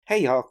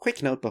Hey y'all,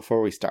 quick note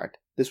before we start.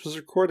 This was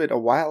recorded a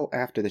while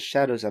after the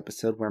Shadows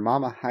episode where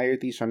Mama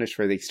hired these runners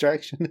for the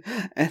extraction,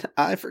 and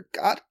I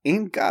forgot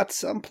and got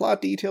some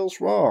plot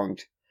details wrong.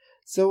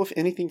 So if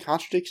anything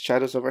contradicts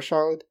Shadows over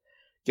Charlotte,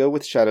 go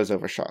with Shadows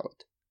over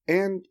Charlotte.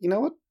 And you know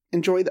what?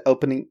 Enjoy the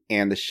opening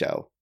and the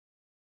show.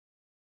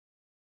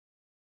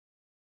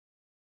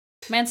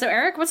 Man, so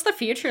Eric, what's the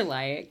future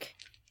like?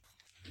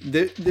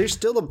 There's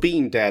still a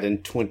Bean Dad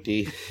in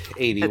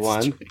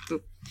 2081.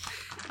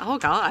 Oh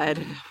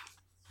god.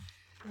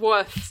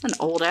 Woof. It's an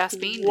old ass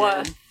Bean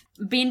Woof. Dad.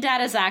 Bean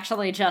Dad is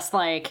actually just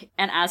like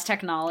an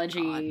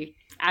Aztechnology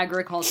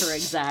agriculture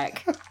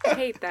exec. I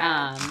hate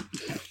that.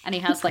 And he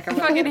has like a I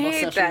fucking relatable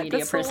hate social that. media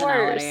That's the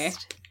personality.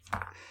 worst.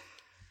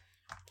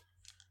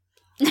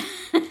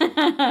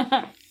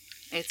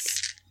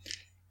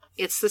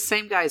 It's the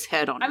same guy's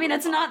head on. I mean,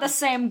 it's not the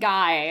same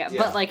guy,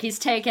 but like he's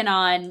taken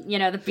on, you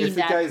know, the Bean It's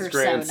the Dad guy's persona.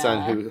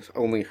 grandson who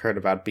only heard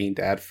about Bean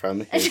Dad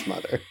from his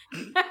mother.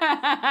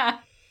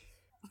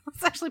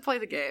 Let's actually play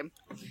the game.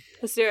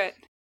 Let's do it.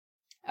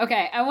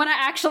 Okay, I want to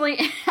actually...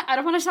 I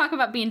don't want to talk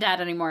about Bean Dad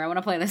anymore. I want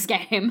to play this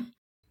game.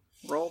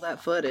 Roll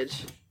that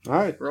footage.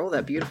 Alright. Roll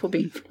that beautiful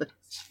bean footage.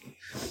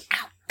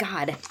 Ow,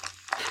 God.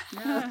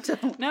 No,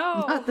 don't.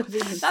 No, Not the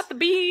beans. not the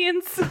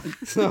beans.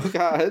 Oh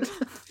god.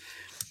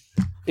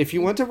 If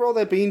you want to roll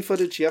that bean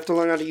footage, you have to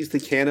learn how to use the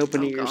can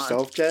opener Oh, God.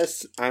 yourself,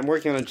 Jess. I'm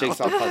working on a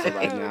jigsaw puzzle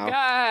right Oh now.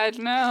 God,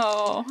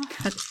 no.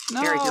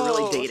 No. Eric, you're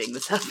really dating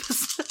this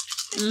episode.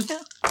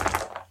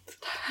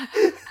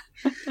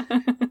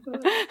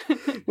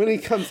 When he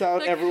comes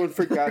out, everyone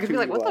forgot You're who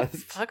gonna be like, he what the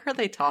was. fuck are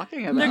they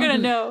talking about? They're gonna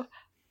know.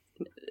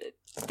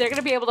 They're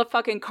gonna be able to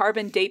fucking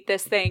carbon date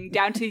this thing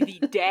down to the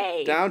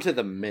day. Down to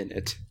the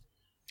minute.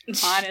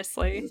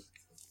 Honestly.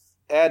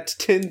 At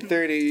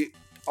 10:30,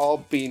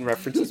 all bean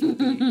references will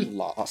be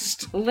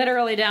lost.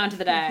 Literally down to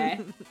the day.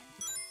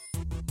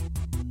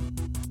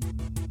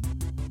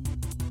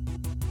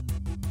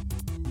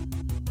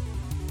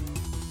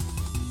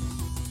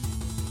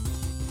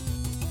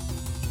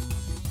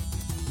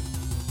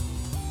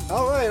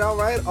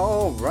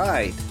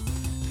 Alright.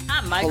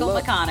 I'm Michael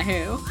Hello.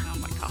 McConaughey. Oh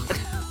my god.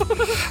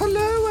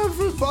 Hello,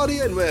 everybody,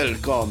 and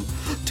welcome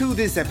to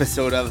this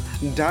episode of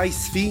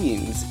Dice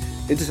Fiends.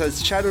 It is a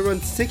Shadowrun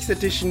 6th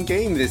edition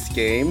game, this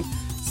game.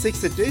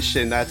 6th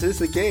edition, that is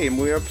the game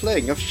we are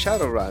playing of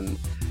Shadowrun.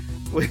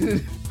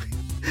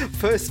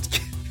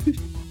 First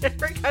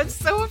Eric, I'm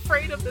so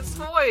afraid of this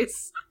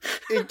voice.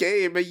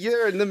 game, a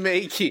year in the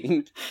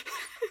making.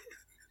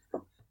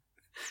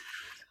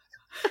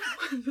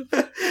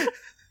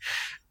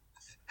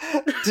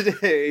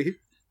 Today,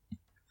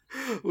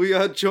 we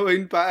are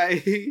joined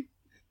by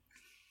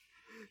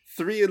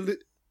three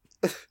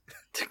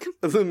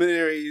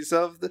luminaries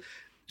of the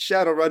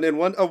Shadowrun and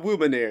one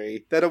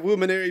awuminary. That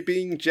awuminary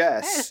being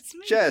Jess. Hey, it's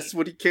me. Jess,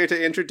 would you care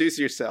to introduce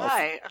yourself?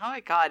 Hi. Oh my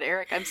god,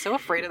 Eric, I'm so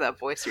afraid of that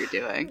voice you're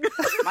doing.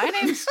 My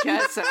name's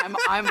Jess, and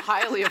I'm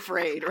highly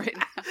afraid right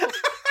now.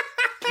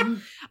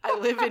 I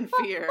live in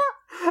fear.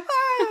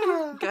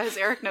 Guys,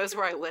 Eric knows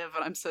where I live,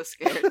 and I'm so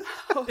scared.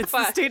 Oh, It's the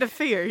fuck. state of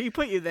fear. He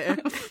put you there.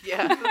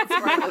 Yeah, that's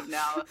where I live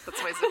now.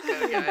 That's my zip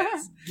code,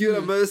 guys. Get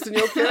immersed in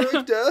your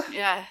character.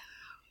 Yeah.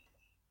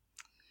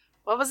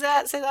 What was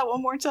that? Say that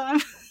one more time.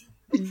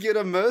 Get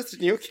immersed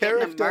in your Getting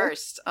character.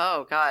 immersed.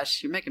 Oh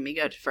gosh, you're making me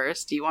go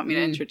first. Do you want me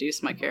to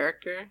introduce my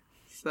character?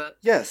 So...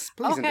 Yes,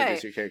 please Okay.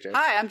 introduce your character.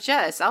 Hi, I'm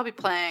Jess. I'll be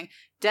playing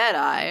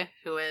Deadeye,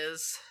 who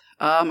is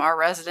our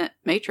resident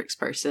Matrix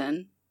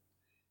person.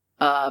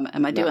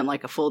 Am I No. doing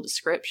like a full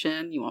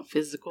description? You want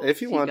physical?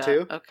 If you want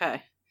to.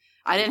 Okay.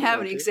 I didn't you have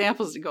want any to.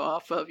 examples to go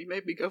off of. You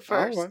made me go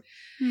first. Alright.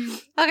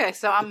 Okay,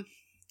 so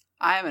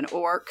I am an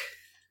orc,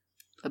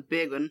 a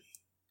big one.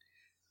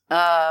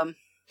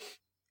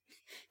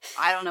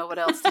 I don't know what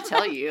else to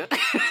tell you.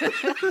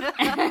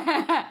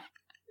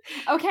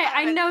 Okay,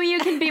 I know you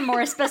can be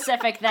more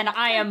specific than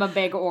I am a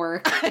big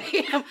orc.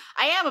 I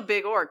am a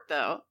big orc,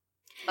 though.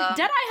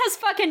 Deadeye has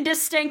fucking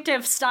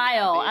distinctive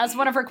style Baby. as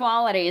one of her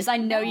qualities. I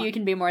know you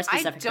can be more I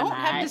specific don't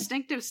than that. have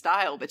distinctive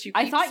style, but you.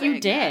 I keep thought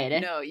you saying that.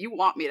 did. No, you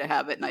want me to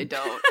have it, and I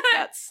don't.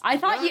 That's. I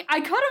thought you. I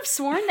could have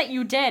sworn that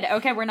you did.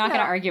 Okay, we're not No. going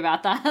to argue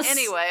about that.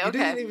 Anyway, You okay.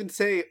 didn't even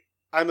say,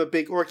 I'm a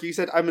big orc. You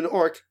said, I'm an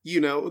orc. You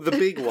know, the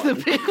big one. The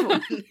big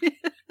one.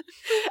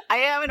 I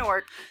am an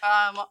orc.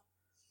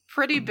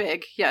 Pretty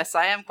big. Yes,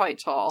 I am quite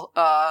tall.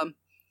 I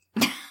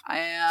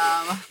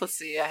am. Let's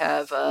see. I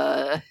have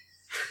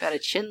got a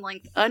chin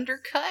length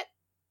undercut.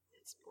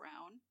 It's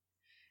brown,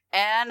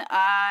 and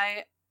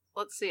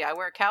let's see. I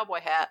wear a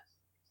cowboy hat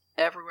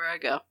everywhere I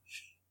go.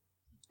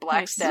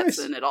 Black Nice.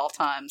 Stetson at all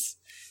times.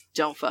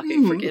 Don't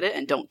fucking forget it,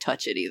 and don't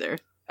touch it either.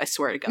 I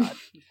swear to God,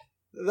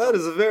 That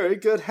is a very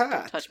good don't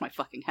hat. touch my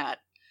fucking hat.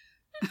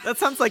 That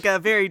sounds like a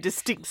very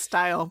distinct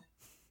style.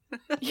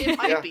 It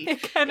might Yeah. be.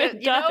 It kind of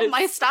You know, does.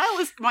 my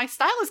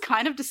style is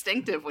kind of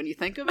distinctive when you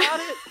think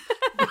about it.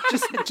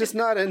 just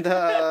not in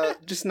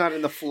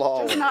the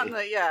flaw. Just way. not in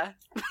the yeah.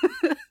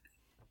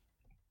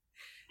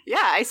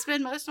 Yeah, I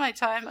spend most of my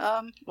time,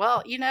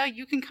 well,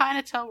 you can kind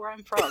of tell where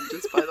I'm from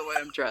just by the way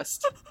I'm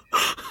dressed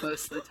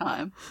most of the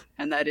time.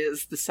 And that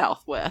is the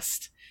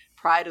Southwest.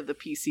 Pride of the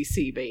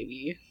PCC,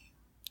 baby.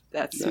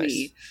 That's Nice.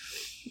 me.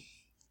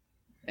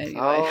 Anyway,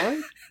 All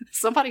right.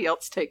 somebody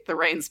else take the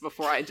reins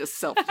before I just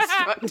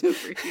self-destruct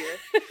over here.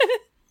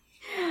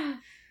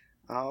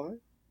 All right.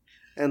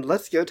 And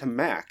let's go to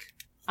Mac.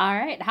 All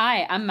right.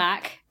 Hi, I'm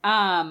Mac.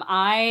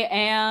 I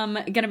am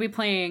gonna be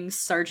playing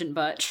Sergeant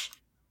Butch.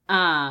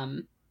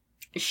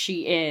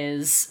 She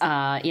is,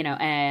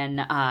 an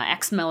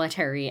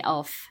ex-military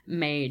elf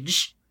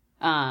mage.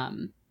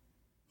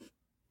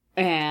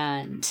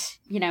 And,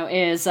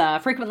 is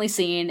frequently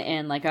seen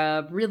in like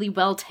a really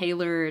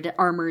well-tailored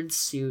armored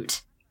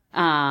suit.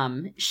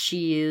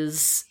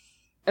 She's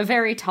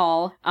very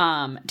tall,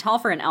 tall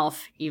for an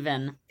elf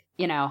even.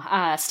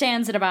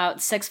 Stands at about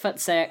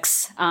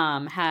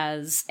 6'6",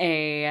 has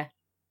a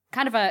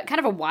kind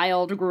of a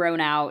wild, grown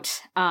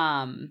out,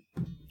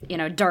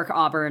 dark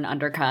auburn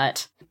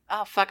undercut.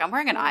 Oh, fuck, I'm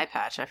wearing an eye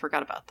patch. I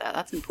forgot about that.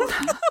 That's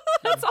important.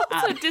 That's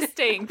also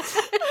distinct.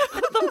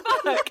 What the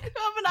fuck? I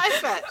have an eye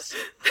patch.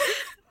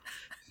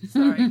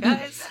 Sorry,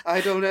 guys.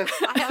 I don't have.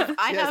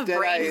 I Yes, have did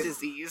brain I-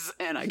 disease,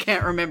 and I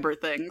can't remember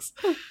things.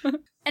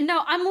 And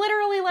no, I'm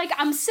literally like,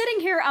 I'm sitting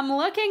here, I'm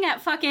looking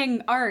at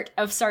fucking art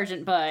of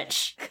Sergeant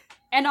Butch.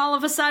 And all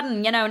of a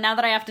sudden, now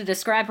that I have to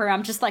describe her,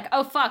 I'm just like,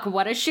 oh fuck,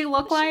 what does she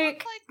look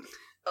like?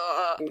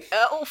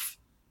 Elf.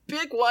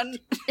 Big one.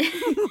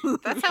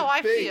 That's how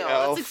I Big feel.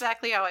 elf. That's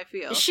exactly how I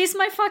feel. She's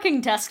my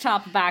fucking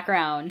desktop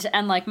background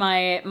and like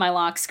my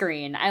lock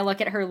screen. I look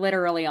at her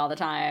literally all the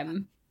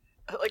time.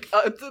 Like,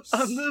 I'm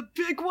the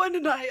big one,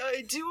 and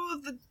I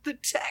do the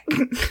tech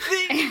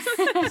things.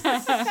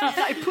 And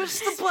I push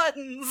the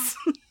buttons.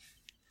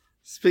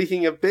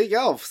 Speaking of big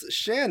elves,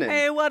 Shannon.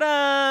 Hey, what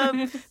up?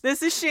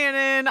 This is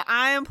Shannon.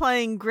 I am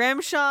playing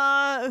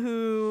Grimshaw,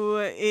 who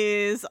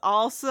is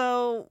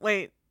also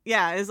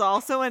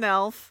an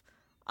elf.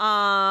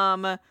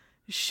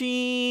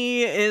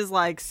 She is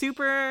like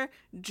super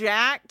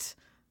jacked,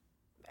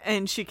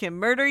 and she can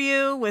murder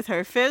you with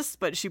her fists,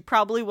 but she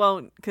probably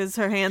won't because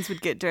her hands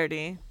would get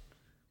dirty.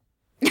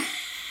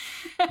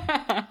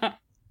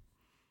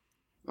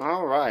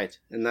 All right,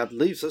 and that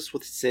leaves us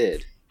with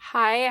Sid.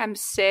 Hi, I'm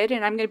Sid,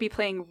 and I'm going to be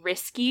playing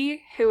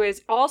Risky, who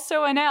is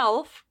also an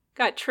elf.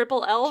 Got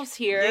triple elves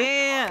here.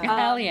 Yeah.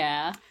 Hell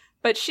yeah.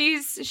 But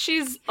she's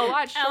a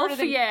lot shorter Elf,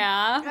 than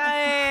yeah.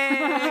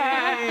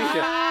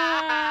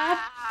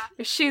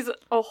 Hey. She's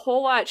a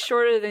whole lot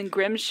shorter than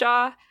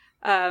Grimshaw,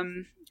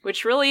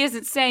 which really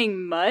isn't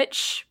saying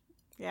much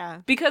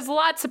Yeah. because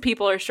lots of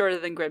people are shorter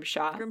than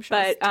Grimshaw.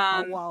 Grimshaw's but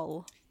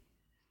tall.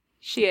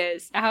 she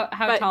is How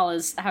But- tall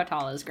is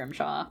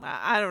Grimshaw?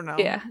 I don't know.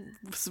 Yeah.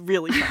 It's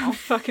really tall.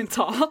 fucking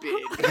tall.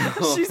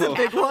 She's a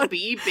big one.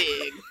 Be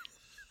big.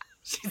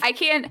 I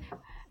can't,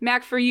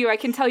 Mac, for you, I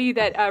can tell you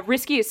that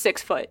Risky is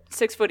 6 foot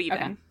even.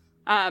 Okay.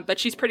 But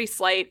she's pretty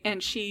slight,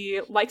 and she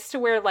likes to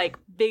wear like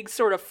big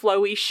sort of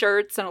flowy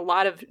shirts and a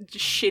lot of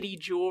shitty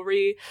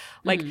jewelry,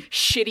 like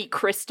shitty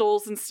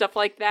crystals and stuff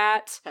like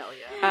that. Hell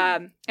yeah.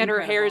 And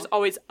her hair is Incredible.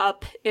 always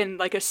up in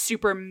like a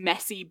super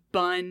messy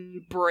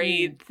bun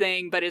braid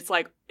thing, but it's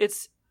like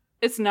it's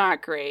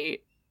not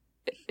great.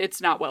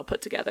 It's not well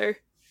put together.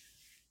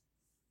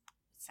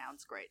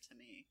 Sounds great to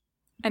me.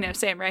 I know,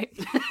 same, right?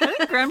 I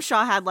think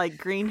Grimshaw had like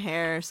green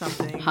hair or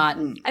something. Hot.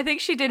 I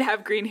think she did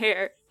have green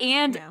hair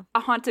and Yeah.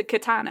 a haunted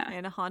katana.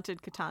 And a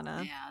haunted katana.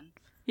 Man.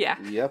 Yeah.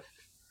 Yep.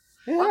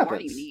 It What more do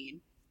happens. you need?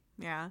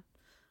 Yeah.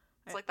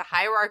 It's like the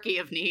hierarchy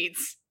of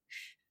needs.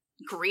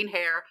 Green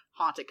hair,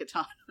 haunted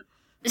katana.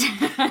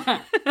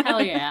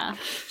 Hell yeah.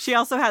 She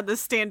also had the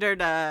standard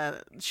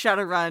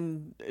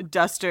Shadowrun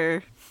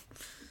duster,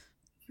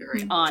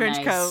 Very Aw, trench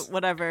nice. coat,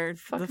 whatever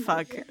the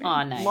fuck.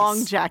 Aw, nice.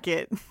 Long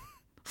jacket.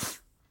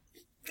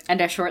 And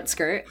a short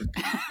skirt.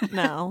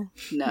 No.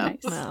 No.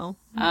 Nice. No.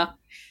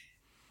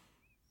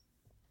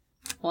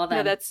 Well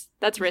No, then,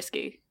 that's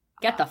risky.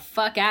 get the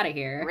fuck out of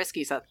here.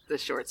 Risky's up the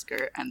short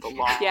skirt and the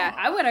long. Yeah.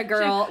 I want a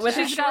girl with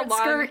a she's got short long-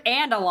 skirt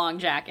and a long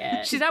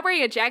jacket. She's not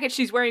wearing a jacket,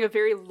 she's wearing a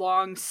very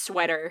long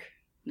sweater.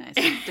 Nice.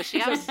 Does she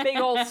It's have a big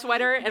old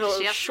sweater and does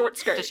she a have- short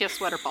skirt. Does she have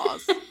sweater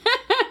paws?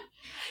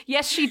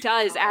 Yes, she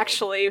does,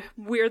 actually,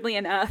 weirdly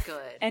enough.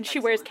 Good. And she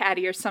wears Excellent. cat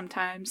ears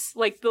sometimes.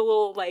 Like the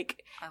little,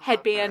 like, I love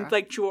headband, her.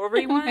 like,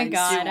 jewelry ones. my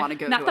God. I do want to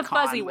go Not to the a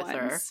con fuzzy with ones.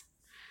 her.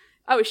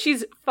 Oh,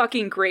 she's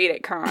fucking great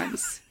at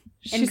cons.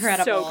 She's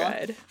Incredible. so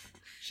good.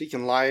 She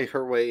can lie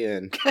her way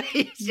in.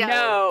 Yeah,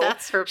 No.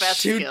 that's her best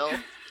Shoot. skill.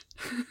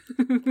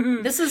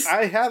 This is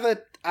I have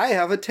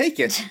a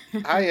ticket.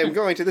 I am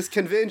going to this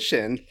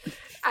convention.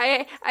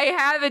 I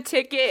have a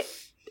ticket.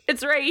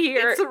 It's right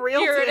here. It's a real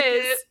here ticket.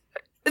 it is.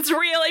 It's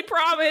real, I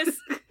promise.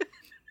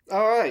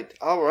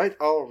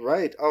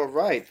 All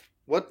right.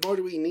 What more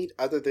do we need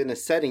other than a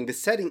setting? The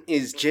setting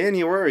is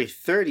January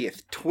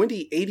 30th,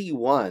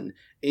 2081,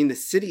 in the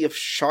city of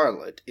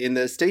Charlotte, in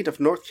the state of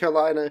North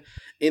Carolina,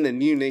 in the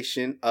new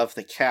nation of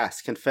the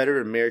Cass,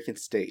 Confederate American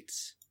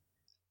States.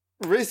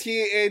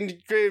 Risky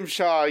and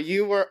Grimshaw,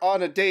 you were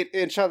on a date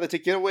in Charlotte to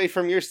get away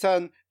from your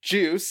son,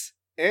 Juice,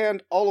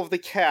 and all of the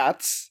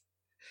cats.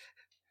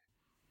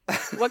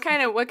 What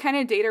kind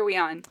of date are we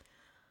on?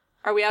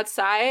 Are we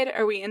outside?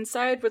 Are we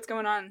inside? What's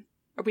going on?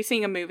 Are we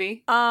seeing a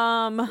movie?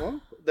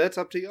 Well, that's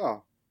up to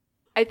y'all.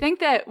 I think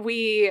that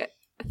we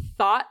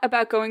thought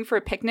about going for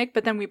a picnic,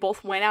 but then we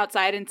both went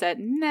outside and said,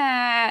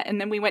 nah,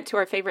 and then we went to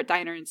our favorite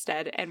diner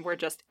instead, and we're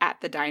just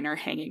at the diner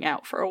hanging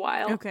out for a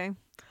while. Okay.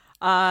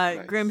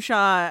 Nice.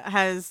 Grimshaw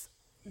has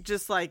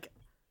just like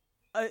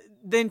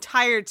the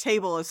entire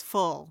table is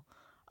full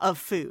of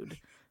food.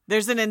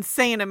 There's an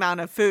insane amount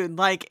of food.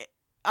 Like,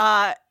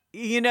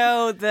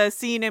 the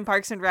scene in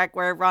Parks and Rec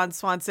where Ron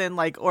Swanson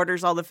like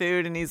orders all the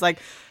food and he's like,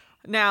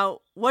 now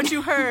what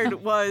you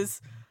heard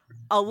was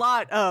a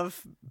lot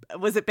of,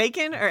 was it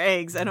bacon or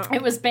eggs?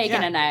 It was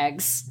bacon and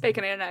eggs.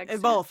 Bacon and eggs.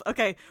 Both.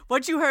 Okay.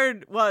 What you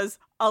heard was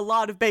a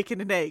lot of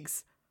bacon and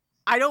eggs.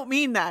 I don't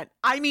mean that.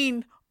 I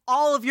mean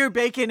all of your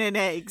bacon and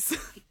eggs.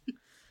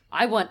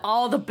 I want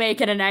all the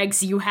bacon and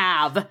eggs you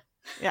have.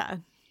 Yeah.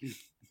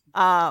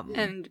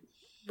 And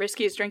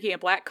Risky is drinking a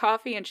black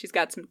coffee, and she's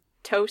got some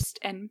toast,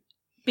 and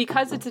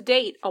because it's a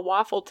date, a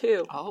waffle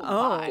too. Oh,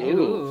 Oh. my.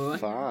 Ooh.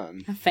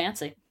 Fun.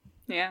 Fancy.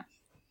 Yeah.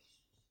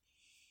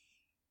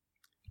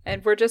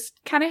 And we're just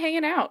kind of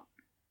hanging out.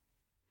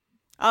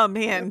 Oh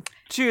man,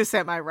 Juice,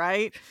 am I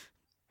right?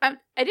 I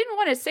didn't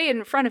want to say it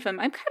in front of him.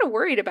 I'm kind of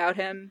worried about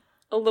him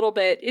a little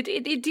bit. Do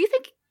you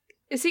think,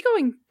 is he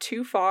going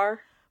too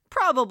far?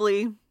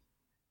 Probably.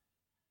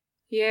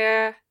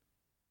 Yeah.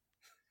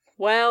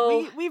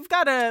 Well, We've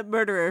got a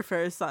murderer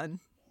for a son.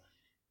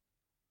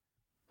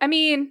 I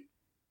mean,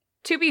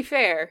 to be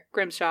fair,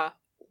 Grimshaw,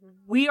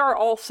 we are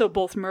also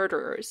both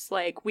murderers.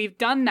 Like, we've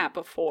done that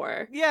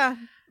before. Yeah.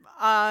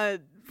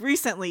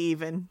 Recently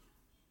even.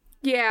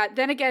 Yeah,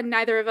 then again,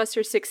 neither of us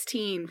are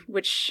 16,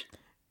 which...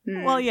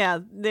 Well, yeah,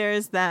 there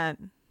is that.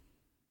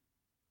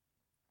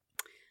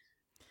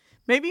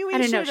 Maybe we I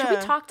don't should... know. Should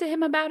we talk to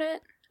him about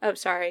it? Oh,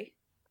 sorry.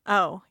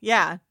 Oh,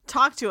 yeah.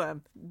 Talk to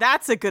him.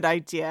 That's a good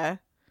idea.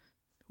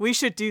 We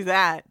should do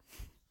that.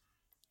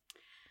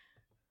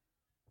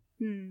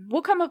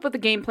 We'll come up with a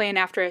game plan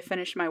after I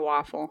finish my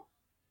waffle.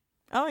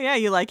 Oh, yeah,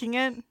 you liking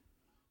it?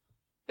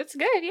 It's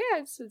good,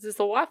 yeah. It's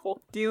a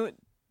waffle. Do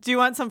you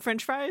want some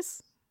French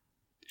fries?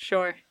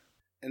 Sure.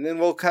 And then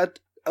we'll cut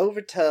over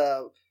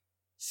to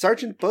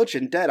Sergeant Butch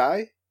and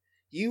Deadeye.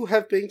 You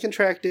have been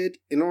contracted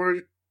in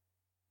order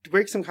to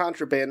break some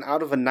contraband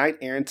out of a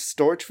knight-errant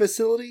storage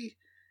facility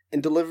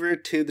and deliver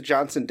it to the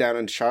Johnson down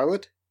in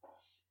Charlotte.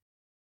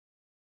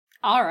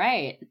 All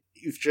right.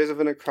 You've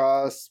driven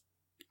across,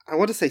 I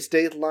want to say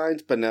state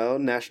lines, but no,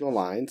 national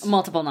lines.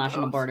 Multiple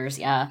national borders,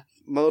 yeah.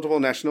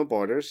 Multiple national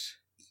borders.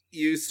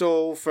 You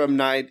stole from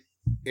Knight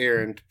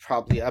Errant,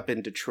 probably up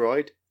in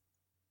Detroit,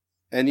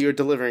 and you're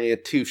delivering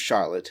it to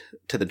Charlotte,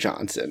 to the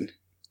Johnson.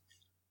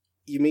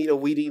 You meet a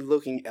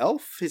weedy-looking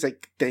elf. He's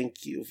like,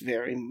 thank you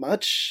very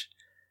much.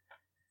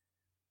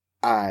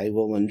 I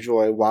will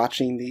enjoy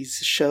watching these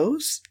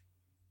shows,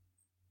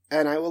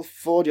 and I will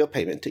forward your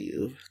payment to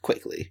you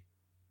quickly,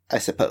 I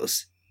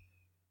suppose.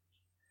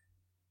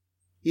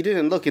 You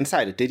didn't look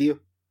inside it, did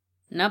you?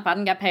 Nope, I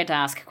didn't get paid to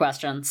ask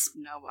questions.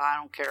 No, I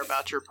don't care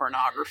about your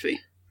pornography.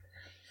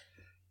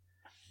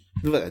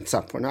 Well, it's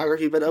not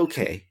pornography, but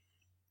okay.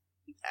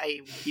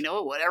 Hey, you know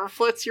what? Whatever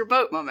floats your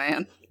boat, my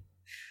man.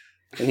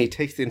 And he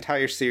takes the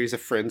entire series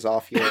of friends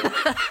off your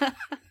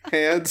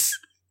hands,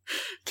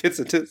 gets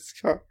into his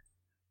car.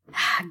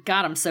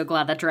 God, I'm so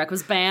glad that Drek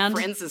was banned.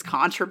 Friends is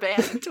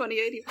contraband in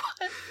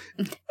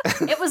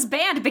 2081. It was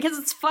banned because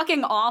it's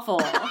fucking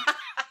awful.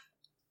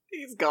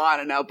 He's gone,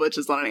 and now Butch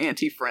is on an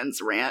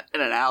anti-Friends rant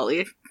in an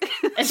alley.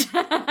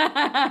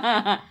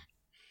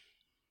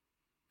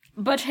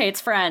 Butch hates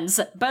Friends,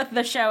 both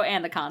the show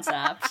and the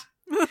concept.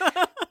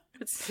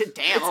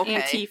 Damn, okay.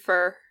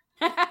 Anti-fur.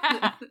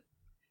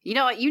 You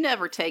know what? You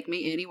never take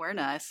me anywhere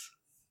nice.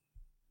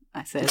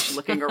 I said,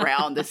 looking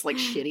around this like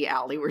shitty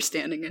alley we're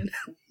standing in.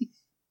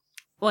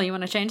 Well, you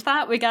want to change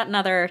that? We got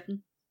another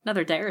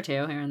day or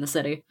two here in the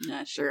city.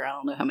 Not sure. I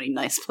don't know how many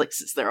nice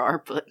places there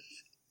are, but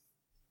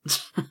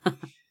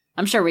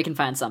I'm sure we can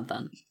find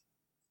something.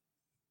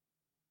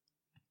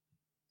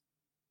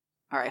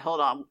 all right,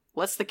 hold on.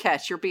 What's the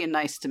catch? You're being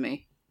nice to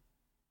me.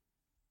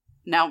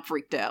 Now I'm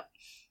freaked out.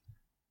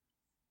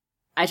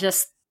 I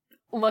just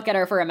look at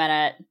her for a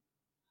minute.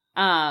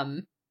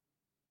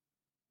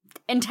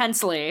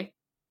 Intensely.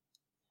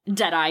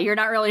 Deadeye, you're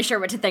not really sure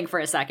what to think for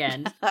a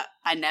second.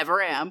 I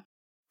never am.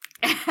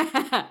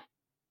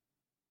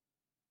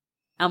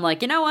 I'm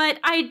like, you know what?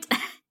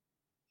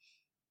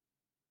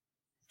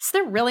 Is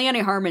there really any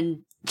harm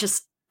in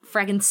just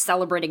fraggin'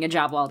 celebrating a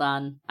job well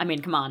done? I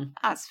mean, come on.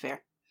 That's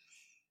fair.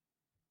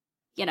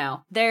 You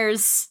know,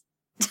 there's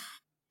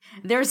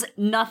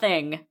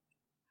nothing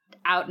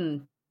out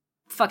in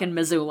fucking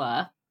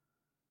Missoula.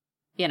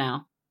 You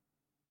know.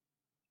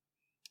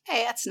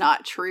 Hey, that's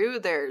not true.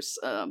 There's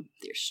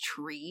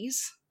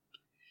trees.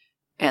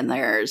 And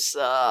there's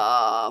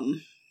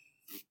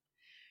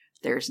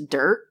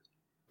dirt.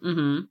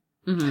 Mm-hmm.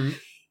 Mm-hmm.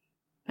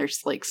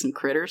 There's like some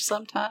critters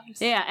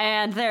sometimes. Yeah,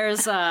 and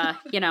there's, the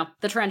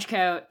trench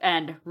coat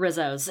and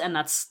Rizzo's, and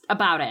that's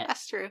about it.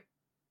 That's true.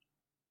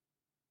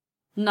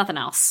 Nothing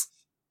else.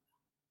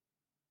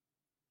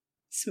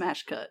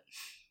 Smash cut.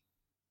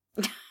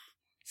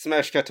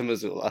 Smash cut to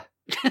Missoula.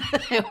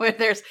 where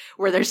there's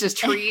just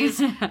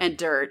trees and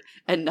dirt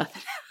and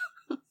nothing.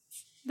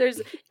 There's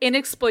a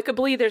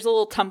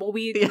little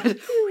tumbleweed. Yeah. Is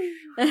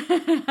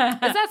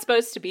that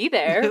supposed to be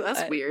there?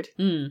 That's weird.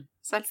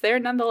 That's there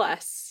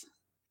nonetheless.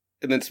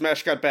 And then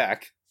Smash cut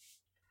back.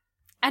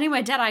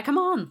 Anyway, Deadeye, come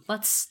on.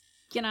 Let's,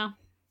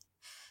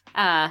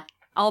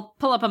 I'll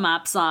pull up a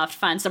map soft,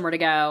 find somewhere to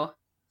go.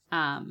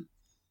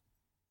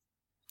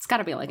 It's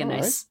gotta be like a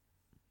nice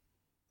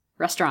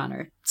restaurant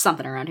or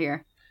something around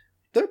here.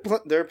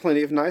 There are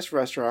plenty of nice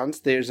restaurants.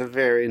 There's a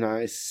very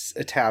nice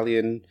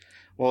Italian...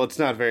 Well, it's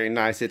not very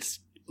nice. It's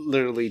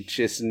literally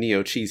just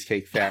Neo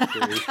Cheesecake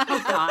Factory.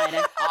 Oh,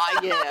 God. Oh,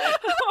 yeah.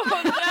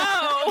 Oh,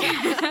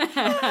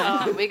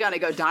 no! We gotta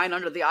go dine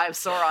under the Eye of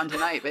Sauron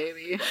tonight,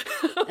 baby.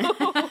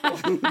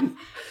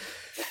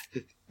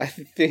 I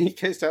think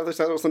K. Styler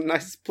said it was the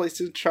nicest place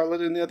in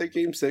Charlotte in the other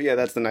game, so yeah,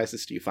 that's the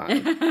nicest you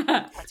find.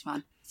 That's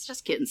fine. Let's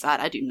just get inside.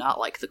 I do not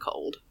like the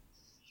cold.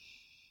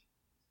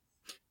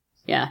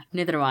 Yeah,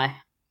 neither do I.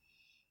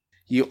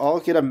 You all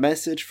get a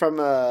message from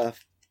a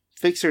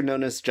fixer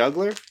known as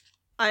Juggler.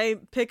 I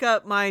pick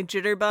up my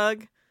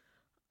jitterbug.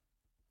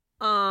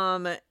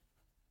 And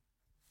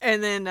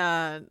then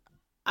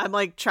I'm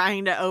like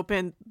trying to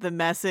open the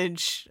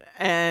message,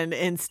 and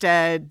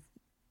instead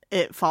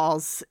it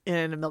falls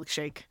in a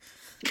milkshake.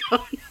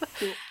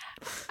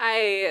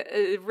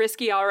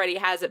 Risky already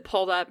has it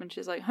pulled up, and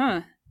she's like,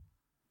 "Huh,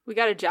 we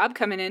got a job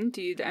coming in,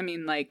 dude. I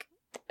mean, like,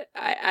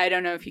 I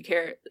don't know if you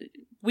care.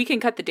 We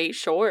can cut the date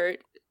short.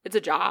 It's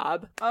a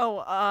job."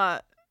 Oh,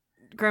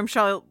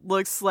 Grimshaw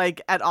looks like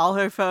at all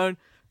her food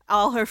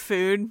on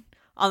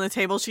the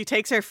table. She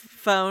takes her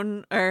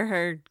phone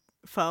out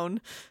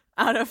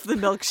of the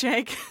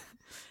milkshake.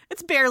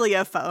 It's barely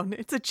a phone.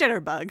 It's a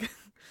jitterbug.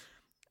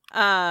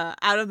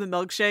 Out of the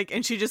milkshake,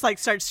 and she just like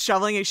starts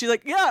shoveling it. She's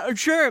like, "Yeah,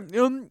 sure,"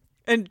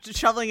 and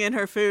shoveling in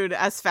her food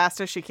as fast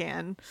as she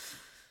can.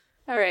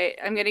 All right,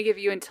 I'm gonna give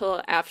you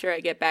until after I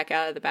get back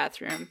out of the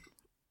bathroom.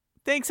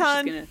 Thanks,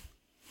 hon.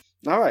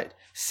 All right.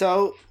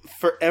 So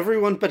for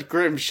everyone but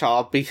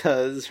Grimshaw,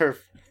 because her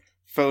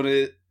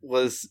phone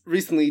was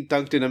recently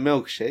dunked in a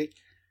milkshake,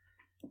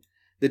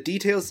 the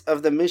details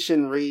of the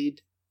mission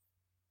read: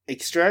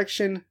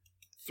 extraction,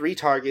 3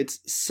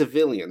 targets,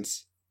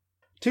 civilians.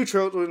 2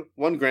 children,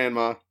 1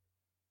 grandma.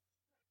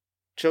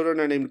 Children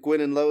are named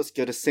Gwen and Lois,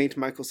 go to St.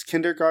 Michael's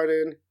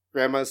Kindergarten.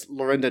 Grandma's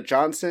Lorinda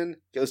Johnson,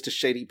 lives in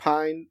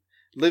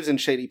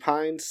Shady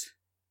Pines.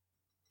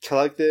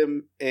 Collect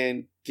them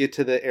and get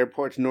to the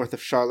airport north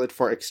of Charlotte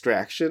for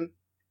extraction.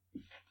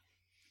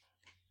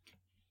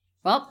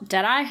 Well,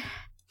 Deadeye,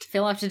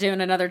 feel up to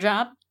doing another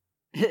job?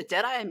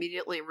 Deadeye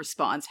immediately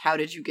responds, "How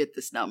did you get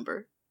this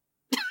number?"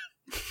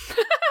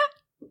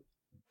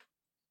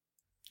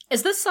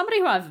 Is this somebody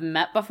who I've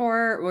met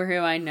before, or who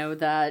I know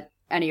that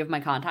any of my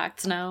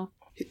contacts know?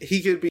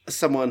 He could be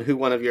someone who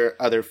one of your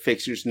other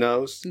fixers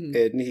knows,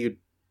 and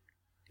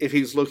if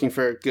he was looking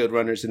for good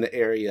runners in the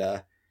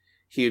area,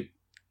 he'd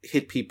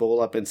hit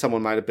people up, and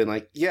someone might have been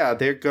like, "Yeah,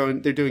 they're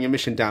doing a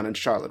mission down in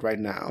Charlotte right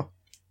now."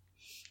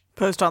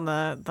 Post on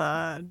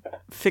the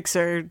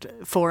fixer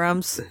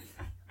forums.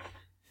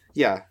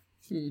 Yeah.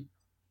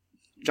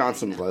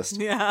 Johnson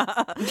list.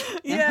 Yeah.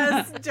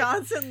 Yes,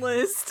 Johnson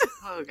list.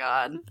 Oh,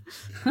 God.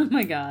 Oh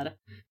my God.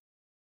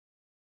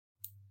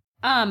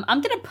 I'm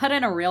gonna put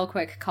in a real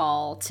quick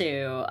call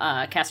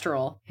to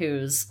Kestrel,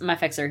 who's my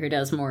fixer, who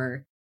does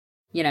more,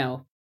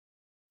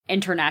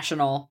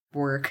 international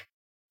work.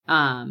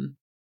 I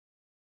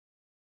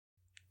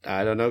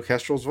don't know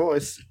Kestrel's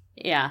voice.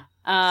 Yeah.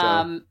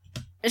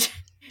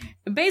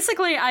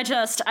 Basically, I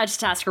just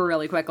ask her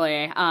really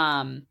quickly.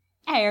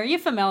 Hey, are you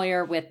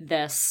familiar with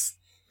this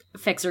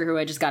fixer who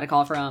I just got a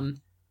call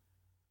from?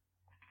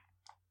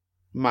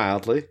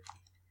 Mildly.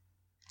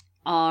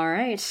 All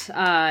right.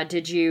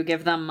 Did you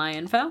give them my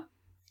info?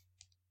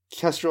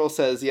 Kestrel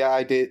says, "Yeah,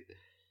 I did."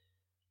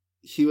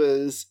 He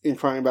was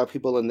inquiring about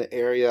people in the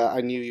area.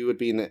 I knew you would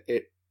be in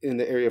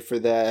the area for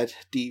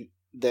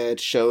that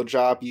show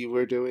job you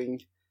were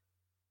doing.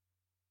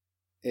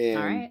 And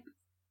all right.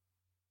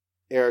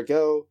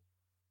 Ergo,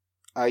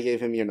 I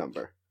gave him your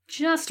number.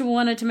 Just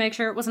wanted to make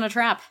sure it wasn't a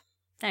trap.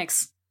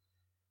 Thanks.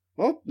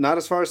 Well, not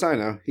as far as I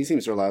know. He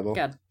seems reliable.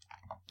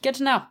 Good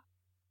to know.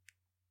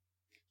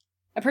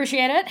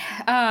 Appreciate it.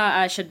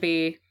 I should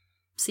be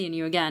seeing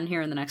you again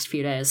here in the next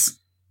few days.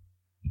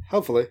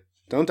 Hopefully.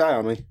 Don't die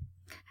on me.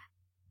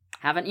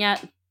 Haven't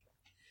yet.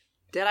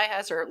 Deadeye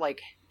has her,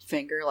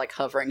 finger,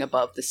 hovering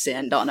above the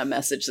send on a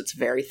message that's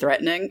very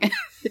threatening.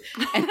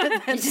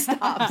 And then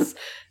stops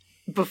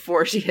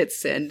before she hits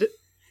send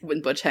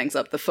when Butch hangs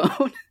up the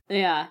phone.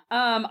 Yeah.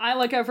 I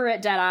look over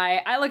at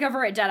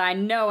Deadeye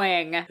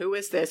knowing... Who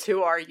is this?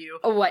 Who are you?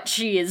 What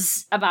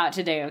she's about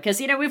to do. Because,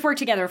 we've worked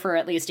together for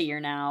at least a year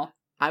now.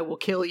 I will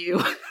kill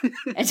you.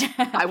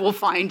 I will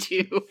find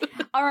you.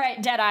 All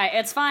right, Deadeye,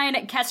 it's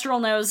fine. Kestrel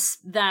knows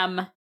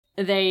them.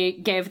 They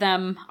gave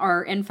them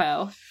our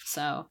info,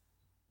 so.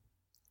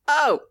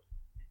 Oh.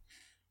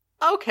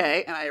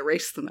 Okay. And I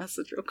erased the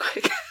message real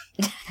quick.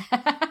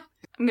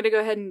 I'm gonna go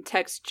ahead and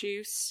text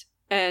Juice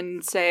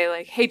and say,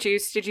 like, hey,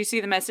 Juice, did you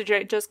see the message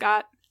I just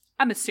got?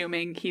 I'm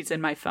assuming he's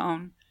in my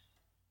phone.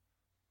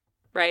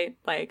 Right?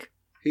 Like.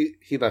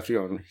 He left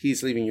you on.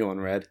 He's leaving you on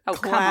red. Oh,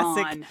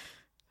 Classic. come on.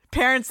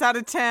 Parents out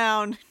of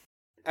town.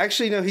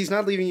 Actually, no, he's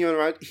not leaving you on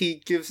red. He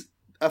gives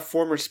a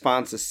form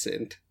response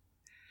assent.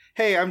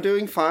 Hey, I'm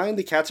doing fine.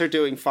 The cats are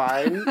doing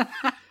fine.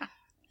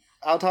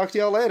 I'll talk to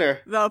y'all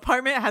later. The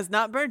apartment has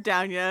not burnt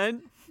down yet.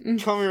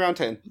 Call me around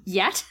 10.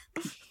 Yet?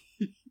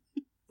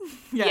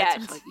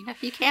 Yet.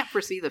 Like, you can't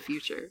foresee the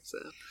future, so.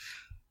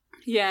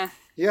 Yeah.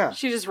 Yeah.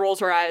 She just rolls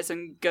her eyes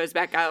and goes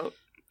back out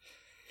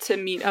to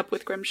meet up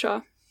with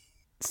Grimshaw.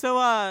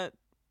 So,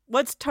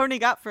 what's Tony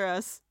got for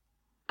us?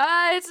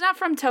 It's not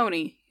from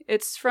Tony.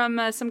 It's from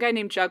some guy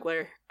named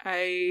Juggler.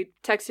 I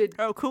texted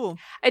Oh, cool.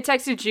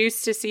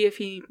 Juice to see if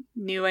he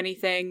knew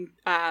anything,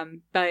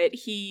 but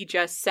he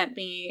just sent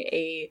me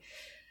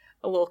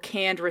a little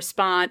canned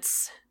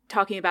response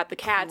talking about the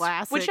cats,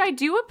 Classic. which I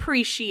do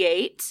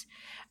appreciate.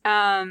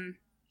 But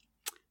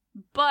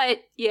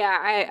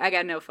yeah, I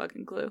got no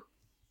fucking clue.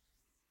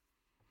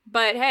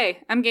 But hey,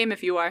 I'm game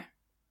if you are.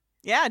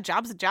 Yeah,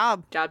 job's a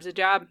job. Job's a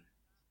job.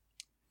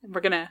 And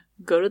we're gonna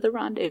go to the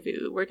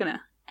rendezvous. We're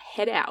gonna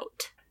head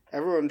out.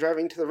 Everyone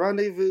driving to the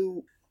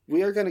rendezvous.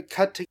 We are going to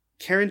cut to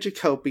Karen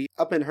Jacoby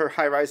up in her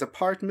high-rise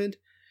apartment.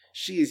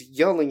 She is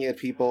yelling at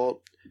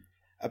people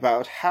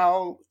about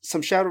how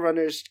some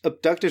Shadowrunners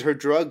abducted her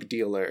drug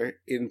dealer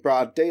in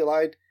broad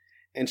daylight,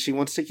 and she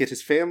wants to get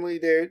his family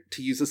there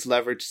to use this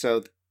leverage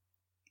so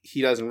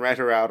he doesn't rat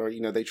her out or,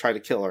 they try to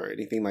kill her or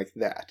anything like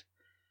that.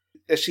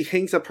 As she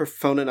hangs up her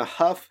phone in a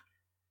huff,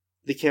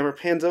 the camera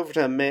pans over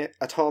to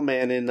a tall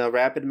man in a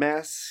rapid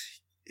mask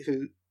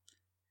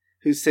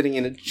who's sitting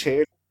in a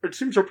chair. It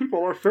seems your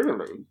people are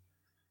failing.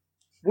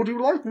 Would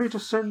you like me to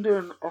send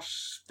in a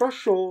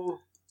special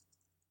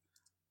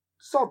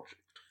subject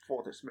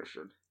for this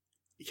mission?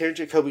 Karen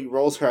Jacoby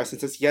rolls her eyes and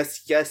says,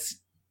 yes,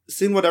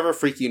 send whatever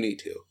freak you need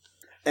to.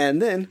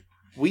 And then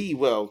we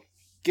will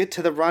get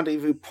to the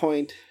rendezvous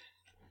point.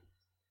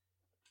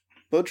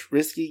 Butch,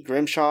 Risky,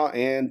 Grimshaw,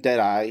 and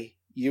Deadeye,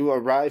 you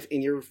arrive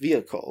in your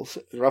vehicles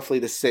at roughly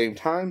the same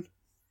time.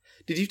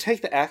 Did you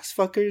take the Axe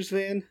Fuckers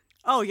van?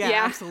 Oh, yeah,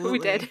 absolutely. We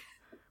did.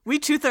 We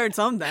 2/3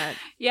 owned that.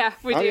 Yeah,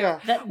 we do. Yeah.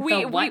 The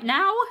what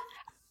now?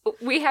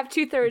 We have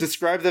 2/3.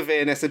 Describe the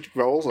van as it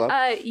rolls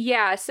up.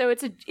 Yeah. So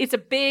it's a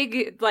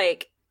big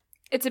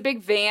it's a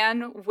big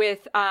van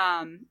with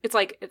it's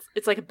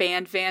like a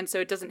band van, so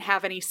it doesn't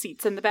have any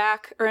seats in the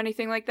back or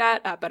anything like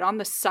that. But on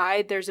the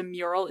side there's a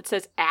mural. It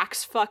says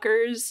Axe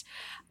Fuckers.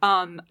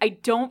 I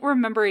don't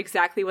remember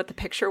exactly what the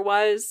picture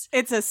was.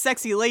 It's a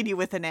sexy lady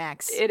with an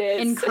axe. It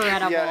is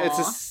Incredible. Yeah,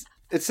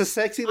 it's a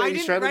sexy I lady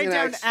didn't shredding write an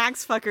down axe.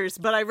 axe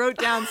fuckers, but I wrote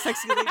down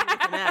sexy lady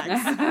with an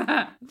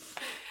axe.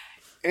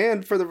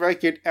 And for the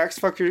record, Axe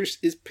Fuckers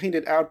is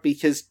painted out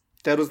because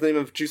that was the name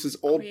of Juice's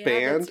old yeah,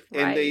 band, that's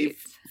and they right.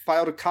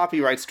 filed a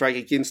copyright strike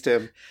against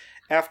him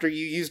after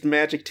you used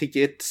magic to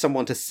get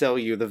someone to sell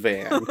you the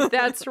van.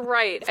 That's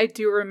right. I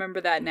do remember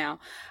that now.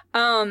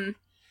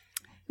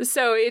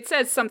 So it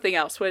says something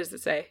else. What does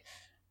it say?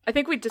 I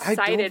think we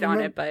decided on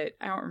it, but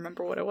I don't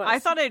remember what it was. I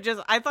thought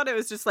it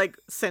was just like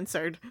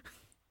censored.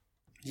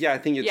 Yeah, I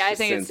think it's I just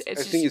think cens- it's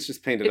I think it's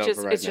just painted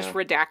over right it's now. just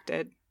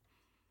redacted.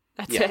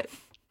 That's Yeah. it.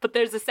 But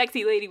there's a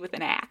sexy lady with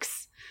an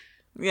axe.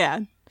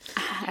 Yeah.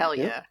 Hell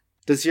yeah.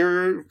 Does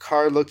your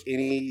car look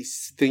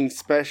anything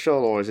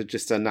special, or is it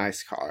just a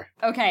nice car?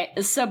 Okay,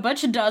 so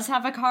Butch does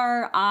have a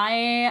car.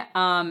 I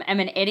am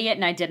an idiot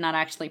and I did not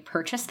actually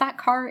purchase that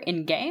car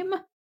in game.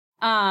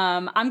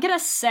 I'm gonna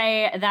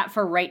say that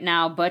for right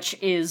now, Butch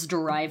is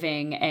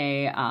driving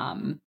a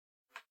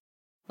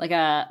like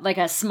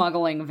a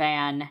smuggling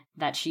van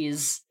that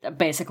she's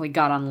basically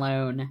got on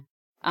loan.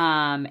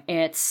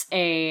 It's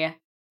a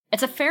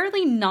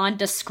fairly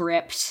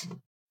nondescript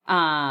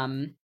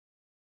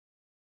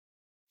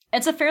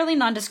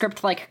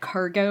like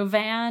cargo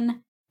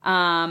van.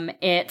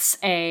 It's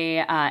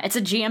a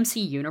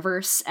GMC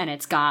Universe, and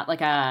it's got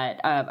like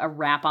a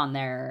wrap on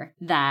there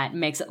that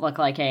makes it look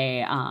like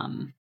a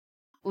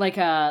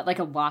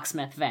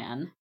locksmith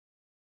van.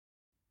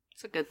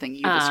 It's a good thing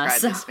you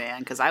described so- this van,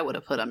 because I would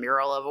have put a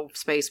mural of a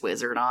space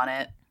wizard on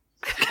it.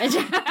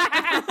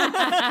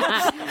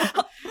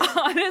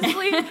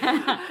 Honestly,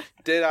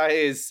 Deadeye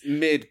is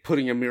mid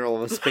putting a mural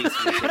of a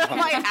space wizard on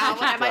Like, how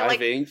am I, like,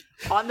 driving.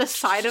 On the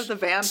side of the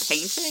van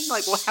painting?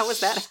 Like, how was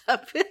that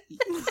happen?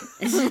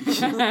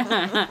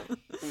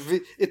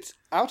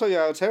 I'll tell you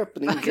how it's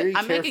happening very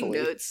I'm carefully. making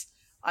notes.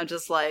 I'm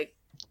just like,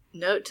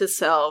 note to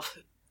self,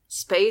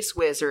 space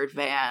wizard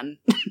van.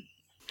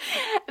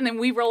 and then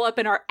we roll up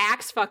in our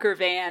axe fucker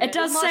van. It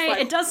does say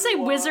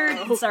whoa. wizard.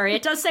 Sorry,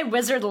 it does say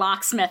wizard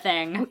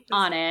locksmithing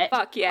on it.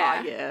 Fuck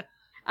yeah. Oh, yeah.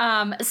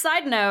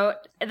 Side note,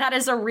 that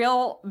is a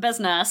real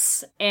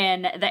business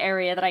in the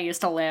area that I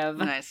used to live.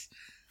 Nice.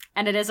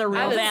 And it is a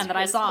real That is van that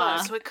I saw.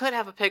 So it could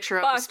have a picture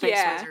of the Fuck space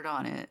yeah. wizard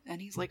on it,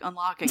 and he's like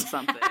unlocking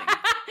something.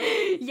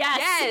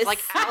 Yes. It's like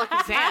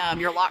Alakazam,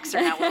 your locks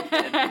are now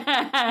open.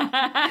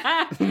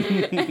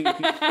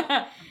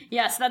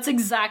 Yes, that's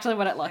exactly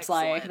what it looks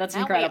like. Excellent. That's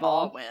Now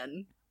incredible. We all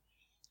win.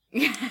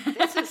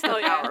 This is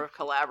the power of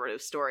collaborative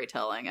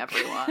storytelling,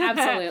 everyone.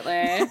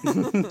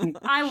 Absolutely.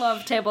 I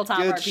love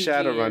tabletop Good RPGs.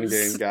 Shadowrun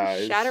game,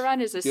 guys.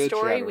 Shadowrun is a Good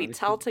story we Shadowrun.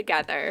 tell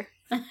together.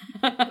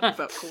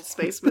 About cool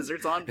space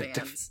wizards on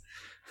vans.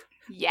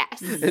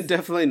 Yes. And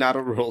definitely not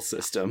a rule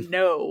system.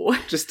 No.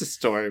 Just a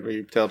story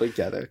we tell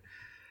together.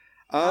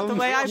 the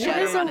way I What is Shadowrun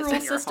a is rule in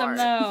your system,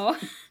 heart.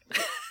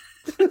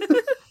 though?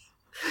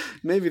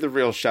 Maybe the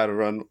real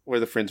Shadowrun were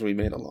the friends we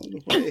made along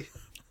the way.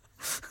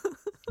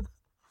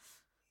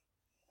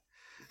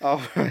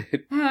 All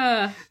right.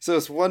 So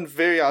it's one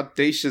very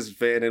audacious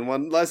van and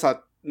one less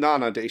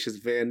non-audacious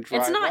van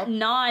drive It's not up.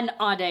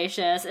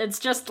 non-audacious. It's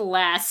just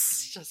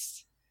less. It's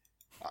just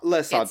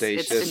Less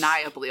audacious. It's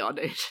deniably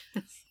audacious.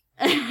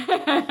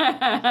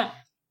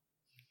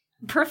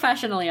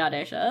 Professionally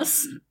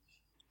audacious.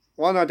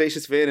 One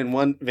audacious van and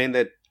one van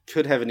that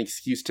could have an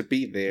excuse to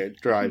be there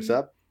drives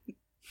up.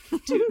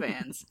 2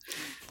 vans.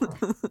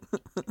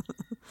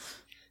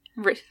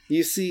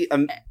 You see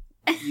a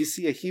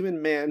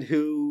human man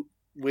who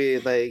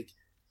with like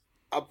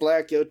a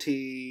black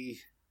goatee,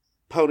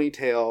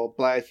 ponytail,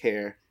 black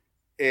hair,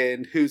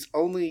 and whose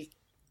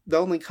the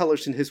only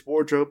colors in his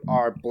wardrobe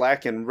are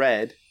black and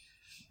red,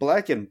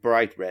 black and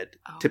bright red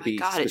Oh to my be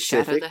god, it's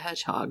Shadow specific. the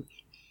Hedgehog.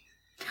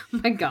 Oh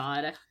my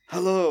god.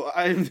 Hello,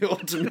 I am the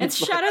ultimate. It's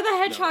Shadow the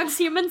Hedgehog's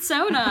human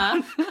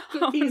Sona.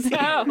 Oh,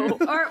 no.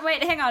 Or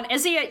wait, hang on.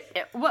 Is he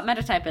what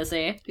metatype is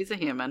he? He's a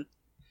human.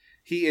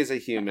 He is a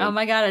human. Oh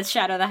my god, it's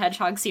Shadow the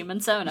Hedgehog's human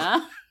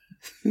Sona.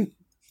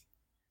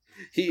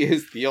 He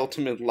is the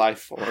ultimate life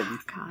form.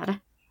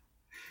 God.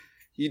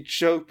 You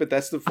joke, but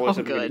that's the voice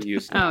I'm going good. to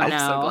use Oh, now. I'm no.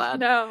 so glad.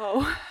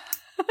 No.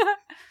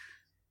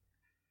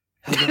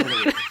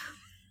 Hello.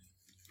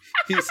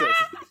 He says,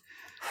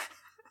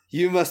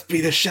 "You must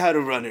be the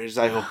Shadowrunners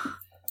I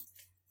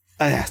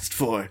asked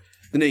for.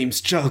 The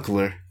name's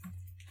Juggler."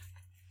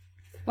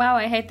 Wow,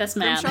 I hate this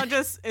man. Grimshaw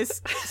just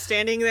is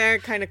standing there,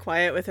 kind of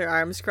quiet with her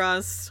arms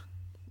crossed,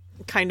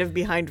 kind of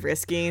behind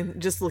Risky,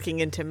 just looking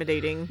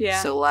intimidating. Yeah.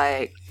 So,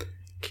 like,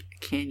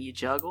 can you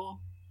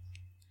juggle?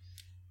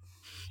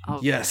 Oh,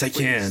 Yes, I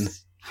can.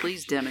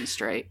 Please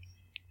demonstrate.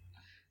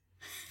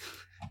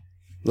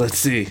 Let's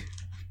see.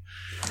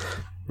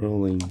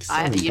 Rolling.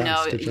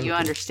 You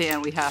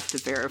understand we have to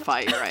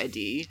verify your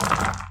ID.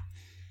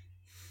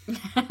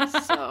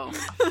 So,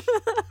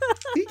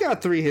 He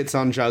got 3 hits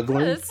on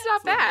juggling. It's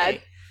not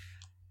bad.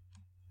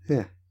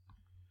 Yeah.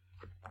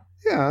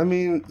 Yeah, I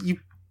mean, you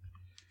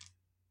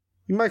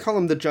might call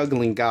him the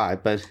juggling guy,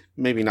 but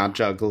maybe not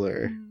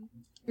juggler.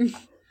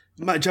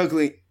 My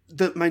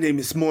name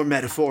is more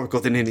metaphorical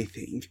than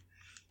anything.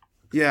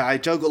 Yeah, I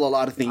juggle a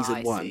lot of things I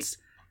at see. once.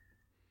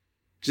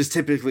 Just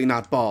typically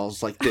not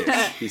balls like this,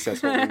 he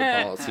says, holding the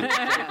balls.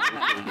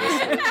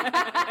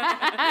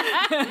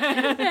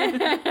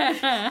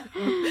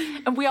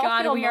 And we all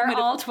God, feel we a are moment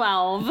all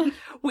 12.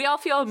 we all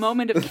feel a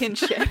moment of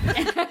kinship.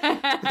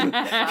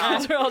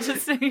 As we're all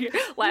just sitting here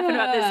laughing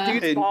about this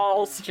dude's And-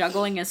 balls.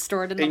 Juggling is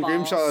stored in the And balls.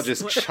 Grimshaw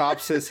just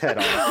chops his head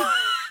off.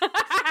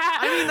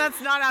 I mean, that's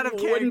not out of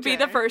character. Wouldn't be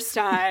the first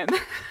time.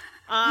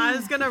 I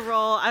was gonna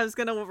roll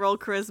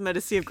charisma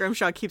to see if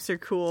Grimshaw keeps her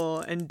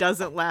cool and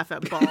doesn't laugh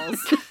at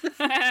balls.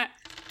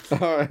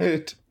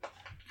 Alright.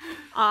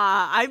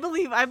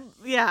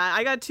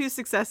 I got 2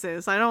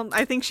 successes.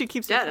 I think she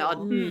keeps her yeah,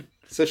 cool.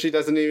 So she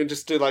doesn't even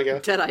just do like a...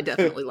 Deadeye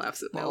definitely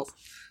laughs at balls.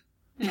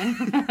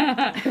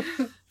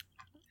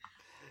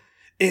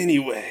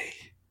 Anyway.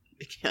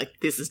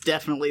 Like, this is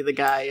definitely the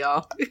guy,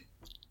 y'all.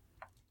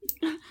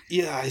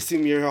 Yeah, I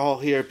assume you're all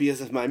here because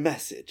of my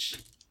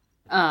message.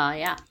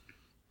 Yeah.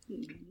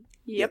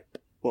 Yep.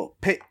 Well,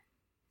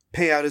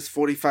 payout is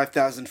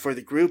 $45,000 for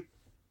the group.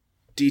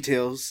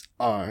 Details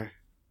are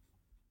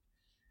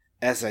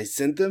as I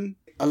sent them.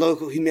 A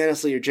local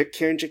Humanist leader,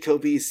 Karen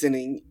Jacoby, is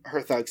sending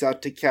her thugs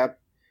out to get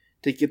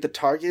the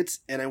targets,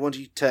 and I want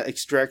you to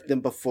extract them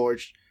before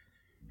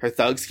her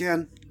thugs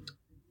can,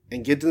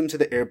 and get them to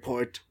the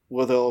airport,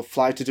 where they'll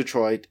fly to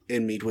Detroit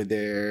and meet with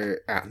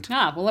their aunt.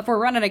 Ah, well, if we're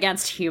running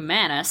against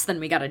Humanus, then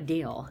we got a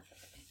deal.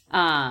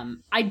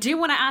 I do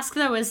want to ask,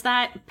 though, is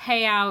that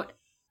payout...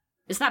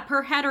 Is that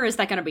per head, or is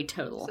that going to be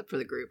total? Except for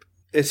the group.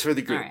 It's for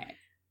the group. All right.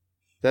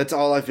 That's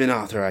all I've been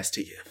authorized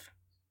to give.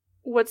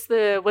 What's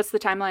the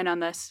timeline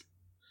on this?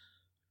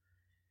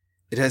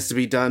 It has to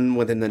be done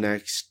within the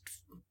next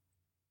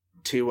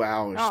 2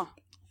 hours. Oh,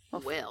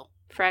 Well,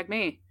 frag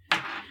me.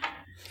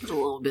 it's a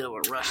little bit of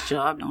a rush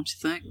job, don't you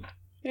think?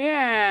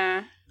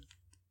 Yeah.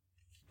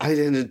 I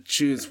didn't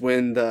choose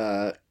when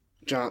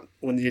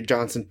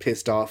Johnson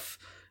pissed off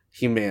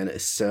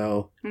Humanus,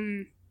 so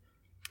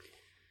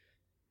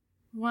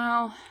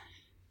Well,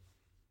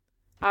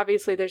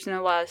 obviously there's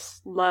no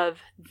less love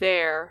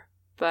there,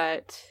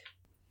 but...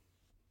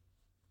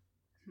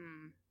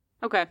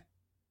 Okay.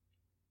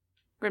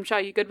 Grimshaw,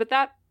 you good with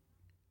that?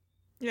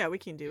 Yeah, we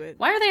can do it.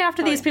 Why are they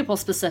after Oh, these yeah. people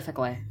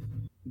specifically?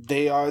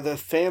 They are the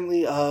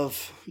family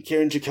of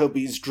Karen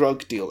Jacoby's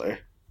drug dealer.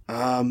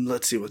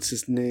 Let's see, what's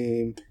his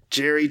name?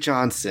 Jerry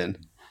Johnson.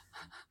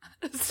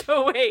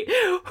 So wait.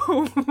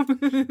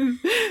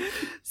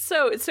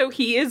 so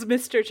he is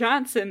Mr.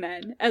 Johnson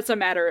then, as a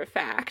matter of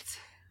fact.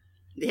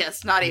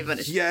 Yes, not even.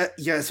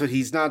 Yes, but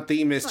he's not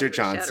the Mr. even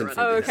Johnson Shadowrun.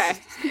 for Oh, this.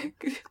 okay.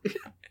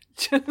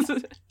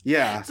 just,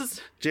 Yeah,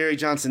 just- Jerry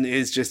Johnson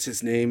is just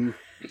his name.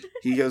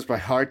 He goes by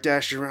Heart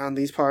Dash around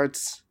these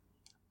parts.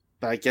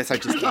 But I guess I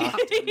just laughed.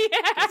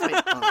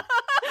 yeah.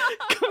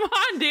 Come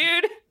on,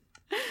 dude.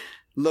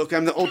 Look,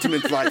 I'm the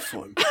ultimate life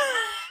form.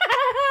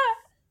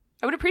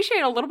 I would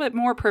appreciate a little bit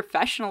more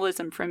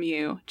professionalism from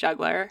you,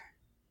 juggler.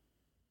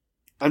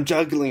 I'm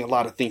juggling a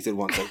lot of things at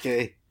once,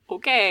 okay?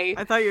 Okay.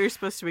 I thought you were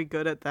supposed to be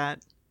good at that.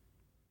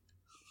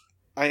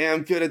 I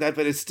am good at that,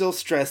 but it's still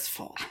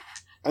stressful.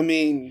 I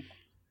mean,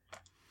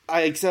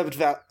 I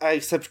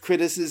accept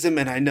criticism,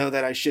 and I know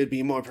that I should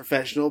be more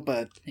professional,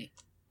 but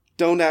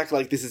don't act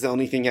like this is the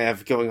only thing I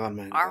have going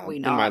on Aren't we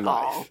in my not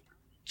all life.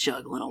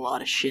 juggling a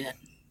lot of shit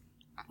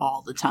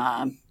all the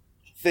time?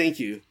 Thank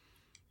you,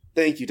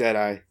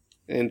 Deadeye,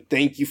 and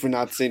thank you for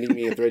not sending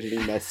me a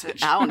threatening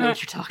message. I don't know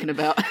what you're talking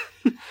about.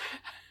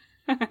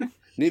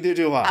 Neither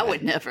do I. I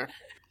would never.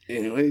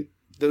 Anyway,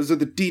 those are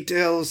the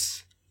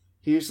details.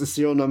 Here's the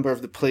serial number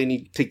of the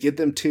plane to get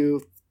them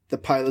to. The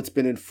pilot's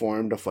been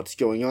informed of what's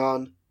going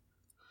on.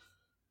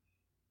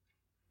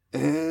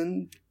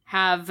 And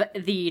Have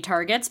the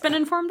targets been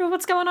informed of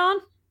what's going on?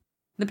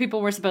 The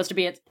people we're supposed to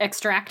be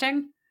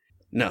extracting?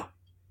 no,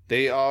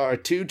 they are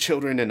 2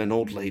 children and an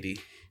old lady.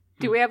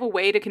 Do we have a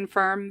way to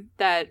confirm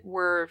that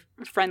we're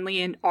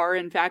friendly and are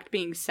in fact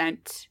being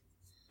sent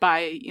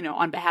by,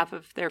 on behalf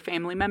of their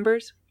family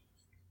members?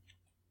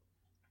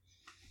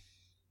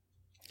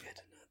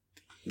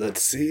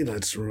 Let's see,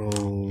 let's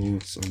roll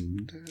some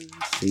dice.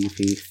 See if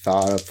he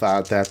thought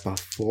about that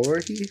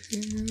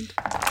beforehand.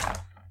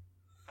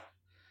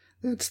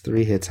 That's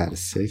 3 hits out of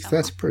 6.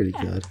 That's pretty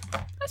good.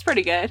 That's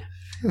pretty good.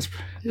 That's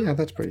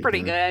pretty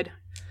Pretty good.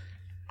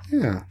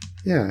 Yeah.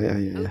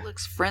 Who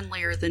looks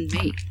friendlier than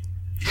me?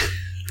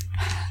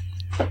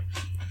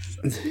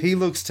 He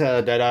looks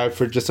to Deadeye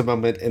for just a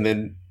moment, and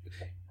then...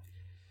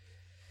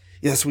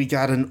 Yes, we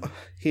got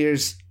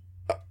here's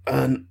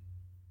an...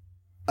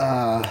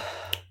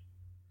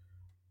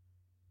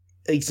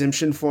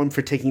 exemption form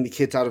for taking the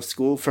kids out of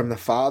school from the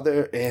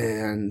father,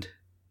 and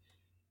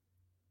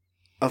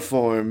a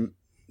form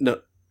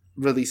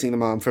releasing the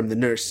mom from the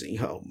nursing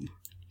home.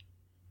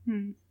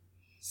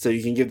 So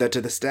you can give that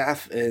to the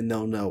staff, and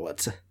they'll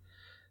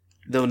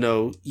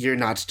know you're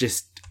not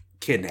just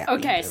kidnapping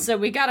Okay, them. so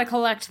we gotta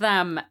collect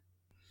them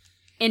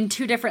in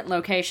 2 different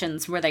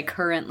locations where they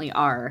currently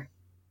are.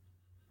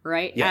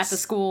 Right? Yes. At the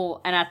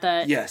school and at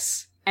the...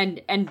 Yes,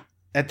 And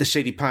at the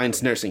Shady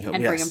Pines nursing home.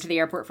 bring Yes, them to the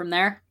airport from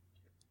there?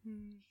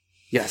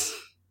 yes,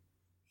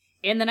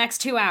 In the next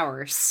 2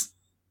 hours.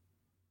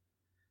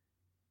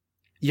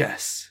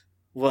 yes.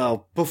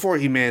 Well, before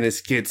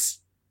Humanus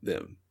gets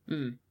them,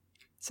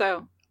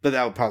 So, but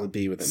that will probably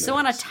be within. So the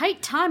on a next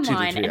tight 2 to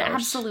timeline 3 and hours.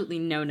 absolutely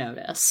no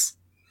notice.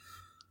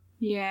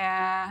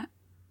 yeah.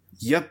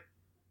 Yep.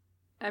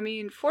 I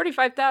mean,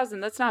 45,000,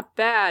 that's not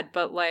bad,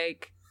 but,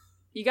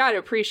 you gotta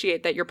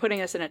appreciate that you're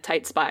putting us in a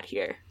tight spot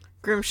here.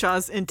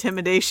 Grimshaw's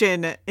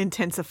intimidation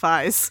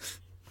intensifies.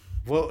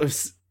 Well,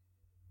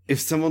 if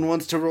someone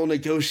wants to roll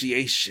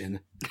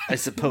negotiation, I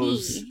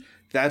suppose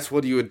that's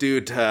what you would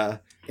do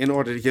in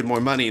order to get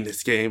more money in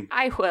this game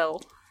I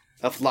will.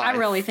 of life. I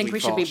really think we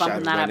should be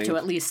bumping that up to Shadowrunning.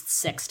 at least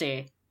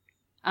 60.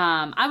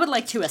 I would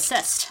like to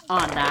assist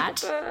on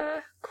that.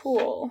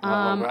 Cool.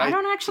 I Alright.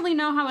 don't actually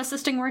know how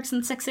assisting works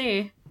in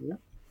 6e.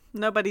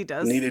 Nobody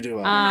does. Neither do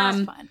I.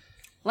 That's fine.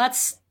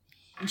 Let's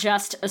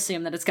just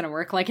assume that it's going to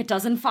work like it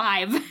does in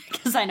 5,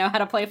 because I know how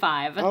to play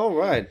 5. All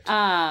right.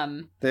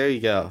 There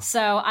you go. So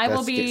I will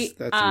That's be, just-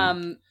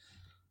 that's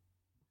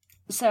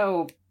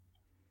so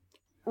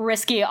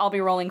Risky, I'll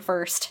be rolling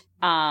first,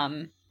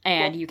 and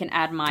Cool. you can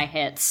add my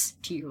hits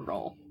to your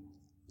roll.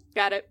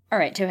 Got it. All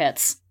right, 2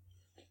 hits.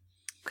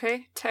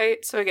 Okay,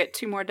 tight. So I get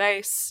 2 more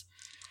dice.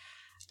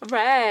 All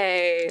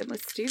right,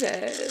 let's do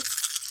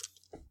this.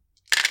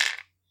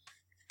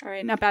 All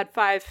right, not bad.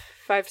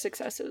 5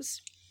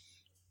 successes.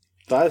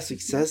 5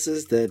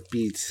 successes, that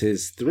beats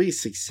his 3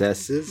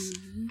 successes.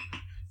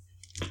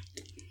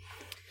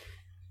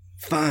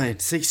 Fine,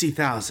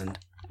 60,000.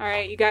 All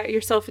right, you got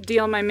yourself a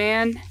deal, my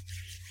man.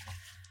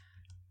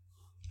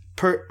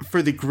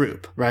 For the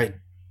group, right?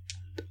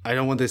 I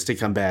don't want this to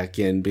come back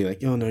and be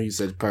like, oh no, you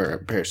said per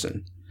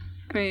person.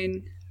 I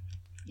mean,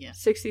 Yeah.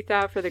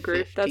 60,000 for the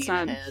group. 15 That's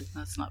not ahead.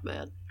 That's not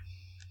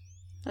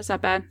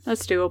bad. bad.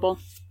 That's doable.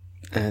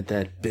 Add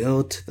that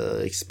bill to the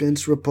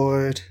expense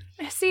report.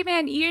 See,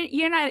 man,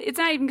 you're not. It's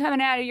not even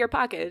coming out of your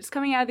pocket. It's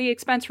coming out of the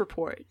expense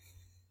report.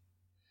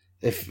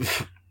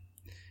 If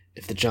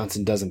the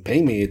Johnson doesn't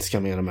pay me, it's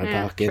coming out of my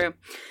Yeah, pocket. True.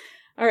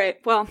 All right.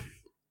 Well,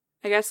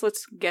 I guess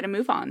let's get a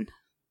move on.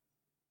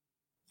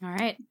 All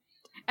right.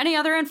 Any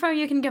other info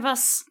you can give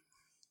us?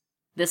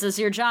 This is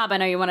your job. I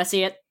know you want to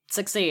see it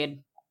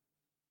succeed.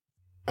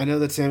 I know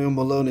that Samuel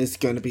Malone is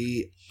going to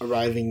be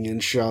arriving in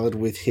Charlotte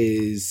with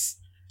his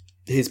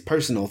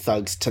personal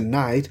thugs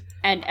tonight.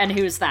 And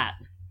who's that?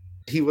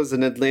 He was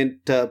an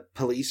Atlanta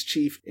police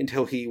chief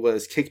until he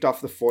was kicked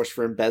off the force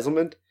for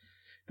embezzlement.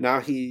 Now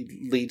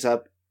he leads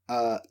up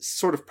a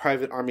sort of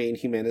private army in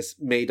Humanis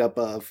made up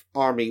of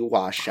army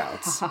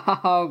washouts.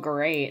 Oh,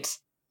 great.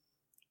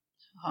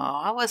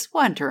 Oh, I was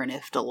wondering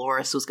if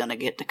Dolores was going to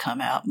get to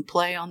come out and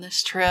play on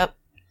this trip.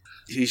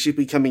 He should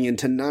be coming in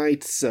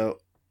tonight, so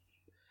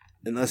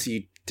unless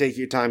you take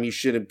your time, you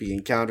shouldn't be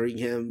encountering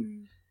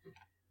him.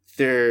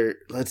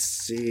 Let's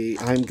see,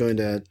 I'm going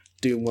to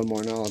do one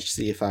more knowledge,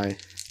 see if I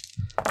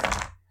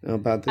know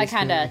about this. I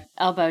kind of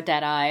elbow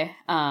Deadeye,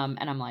 and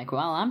I'm like,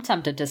 well, I'm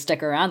tempted to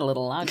stick around a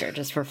little longer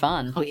just for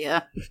fun. Oh,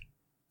 yeah.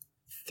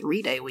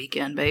 3-day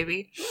weekend,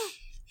 baby.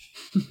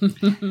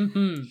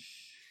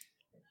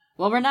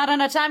 Well, we're not on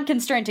a time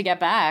constraint to get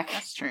back.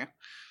 That's true.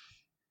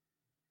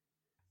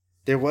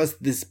 There was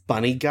this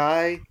bunny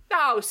guy.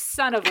 Oh,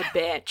 son of a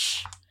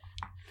bitch.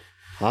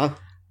 Huh?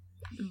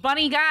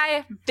 Bunny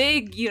guy,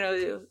 big,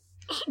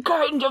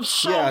 kind of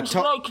sounds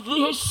like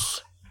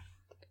this.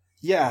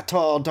 Yeah,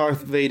 tall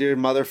Darth Vader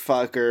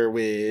motherfucker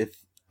with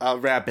a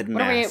rapid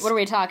mask. What are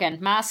we talking?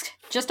 Mask?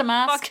 Just a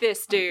mask? Fuck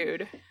this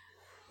dude.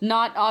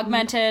 Not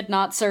augmented,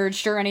 not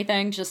surged or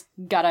anything. Just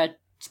got a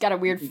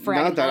weird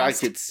frag Not that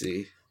mask. I could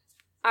see.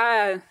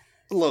 Uh,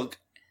 Look,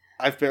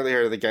 I've barely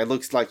heard of the guy.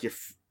 Looks like your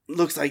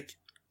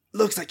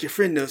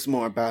friend knows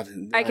more about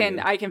it. I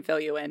can fill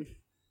you in.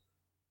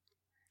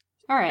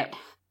 All right.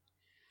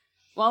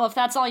 Well, if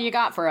that's all you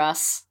got for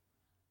us.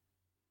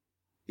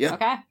 Yeah.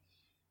 Okay.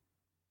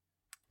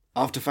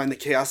 Off to find the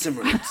Chaos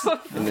Emeralds.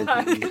 And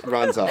then he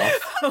runs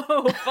off.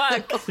 Oh,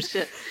 fuck. Oh,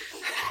 shit.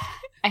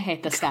 I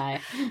hate this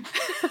guy.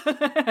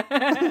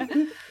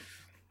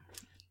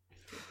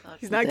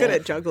 He's not good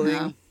at juggling.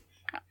 No.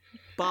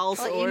 Ball Well,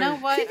 sword. you know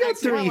what? He got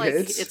It's more 3 like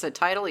hits. it's a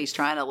title he's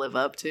trying to live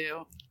up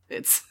to.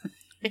 It's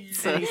And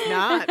he's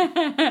not.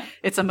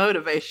 it's a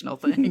motivational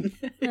thing.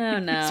 Oh,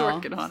 no. He's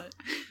working on it.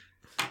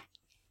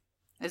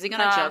 Is he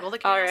gonna juggle the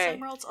Chaos alright.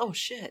 Emeralds? Oh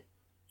shit!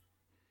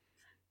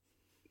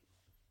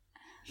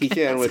 He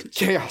can with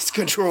Chaos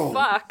Control.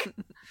 Fuck.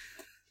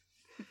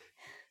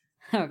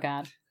 Oh,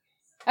 God.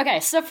 Okay,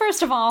 so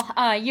first of all,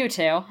 you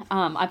two,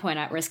 I point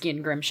out Risky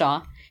and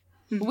Grimshaw.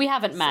 We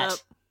haven't met. up?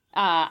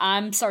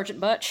 I'm Sergeant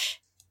Butch.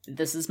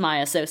 This is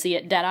my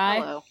associate, Deadeye.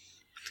 Hello.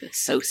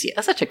 Associate.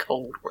 That's such a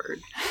cold word.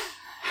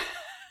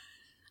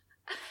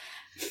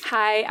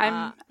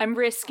 Hi, I'm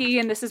Risky,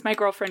 and this is my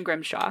girlfriend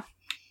Grimshaw.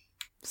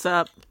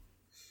 Sup?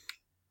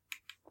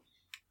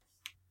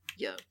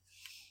 Yo.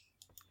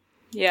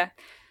 Yeah.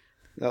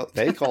 No,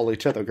 they call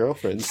each other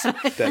girlfriends,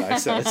 Deadeye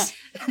says.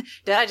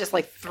 Dad just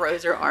like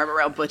throws her arm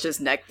around Butch's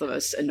neck the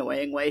most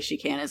annoying way she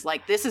can. Is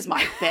like, this is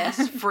my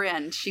best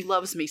friend. She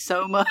loves me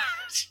so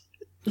much.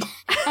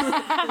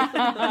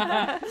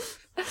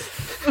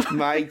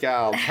 My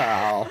gal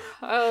pal.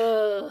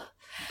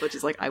 Butch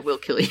is like, I will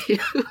kill you.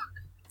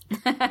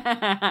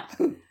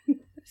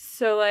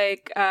 So,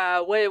 like,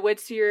 what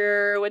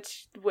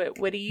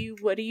do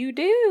you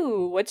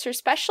do? What's your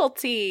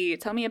specialty?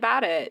 Tell me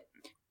about it.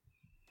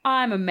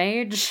 I'm a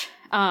mage.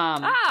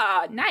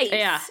 Nice.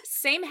 Yeah.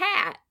 Same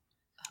hat.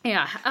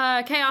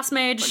 Yeah, Chaos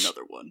Mage,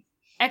 Another one.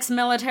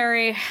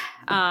 ex-military,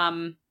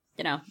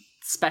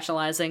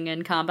 specializing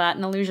in combat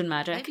and illusion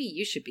magic. Maybe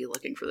you should be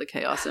looking for the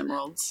Chaos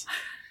Emeralds.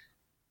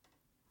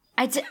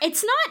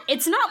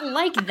 It's not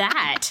like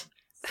that.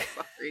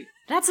 Sorry.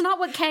 That's not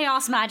what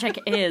chaos magic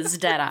is, It's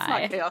Deadeye.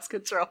 not Chaos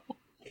Control.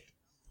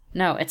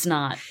 No, it's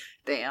not.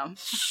 Damn.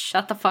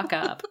 Shut the fuck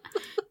up.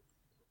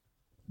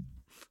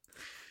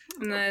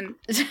 And then,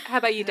 how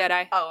about you,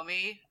 Deadeye? Oh,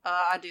 me?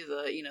 I do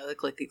the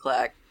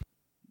clicky-clack,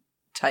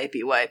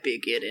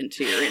 typey-wipey, get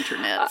into your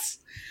internets.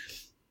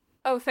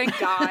 Oh, thank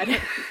God.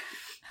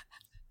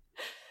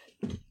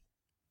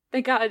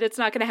 Thank God it's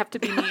not going to have to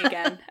be me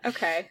again.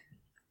 Okay.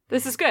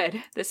 This is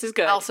good.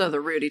 Also the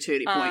Rudy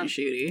Tooty point and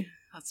shooty.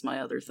 That's my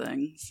other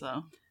thing,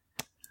 so.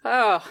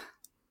 Oh.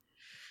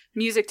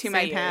 Music to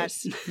my Same hat.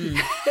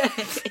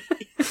 ears.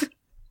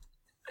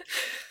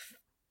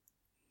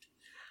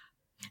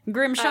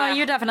 Grimshaw,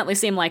 you definitely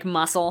seem like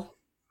muscle.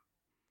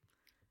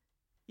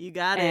 You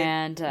got it.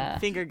 And,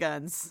 Finger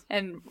guns.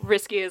 And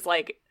Risky is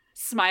like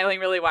smiling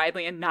really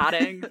widely and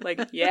nodding.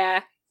 Like,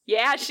 yeah,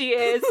 she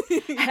is.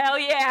 Hell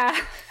yeah.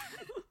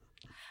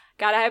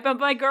 Gotta hype up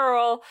my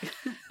girl.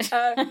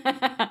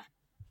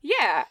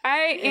 Yeah,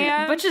 I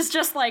am. Butch is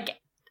just like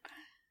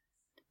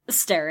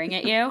staring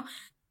at you.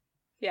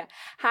 Yeah.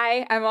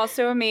 Hi, I'm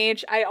also a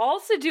mage. I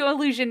also do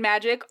illusion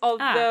magic,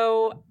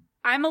 although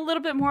I'm a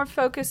little bit more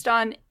focused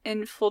on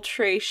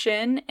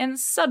infiltration and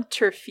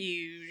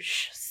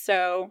subterfuge.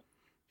 So,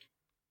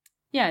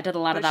 Yeah, I did a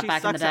lot of But that she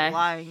back in the sucks at day.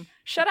 lying.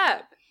 shut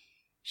up.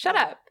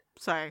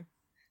 Sorry.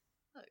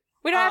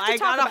 We don't have to I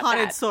talk got a about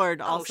haunted that.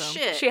 sword also. Oh,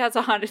 shit. She has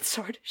a haunted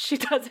sword. She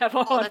does have a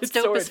Oh, haunted that's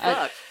dope sword. as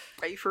fuck.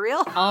 Are you for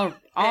real? All It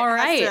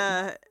right.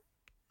 has to-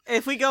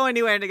 if we go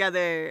anywhere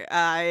together,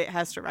 it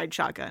has to ride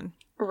shotgun.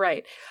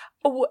 Right.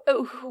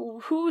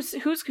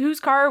 Whose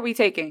car are we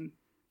taking?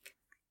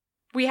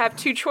 We have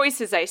two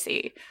choices, I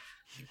see.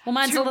 Well,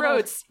 mine's Two a little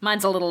roads.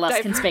 mine's a little less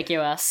Diver-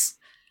 conspicuous.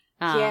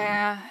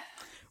 Yeah,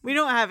 We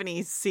don't have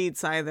any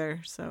seats either,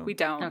 so we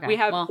don't. Okay, we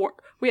have well.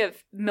 we have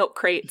milk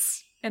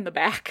crates in the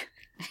back.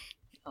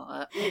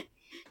 Not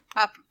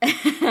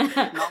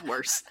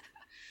worse.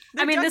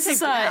 They're I mean, duct this is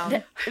taped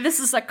down. this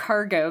is a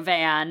cargo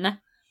van.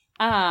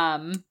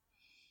 But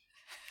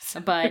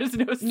There's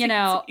no seats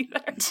either.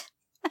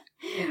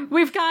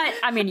 we've got.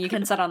 I mean, you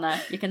can sit on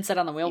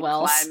the wheel You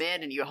wells. climb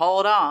in and you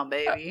hold on,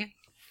 baby.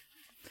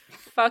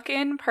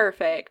 Fucking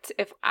perfect.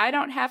 If I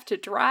don't have to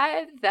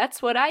drive,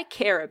 that's what I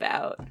care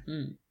about.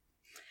 Mm.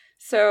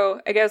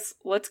 So I guess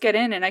let's get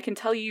in, and I can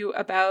tell you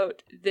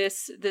about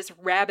this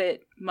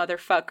rabbit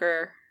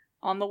motherfucker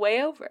on the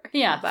way over.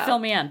 Yeah, About- fill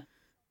me in.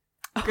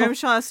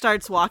 Grimshaw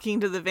starts walking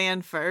to the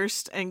van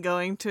first and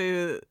going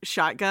to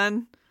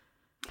shotgun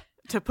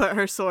to put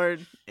her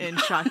sword in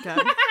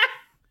shotgun.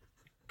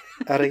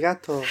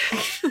 Arigato.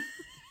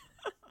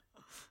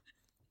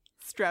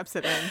 Straps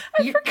it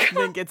in,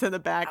 then gets in the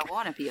back. I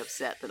want to be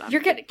upset that I'm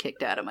You're getting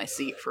kicked out of my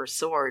seat for a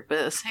sword, but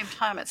at the same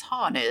time, it's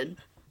haunted,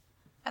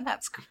 and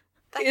that's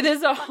It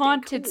is a fucking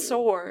haunted cool.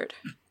 sword.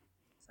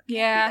 Be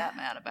Yeah. that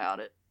mad about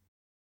it.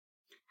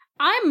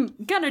 I'm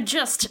gonna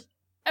just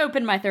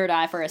open my third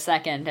eye for a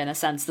second and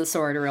sense the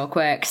sword real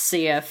quick,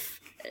 see if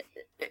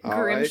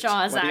All right.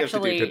 Grimshaw is What do you have to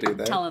do actually to do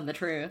that? telling the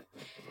truth.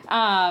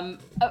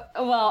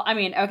 Well, I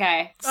mean,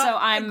 okay, so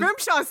I'm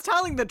Grimshaw's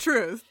telling the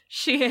truth,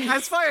 She is.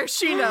 as far as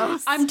she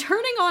knows. I'm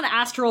turning on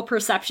astral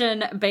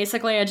perception.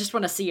 Basically, I just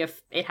want to see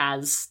if it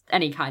has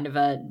any kind of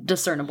a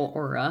discernible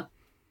aura.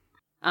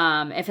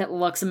 If it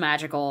looks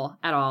magical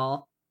at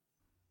all.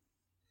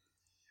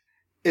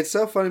 It's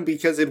so funny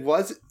because it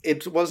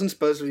wasn't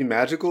supposed to be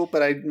magical,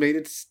 but I made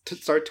it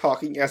start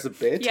talking as a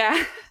bitch.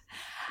 Yeah.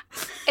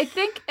 I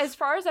think, as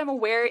far as I'm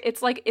aware,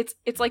 it's like a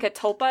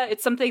tulpa.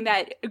 It's something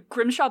that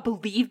Grimshaw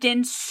believed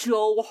in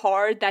so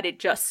hard that it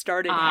just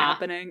started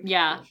happening.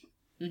 Yeah.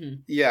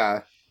 Mm-hmm.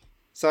 Yeah.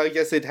 So I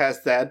guess it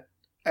has that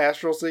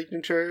astral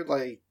signature.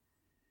 Like,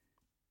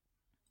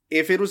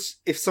 if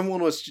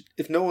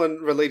no one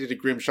related to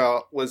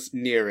Grimshaw was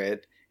near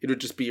it, it would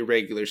just be a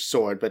regular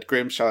sword. But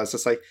Grimshaw is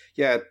just like,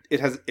 yeah,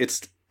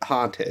 it's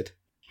haunted.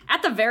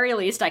 At the very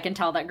least, I can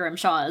tell that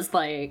Grimshaw is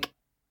like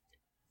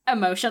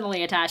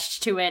emotionally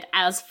attached to it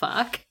as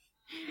fuck.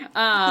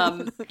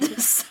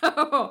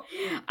 So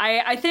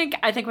I think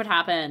what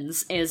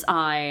happens is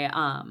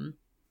I'm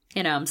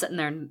sitting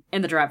there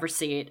in the driver's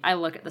seat. I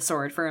look at the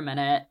sword for a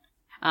minute.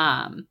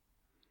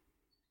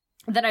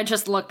 Then I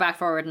just look back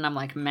forward and I'm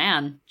like,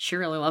 man, she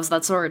really loves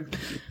that sword.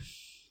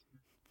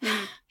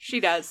 She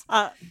does.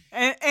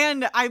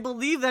 And I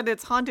believe that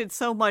it's haunted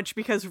so much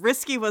because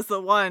Risky was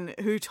the one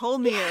who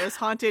told me it was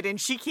haunted,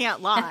 and she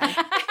can't lie.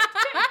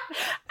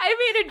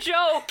 I made a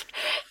joke,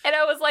 and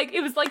I was like,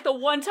 it was like the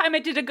one time I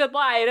did a good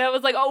lie, and I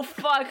was like, oh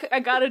fuck, I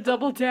gotta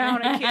double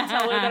down. I can't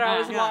tell her that I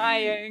was Yeah.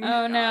 lying.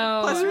 Oh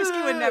no. Plus,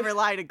 Risky would never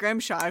lie to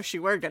Grimshaw if she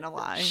were gonna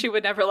lie. She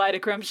would never lie to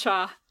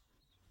Grimshaw.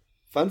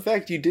 Fun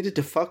fact, you did it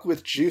to fuck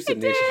with Juice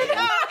initially.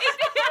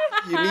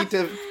 You need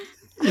to...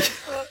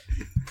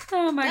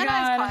 Oh my That god.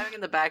 guy's climbing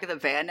in the back of the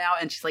van now,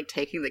 and she's like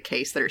taking the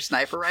case that her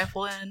sniper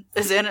rifle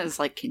is in, and is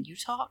like, "Can you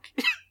talk?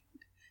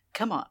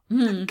 Come on,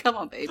 Hmm. come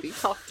on, baby,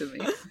 talk to me."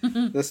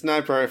 The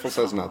sniper rifle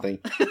says nothing.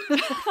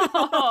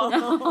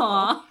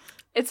 Aw.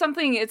 It's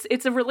something.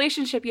 It's a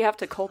relationship you have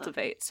to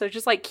cultivate. So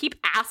just like keep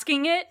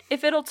asking it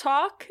if it'll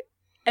talk,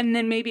 and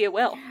then maybe it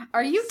will.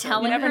 Are you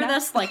telling never her know.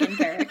 this like in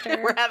character?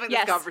 We're having this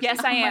Yes, conversation.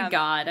 yes, I Oh my am.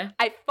 god.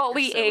 I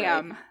fully So right.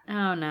 am.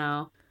 Oh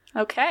no.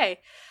 Okay.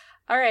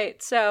 All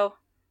right. So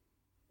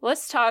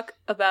let's talk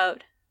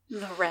about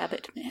the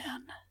Rabbit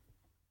Man.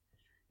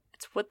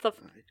 It's what the.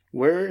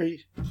 Where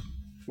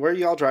are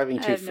y'all driving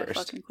I to have no first?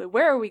 fucking clue.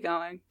 Where are we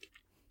going?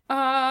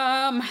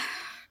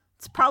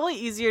 It's probably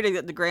easier to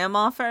get the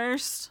grandma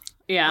first.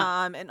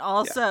 Yeah. And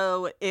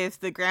also, if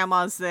the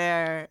grandma's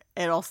there,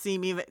 it'll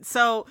seem even.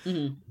 So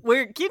Mhm.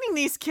 we're getting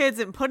these kids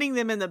and putting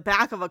them in the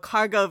back of a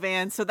cargo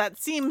van. So that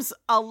seems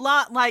a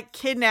lot like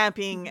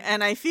kidnapping.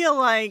 And I feel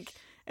like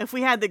if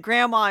we had the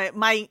grandma, it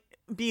might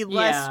be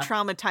less Yeah.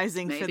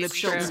 traumatizing for Maybe the we should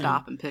children.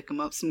 stop and pick them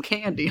up some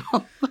candy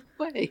on the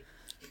way.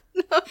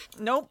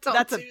 Nope, Don't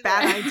that's a do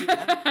bad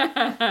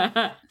idea.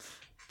 I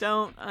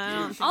don't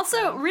think Also,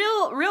 so.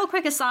 real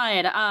quick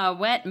aside,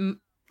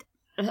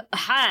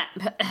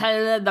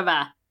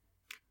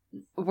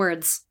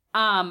 words.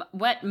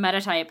 What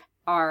metatype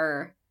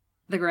are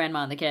the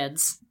grandma and the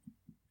kids?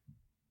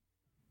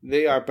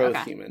 They are both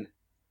Okay. human.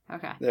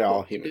 Okay. They're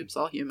all human. Oops,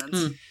 all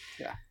humans. Hmm.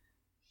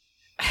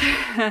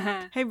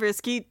 Hey,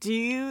 Brisky, do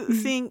you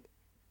think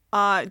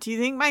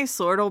my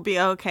sword will be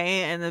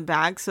okay in the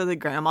back so the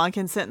grandma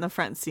can sit in the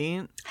front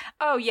seat?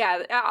 Oh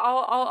yeah,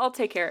 I'll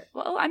take care.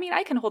 Well, I mean,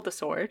 I can hold the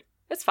sword.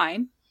 It's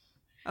fine.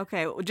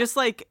 Okay, well, just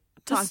like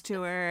talk Just-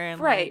 to her and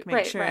right, like make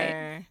right, sure.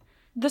 right.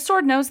 The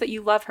sword knows that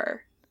you love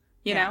her.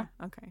 you know?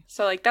 Okay.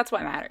 So, like, that's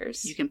what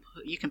matters. You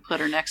can put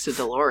her next to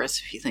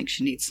Dolores if you think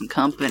she needs some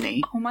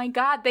company. Oh my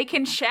god, they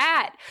can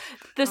chat.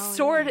 The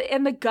sword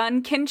and the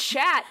gun can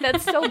chat.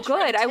 That's so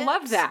good. I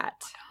love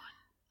that.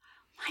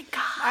 My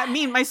god. I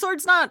mean, my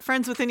sword's not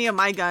friends with any of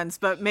my guns,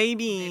 but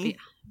maybe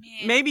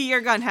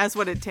your gun has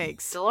what it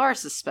takes.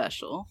 Dolores is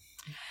special.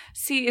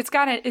 See,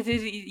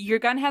 your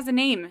gun has a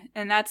name,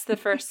 and that's the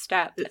first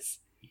step.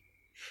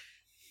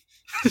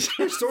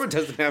 Your sword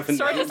doesn't have a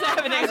Sword name. doesn't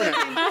have a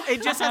name.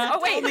 It just hasn't Oh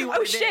wait! told me what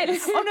Oh it shit!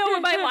 is. Oh no!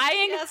 Am I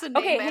She has a lying? name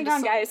Okay, and hang a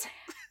on, sword. guys.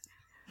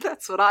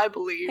 That's what I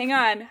believe. Hang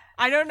on.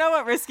 I don't know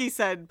what Risky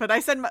said, but I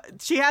said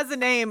she has a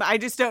name. I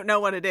just don't know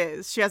what it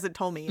is. She hasn't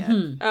told me yet.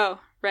 Oh,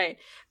 right.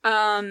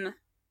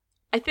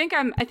 I think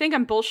I'm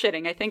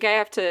bullshitting. I think I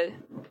have to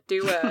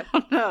do Oh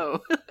no.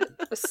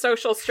 a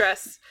social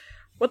stress.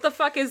 What the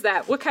fuck is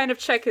that? What kind of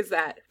check is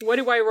that? What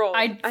do I roll?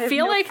 I have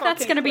feel no like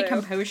that's fucking gonna be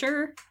clue.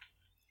 composure,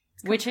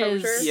 which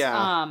Composure? is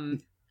Yeah.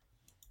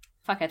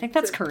 fuck. I think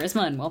that's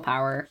charisma and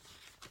willpower.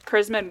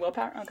 Charisma and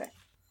willpower. Okay.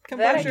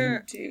 Composure. That I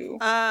can do.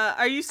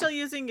 Are you still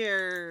using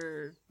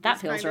your That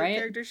this feels kind of right.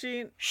 character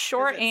sheet? 'Cause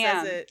Sure it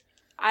am. says it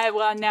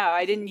No,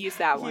 I didn't use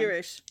that one.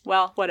 here-ish.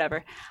 Well,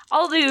 whatever.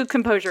 I'll do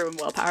composure and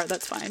willpower.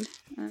 That's fine.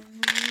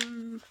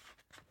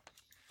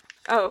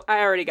 Oh, I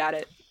already got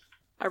it.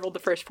 I rolled the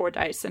first 4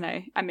 dice and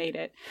I made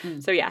it.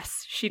 So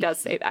yes, she does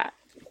say that.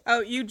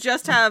 Oh, you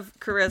just have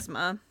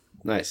charisma.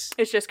 Nice.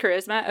 It's just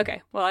charisma?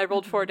 Okay. Well, I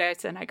rolled 4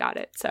 dice and I got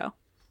it, so.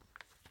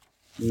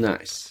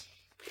 Nice.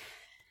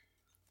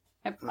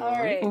 Yep. All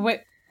right.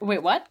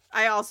 Wait, what?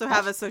 I also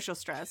have a social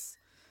stress.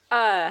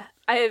 I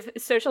have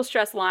social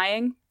stress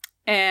lying,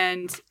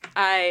 and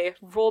I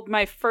rolled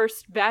my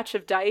first batch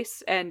of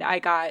dice and I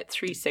got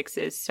 3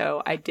 6s,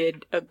 so I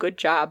did a good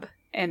job,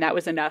 and that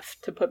was enough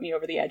to put me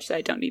over the edge so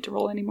I don't need to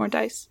roll any more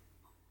dice.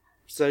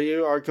 So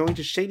you are going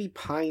to Shady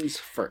Pines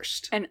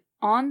first. And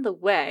on the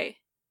way,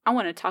 I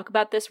want to talk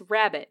about this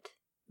rabbit,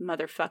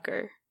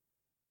 motherfucker.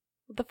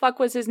 What the fuck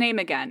was his name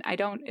again?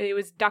 It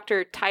was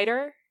Dr.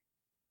 Titer?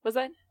 Was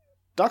that?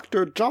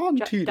 Dr. John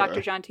Teeter.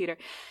 Dr. John Teeter.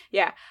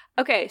 Yeah.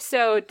 Okay,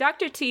 so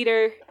Dr.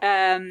 Teeter,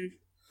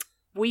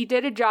 we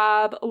did a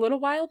job a little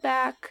while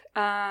back.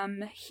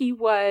 He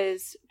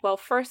was, well,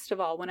 first of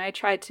all, when I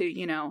tried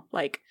to,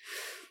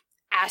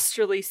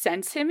 astrally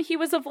sense him, he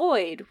was a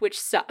void, which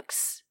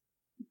sucks.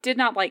 Did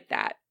not like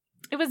that.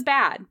 It was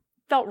bad.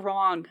 Felt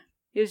wrong.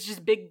 It was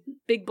just big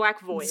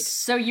black void.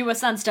 So you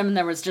sensed him and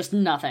there was just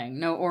nothing.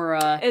 No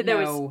aura. There no.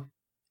 was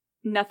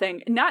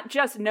nothing. Not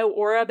just no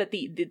aura, but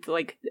the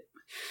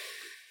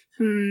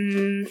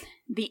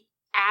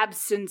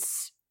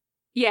absence.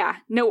 Yeah,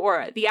 no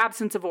aura. The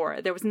absence of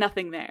aura. There was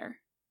nothing there.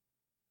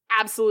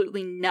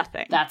 Absolutely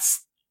nothing.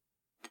 That's.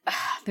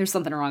 There's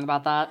something wrong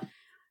about that.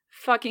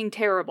 Fucking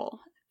terrible.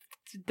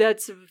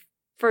 That's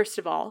first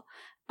of all.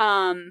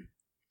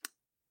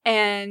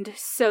 And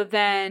so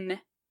then,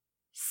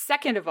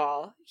 second of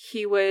all,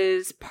 he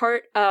was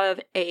part of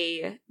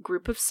a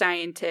group of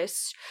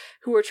scientists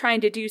who were trying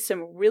to do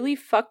some really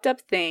fucked up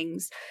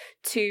things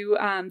to,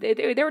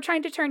 they were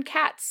trying to turn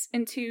cats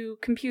into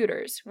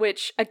computers,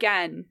 which,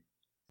 again,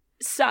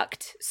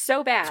 sucked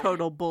so bad.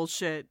 Total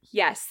bullshit.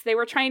 Yes, they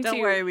were trying Don't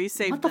to... worry, we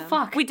saved What the them.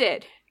 fuck? We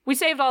did. We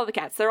saved all the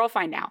cats. They're all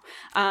fine now.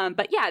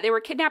 But yeah, they were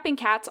kidnapping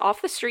cats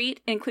off the street,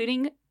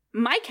 including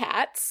my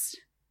cats,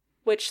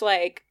 which,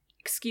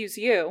 excuse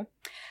you.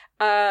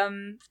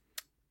 And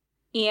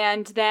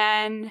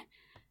then,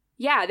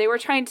 yeah, they were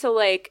trying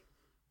to,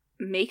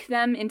 make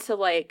them into,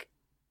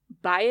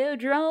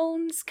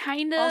 biodrones,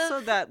 kind of.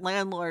 Also, that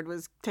landlord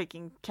was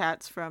taking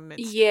cats from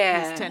his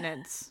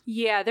tenants.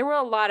 Yeah, there were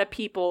a lot of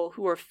people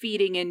who were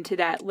feeding into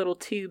that little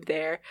tube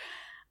there.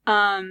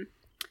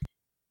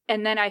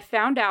 And then I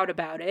found out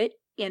about it,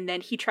 and then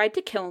he tried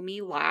to kill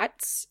me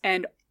lots,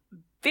 and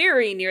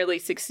very nearly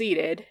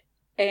succeeded.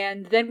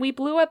 And then we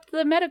blew up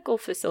the medical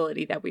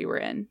facility that we were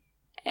in.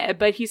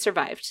 But he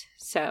survived,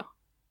 so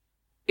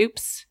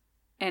oops.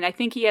 And I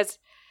think he's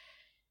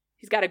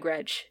got a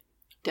grudge.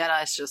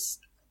 Deadeye's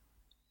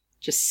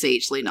just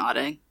sagely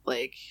nodding.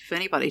 If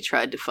anybody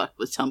tried to fuck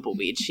with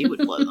Tumbleweed, she would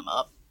blow them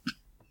up.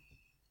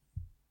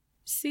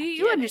 See,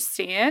 you get it.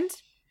 understand.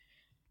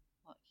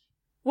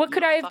 What You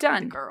could don't I have fuck with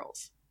done? the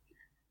girls.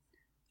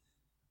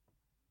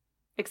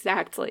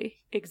 Exactly.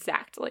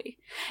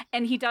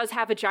 And he does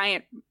have a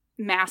giant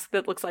mask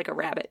that looks like a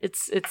rabbit.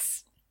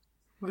 It's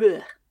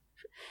ugh.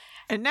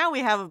 And now we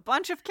have a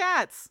bunch of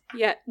cats.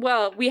 Yeah,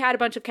 well, we had a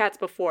bunch of cats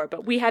before,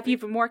 but we have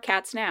even more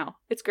cats now.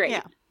 It's great.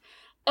 Yeah.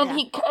 And Yeah.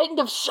 he kind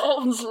of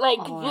sounds like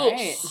All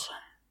this.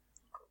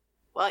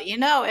 Well,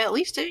 at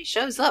least if he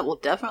shows up, we'll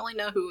definitely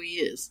know who he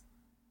is.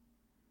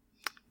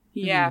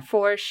 Yeah,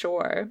 for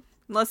sure.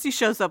 Unless he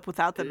shows up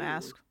without the Ooh.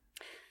 mask.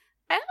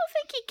 I don't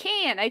think he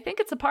can. I think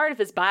it's a part of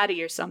his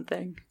body or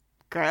something.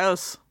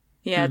 Gross.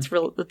 Yeah, it's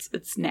real.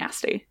 It's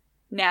nasty.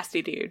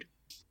 Nasty dude.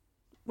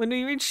 When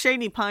we reach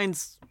Shady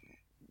Pines,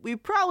 we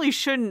probably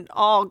shouldn't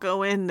all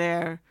go in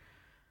there.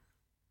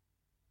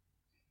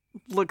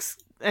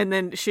 And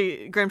then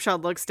Grimshaw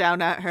looks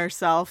down at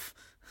herself.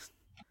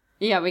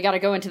 Yeah, we gotta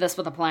go into this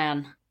with a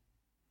plan.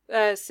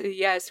 So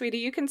yeah, sweetie,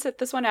 you can sit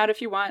this one out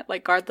if you want.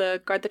 Like, guard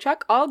the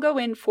truck. I'll go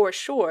in for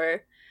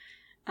sure.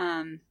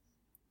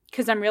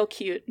 Because I'm real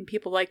cute and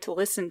people like to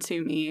listen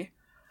to me.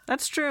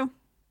 That's true.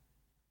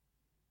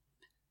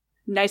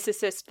 Nice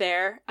assist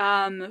there.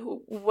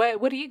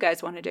 What do you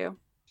guys want to do?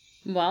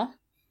 Well,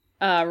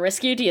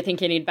 Risky, do you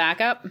think you need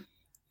backup?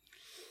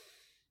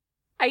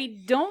 I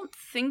don't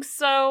think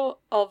so.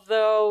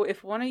 Although,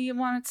 if one of you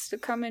wants to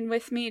come in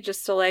with me,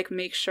 just to like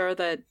make sure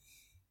that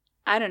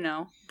I don't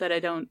know that I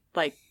don't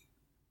like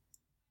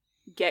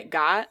get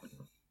got,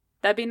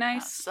 that'd be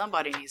nice.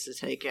 Somebody needs to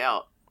take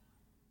out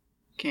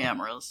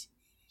cameras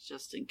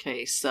just in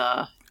case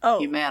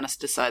Humanus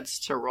decides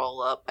to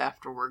roll up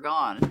after we're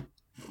gone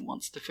and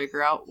wants to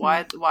figure out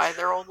why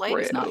their old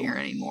lady's not here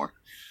anymore.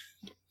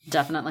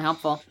 Definitely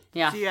helpful.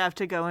 Yeah. Do you have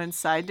to go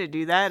inside to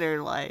do that,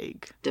 or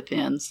like?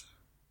 Depends.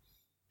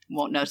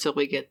 Won't know till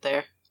we get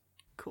there.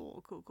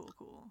 Cool.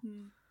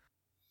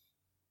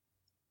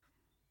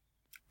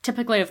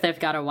 Typically, if they've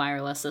got a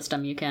wireless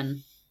system, you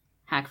can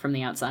hack from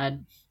the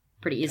outside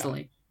pretty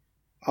easily.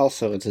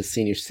 Also, it's a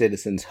senior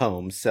citizen's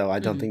home, so I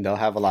don't think they'll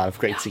have a lot of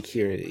great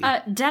security.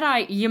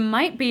 Deadeye, you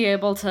might be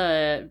able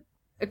to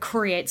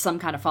create some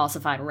kind of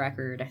falsified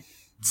record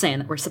saying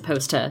that we're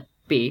supposed to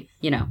be,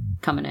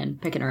 coming in,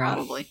 picking her up.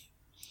 Probably.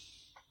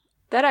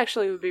 That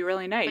actually would be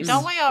really nice.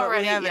 Don't we But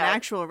already we have an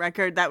actual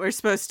record that we're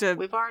supposed to.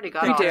 We've already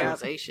got We do.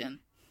 authorization.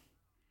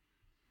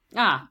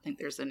 I don't think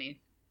there's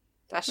any.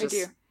 That's We just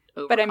do.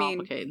 But I mean-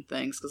 overcomplicating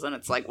things, because then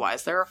it's like, why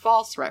is there a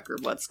false record?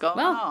 What's going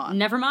Well, on?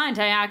 never mind.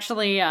 I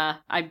actually,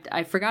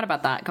 I forgot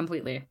about that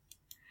completely.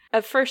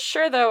 For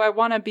sure, though, I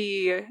want to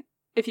be.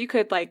 If you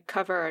could like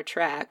cover our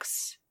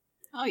tracks,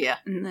 Oh yeah.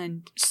 and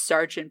then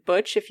Sergeant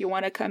Butch, if you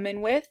want to come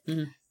in with.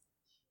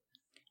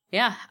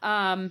 Yeah.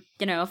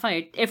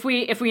 If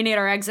we need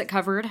our exit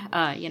covered,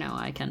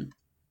 I can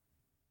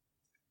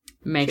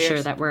make Cheers.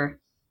 sure that we're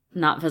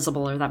not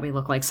visible or that we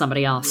look like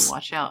somebody else.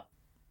 Watch out.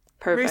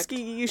 Perfect.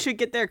 Risky, you should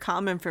get their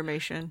comm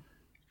information.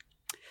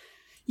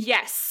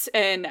 Yes,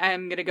 and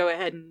I'm gonna go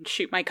ahead and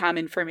shoot my comm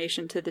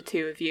information to the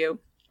two of you.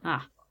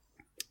 Ah.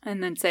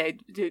 And then say,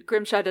 dude,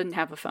 Grimshaw doesn't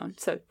have a phone,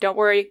 so don't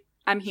worry,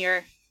 I'm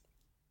here.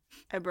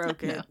 I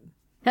broke it.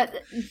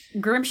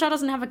 Grimshaw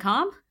doesn't have a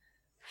comm?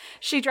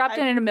 She dropped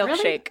it in a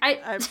milkshake.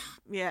 Really?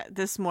 Yeah,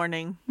 this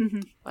morning.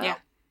 Well, Yeah,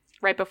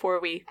 right before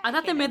we. I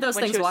thought they came made in, those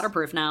when things she was-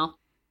 waterproof now.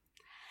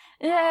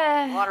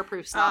 Yeah.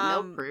 Waterproof's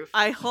not milkproof.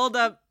 I hold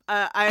up.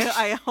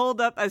 I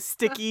hold up a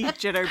sticky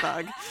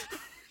jitterbug.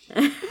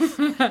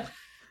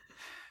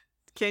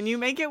 Can you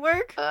make it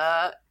work?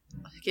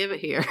 Give it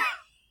here.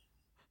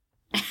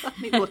 Let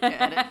me look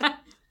at it.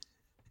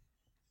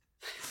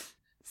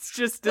 It's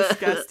just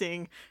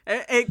disgusting.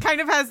 It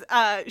kind of has.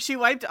 She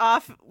wiped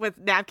off with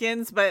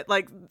napkins, but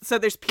like, so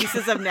there's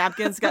pieces of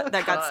napkins that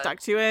got God. stuck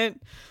to it.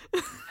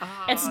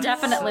 It's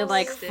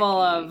definitely full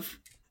of.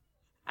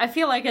 I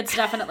feel like it's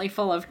definitely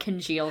full of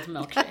congealed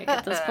milkshake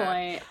at this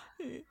point,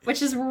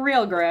 which is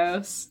real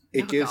gross.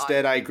 It gives God.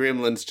 Dead-Eye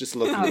Gremlins just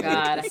looking Oh at it.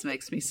 god. This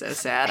makes me so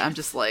sad. I'm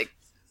just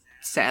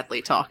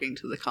sadly talking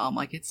to the comm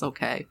like it's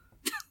okay.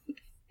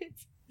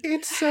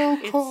 It's so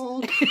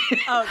cold.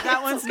 Oh,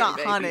 that one's okay, not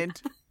baby.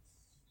 haunted.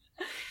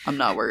 I'm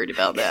not worried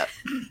about that.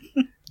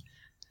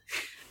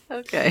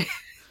 Okay.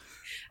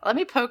 Let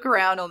me poke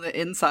around on the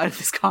inside of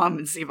this comm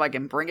and see if I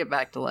can bring it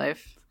back to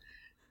life.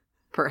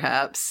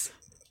 Perhaps.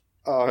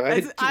 All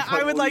right.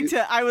 I would like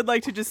to. I would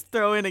like to just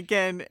throw in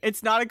again.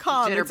 It's not a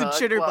comm. It's a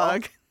Jitterbug, well,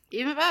 jitterbug.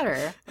 Even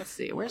better. Let's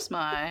see. Where's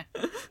my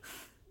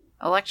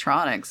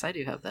electronics? I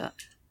do have that.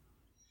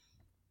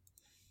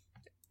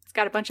 It's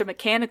got a bunch of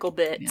mechanical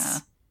bits. Yeah.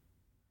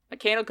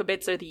 Mechanical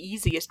bits are the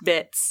easiest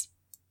bits.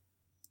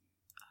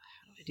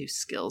 How do I do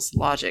skills?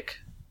 Logic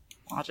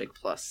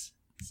plus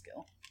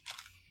skill.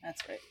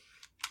 That's right.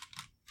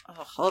 Oh,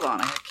 hold on.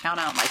 I gotta count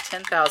out my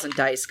 10,000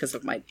 dice because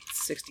of my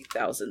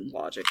 60,000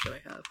 logic that I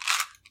have.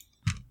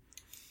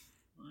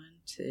 1,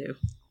 2,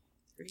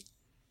 3,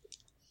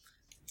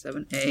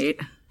 7, 8,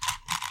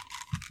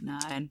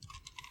 9,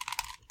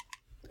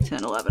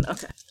 10, 11.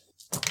 Okay.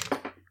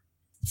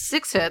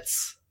 6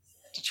 hits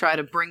to try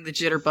to bring the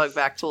jitterbug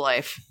back to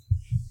life.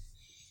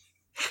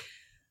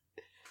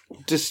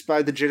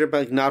 Despite the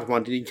jitterbug not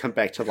wanting to come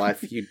back to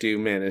life, you do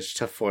manage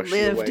to force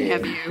your Live, way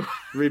damn in. you.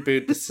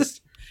 Reboot the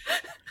system.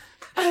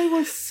 I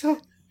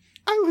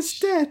was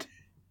dead.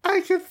 I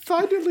could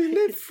finally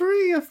live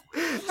free.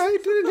 I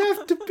didn't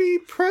have to be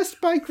pressed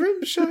by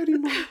Grimshaw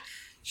anymore.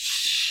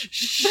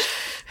 Shh.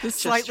 Just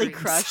slightly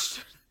dreams.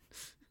 crushed.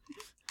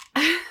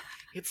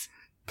 It's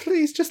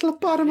Please, just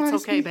lobotomize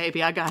okay, me,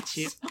 baby. I got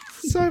you.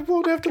 so I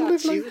won't have to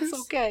live like It's this.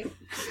 okay.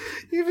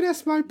 Even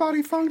as my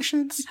body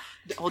functions.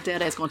 Old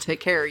Daddy's gonna take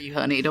care of you,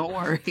 honey. Don't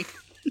worry.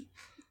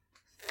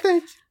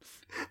 Thank you.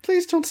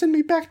 Please don't send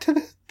me back to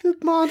the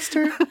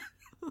monster.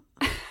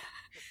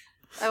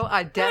 Oh,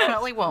 I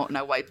definitely won't. And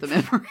I wipe the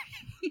memory.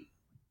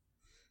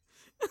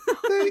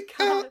 Thank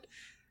God.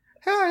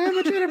 Hi, I'm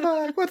a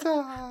jitterbug. What's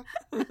up?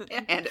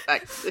 Hand it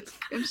back to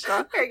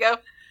Grimshaw. There you go.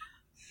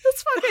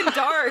 It's fucking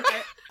dark.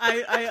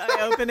 I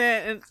open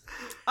it and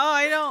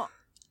I don't.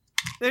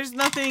 There's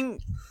nothing.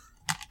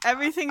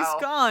 Everything's Oh.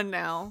 gone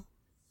now.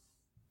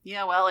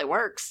 Yeah, well, it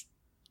works.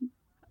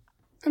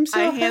 I'm so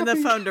I hand the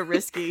happy. phone to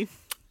Risky.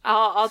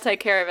 I'll take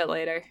care of it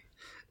later.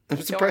 I'm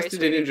worry, surprised it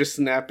didn't sweetie. just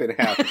snap in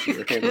half if you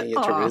were handing it to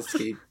Aw.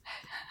 Risky.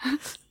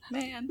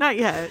 Man. Not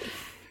yet.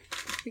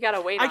 We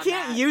gotta wait. I on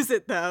can't that. use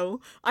it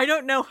though. I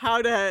don't know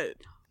how to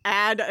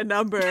add a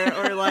number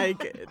or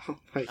like, Oh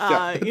my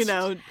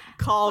god.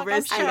 call Like, I'm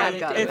Risky. sure I've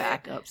got a if-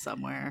 backup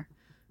somewhere.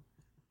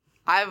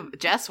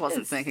 Jess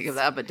wasn't thinking of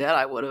that, but Dead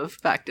I would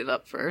have backed it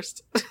up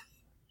first.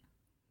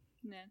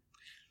 Yeah.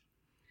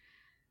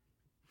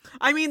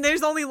 I mean,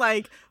 there's only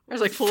like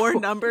There's like four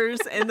four. numbers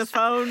in the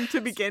phone to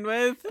begin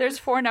with. There's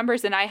 4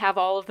 numbers and I have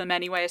all of them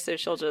anyway, so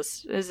she'll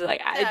just is like,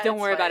 Yeah, don't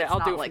it's worry fine. about it. It's I'll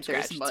not do it like from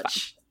there's scratch. It's fine.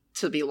 much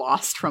to be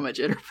lost from a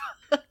jitterbug.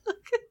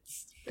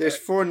 There's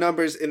 4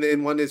 numbers, and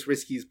then one is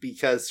Risky's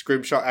because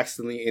Scrimshaw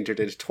accidentally entered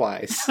it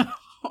twice.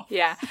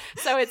 Yeah.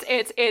 So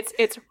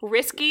it's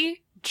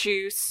Risky,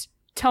 Juice,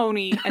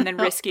 Tony, and then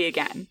Risky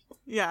again.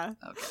 Yeah.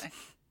 Okay.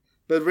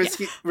 But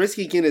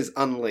Risky again is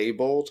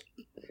unlabeled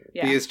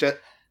Yeah. because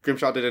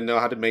Grimshaw didn't know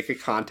how to make a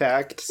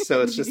contact,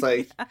 so it's just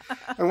like,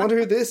 I wonder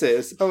who this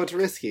is. Oh, it's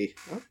Risky.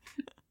 Oh,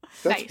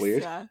 that's Nice.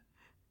 weird.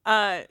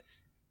 Yeah.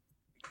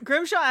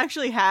 Grimshaw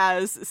actually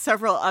has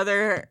several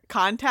other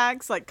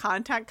contacts, like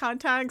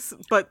contacts,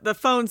 but the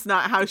phone's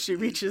not how she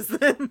reaches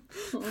them.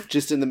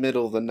 Just in the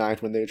middle of the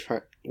night when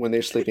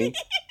they're sleeping.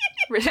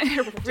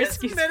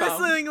 Risky's phone.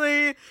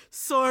 Menacingly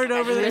soared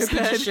over their Risky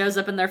bed. just shows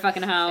up in their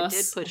fucking I house.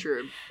 did put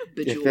your Yeah,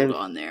 Bejeweled Grim-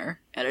 on there,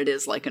 and it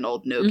is like an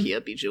old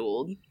Nokia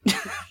Bejeweled.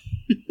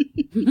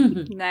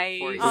 Nice.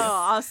 For you. Oh,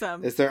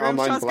 awesome. Is there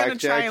online Grimshaw's gonna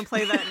try blackjack? and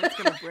play that and it's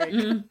gonna break.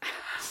 Mhm.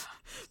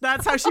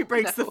 That's how she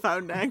breaks the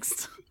phone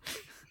next.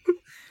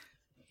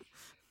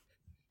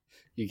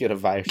 You get a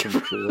virus from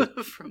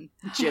Bejeweled. From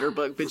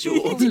Jitterbug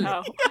Bejeweled.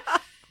 No.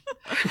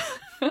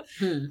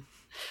 Hmm.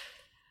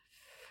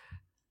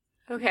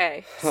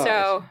 Okay,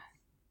 so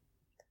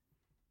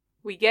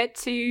we get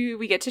to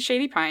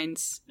Shady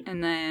Pines,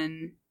 and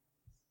then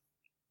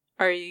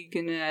are we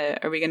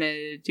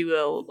gonna do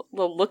a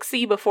little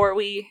look-see before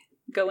we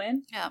go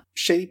in?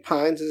 Shady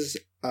Pines is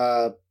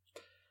a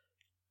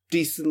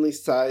decently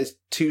sized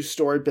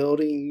 2-story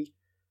building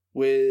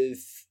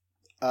with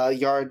a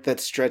yard that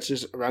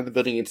stretches around the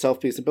building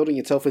itself because the building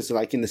itself is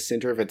like in the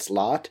center of its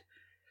lot.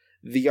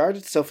 The yard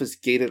itself is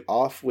gated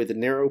off with a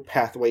narrow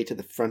pathway to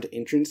the front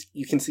entrance.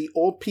 You can see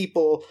old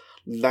people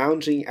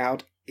lounging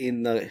out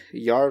in the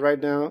yard right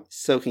now,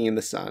 soaking in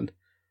the sun.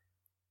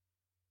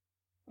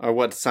 Or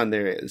what sun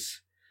there is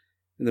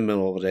in the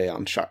middle of the day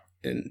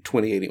in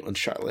 2081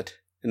 Charlotte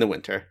in the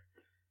winter.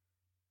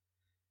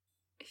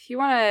 If you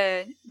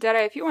wanna,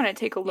 Deadeye, if you wanna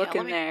take a look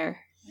let in me-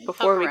 there Let me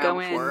before poke we go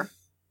around in. before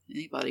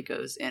anybody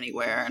goes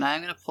anywhere, and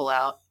I'm going to pull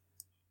out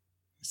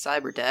a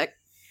cyber deck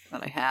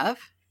that I have,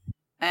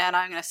 and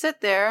I'm going to sit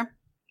there,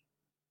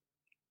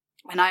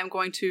 and I'm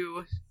going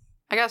to,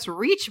 I guess,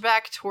 reach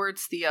back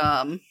towards the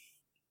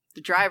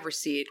driver's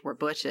seat where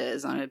Butch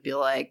is. I'm going to be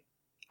like,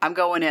 I'm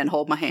going in,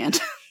 hold my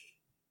hand.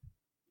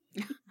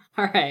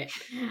 All right.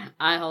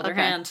 I hold her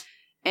Okay. hand.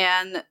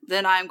 And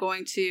then I'm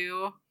going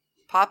to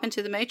pop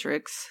into the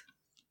Matrix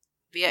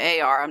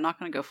via AR. I'm not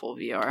going to go full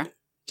VR,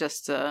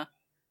 just to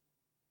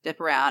dip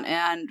around.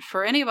 And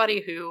for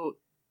anybody who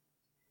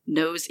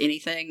knows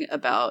anything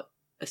about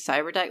a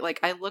cyber deck, like,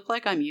 I look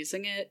like I'm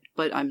using it,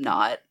 but I'm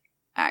not,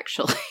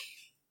 actually.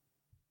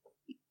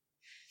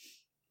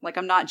 Like,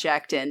 I'm not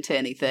jacked into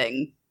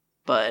anything,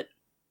 but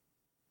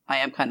I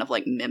am kind of,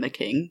 like,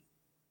 mimicking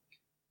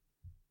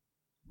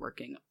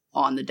working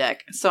on the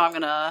deck. So I'm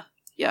gonna,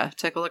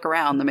 take a look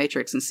around the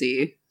Matrix and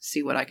see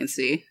what I can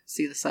see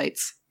the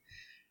sights.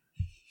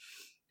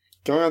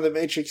 Going on the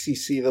Matrix, you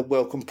see the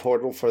welcome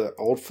portal for the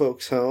old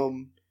folks'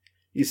 home.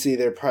 You see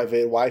their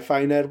private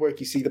Wi-Fi network.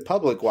 You see the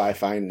public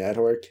Wi-Fi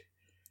network.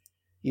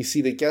 You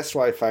see the guest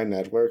Wi-Fi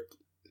network.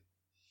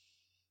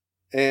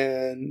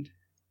 And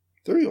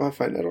 3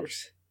 Wi-Fi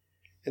networks.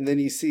 And then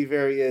you see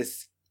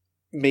various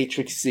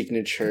Matrix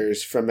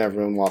signatures from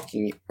everyone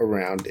walking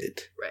around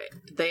it. Right.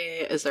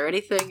 Is there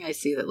anything I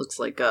see that looks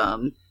like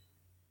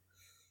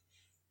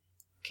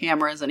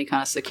cameras, any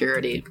kind of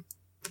security?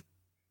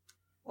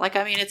 Like,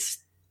 I mean,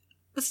 it's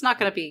not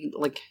going to be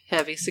like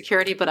heavy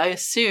security, but I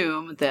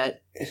assume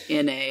that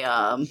in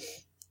a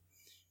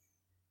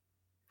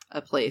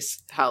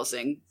place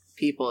housing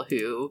people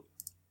who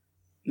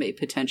may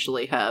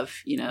potentially have,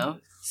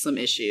 some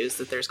issues,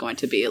 that there's going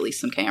to be at least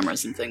some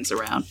cameras and things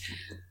around.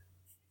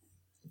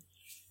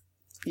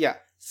 Yeah,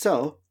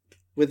 so,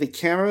 with the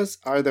cameras,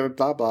 are there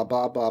blah, blah,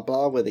 blah, blah,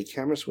 blah, with the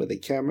cameras,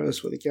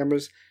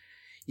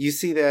 you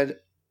see that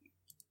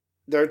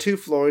there are 2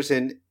 floors,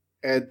 and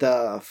at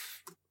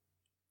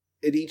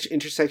each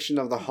intersection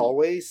of the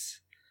hallways,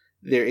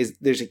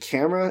 there's a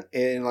camera,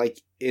 and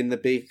like in the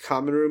big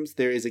common rooms,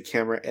 there is a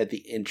camera at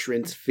the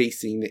entrance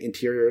facing the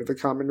interior of the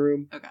common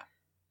room. Okay.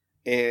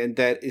 And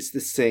that is the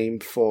same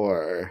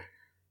for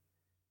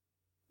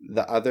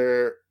the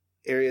other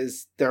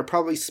areas. There are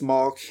probably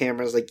small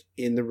cameras like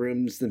in the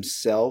rooms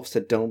themselves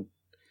that don't,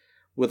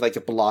 with like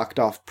a blocked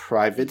off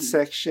private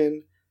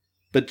section,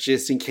 but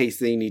just in case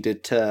they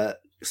needed to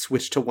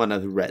switch to one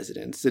of the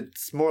residents.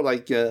 It's more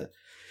like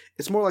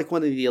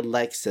one of the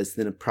Alexas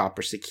than a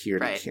proper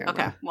security camera.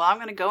 Okay. Well, I'm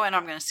gonna go in.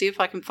 I'm gonna see if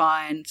I can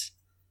find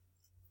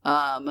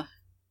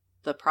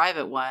the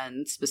private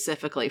one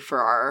specifically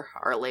for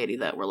our lady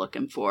that we're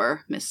looking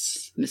for,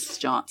 Miss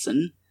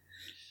Johnson.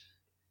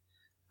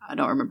 I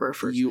don't remember her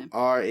first name.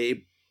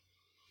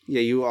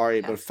 You are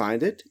able to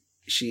find it.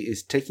 She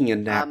is taking a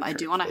nap. I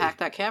do want to hack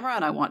that camera,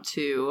 and I want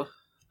to.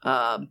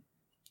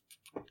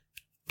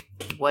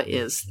 What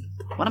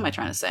am I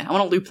trying to say? I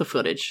want to loop the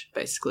footage,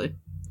 basically.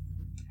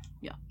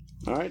 Yeah.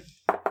 All right.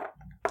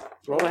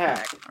 Roll a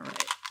hack. All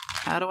right.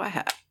 How do I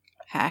hack?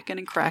 Hacking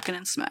and cracking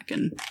and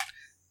smacking.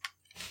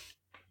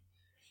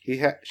 She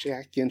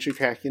hacking, she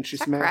cracking, she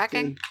smacking.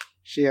 Cracking?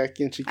 She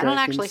hacking, she I cracking, don't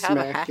actually have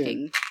a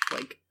smacking.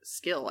 hacking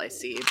skill, I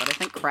see, but I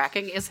think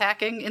cracking is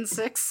hacking in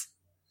 6.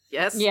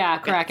 Yes. Yeah,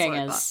 Okay, cracking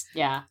that's what I is.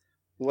 Yeah.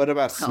 What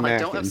about thought. smacking? I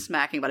don't have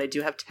smacking, but I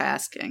do have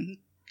tasking.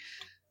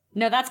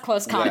 No, that's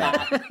close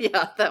combat.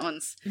 Yeah, that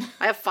one's.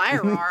 I have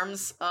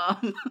firearms. I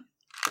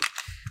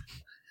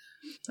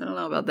don't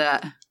know about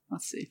that.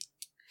 Let's see.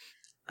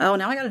 Oh,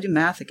 now I gotta do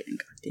math again.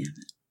 God damn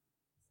it.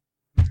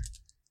 5,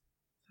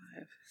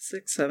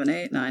 6, 7,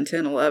 8, 9,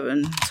 10,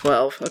 11,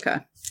 12. Okay.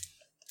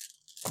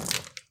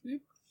 1,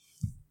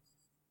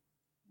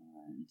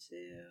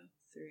 2,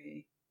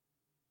 3.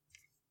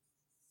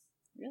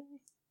 Really?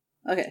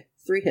 Okay,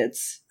 3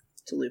 hits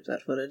to loop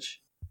that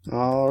footage.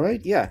 All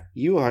right, yeah,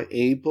 you are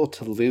able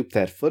to loop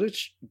that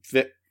footage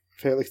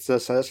fairly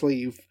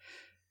successfully.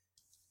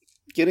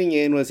 Getting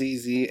in was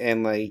easy,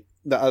 and like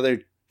the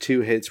other 2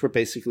 hits were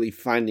basically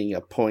finding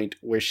a point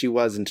where she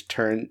wasn't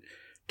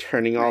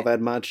turning all that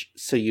much,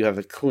 so you have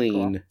a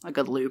clean. Cool. A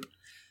good loop.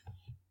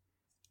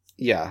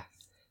 Yeah.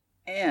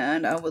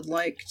 And I would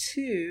like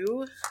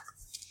to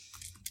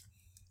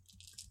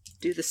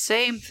do the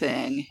same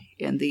thing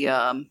in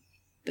the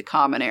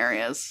common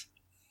areas.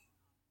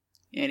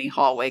 Any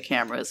hallway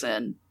cameras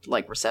and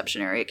like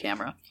reception area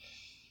camera.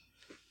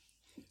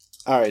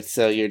 All right,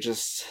 so you're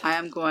just. I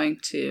am going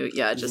to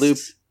loop.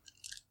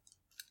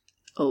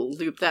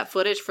 Loop that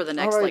footage for the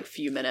next like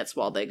few minutes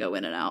while they go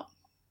in and out.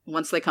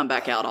 Once they come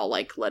back out, I'll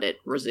like let it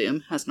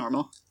resume as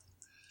normal.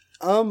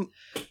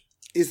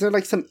 Is there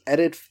like some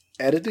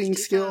editing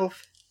skill?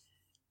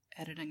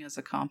 Editing is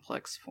a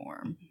complex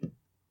form.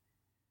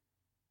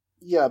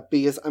 Yeah,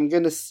 because I'm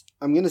gonna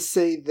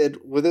say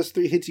that with those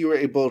 3 hits, you were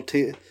able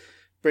to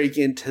break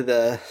into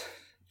the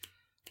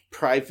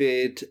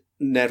private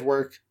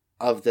network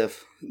of the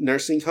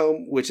nursing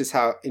home, which is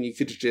how, and you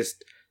could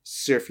just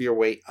surf your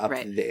way up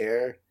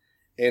there.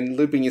 And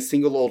looping a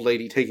single old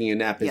lady taking a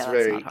nap is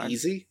very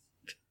easy.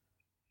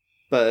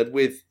 But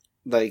with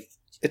like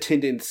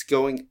attendants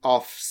going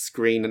off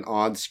screen and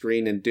on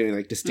screen and doing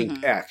like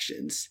distinct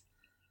actions,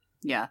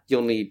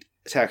 you'll need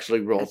to actually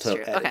roll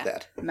to edit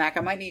that. Mac,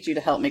 I might need you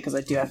to help me because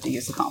I do have to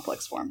use the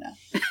complex form now,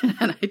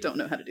 and I don't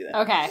know how to do that.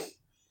 Okay.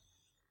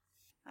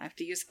 I have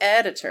to use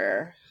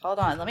editor. Hold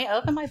on, let me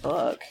open my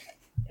book.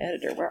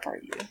 Editor, where are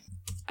you?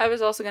 I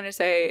was also going to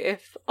say,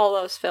 if all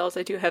else fails,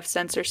 I do have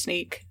censor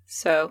sneak,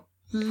 so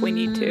if we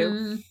need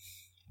to.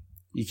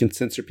 You can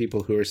censor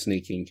people who are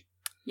sneaking.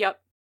 Yep.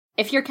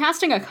 If you're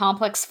casting a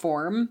complex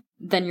form,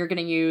 then you're going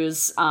to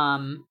use...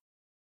 When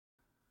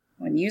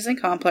using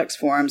complex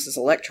forms is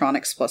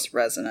electronics plus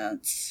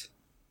resonance.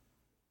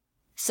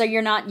 So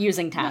you're not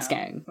using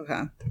tasking. No.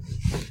 Okay.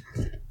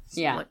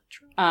 Yeah.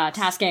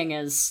 Tasking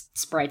is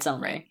sprites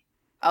only. Right.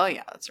 Oh,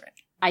 yeah, that's right.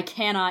 I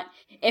cannot...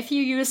 If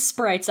you use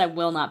sprites, I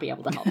will not be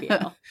able to help you.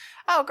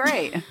 Oh,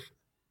 great.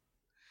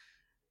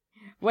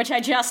 Which I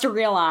just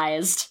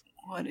realized.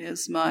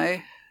 What's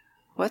my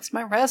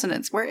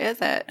resonance? Where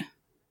is it?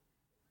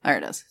 There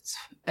it is.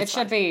 It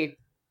should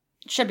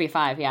be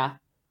 5, yeah.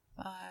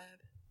 5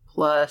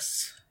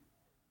 plus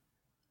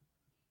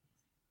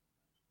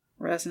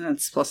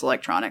resonance plus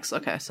electronics.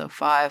 Okay, so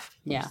 5.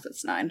 Yeah.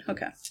 That's 9.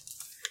 Okay.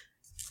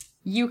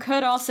 You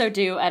could also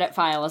do edit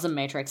file as a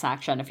matrix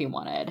action if you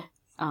wanted.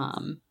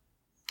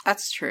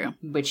 That's true.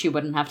 Which you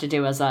wouldn't have to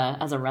do as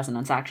a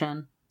resonance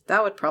action.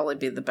 That would probably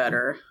be the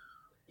better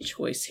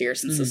choice here,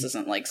 since this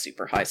isn't like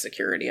super high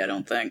security, I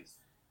don't think.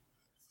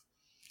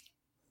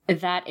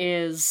 That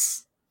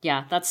is,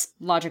 yeah, that's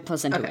logic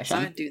plus intuition. Okay, so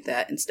I'm gonna do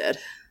that instead.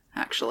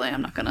 Actually,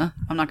 I'm not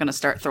gonna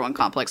start throwing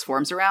complex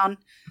forms around.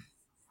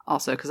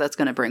 Also, because that's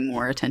gonna bring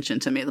more attention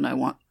to me than I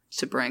want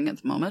to bring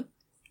at the moment.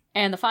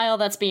 And the file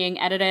that's being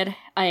edited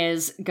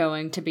is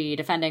going to be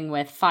defending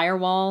with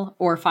firewall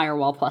or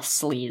firewall plus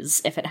sleaze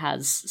if it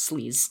has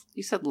sleaze.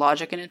 You said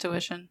logic and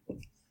intuition?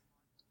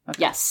 Okay.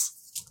 Yes.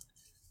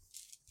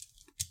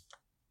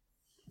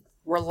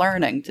 We're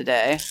learning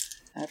today,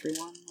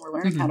 everyone. We're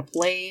learning how to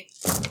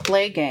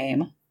play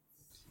game.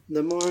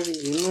 The more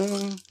you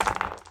know.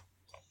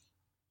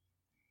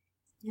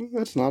 Well,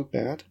 that's not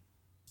bad.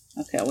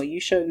 Okay, well,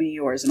 you show me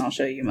yours and I'll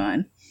show you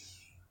mine.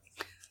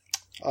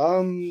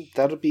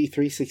 That'll be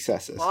 3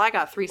 successes. Well, I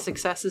got 3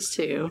 successes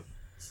too.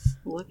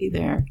 Looky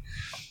there.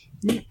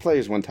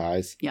 Players 1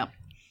 ties. Yep.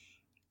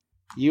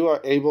 You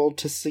are able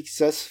to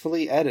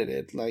successfully edit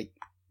it. Like,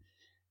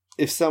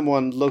 if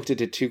someone looked at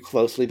it too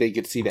closely, they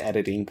could see the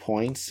editing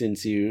points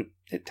since you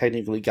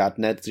technically got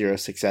net 0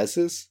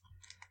 successes.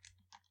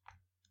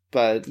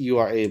 But you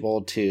are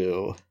able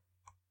to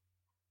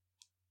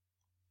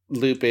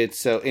loop it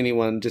so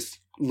anyone just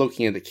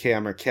looking at the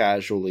camera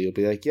casually will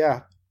be like,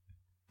 yeah,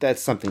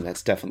 that's something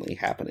that's definitely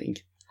happening.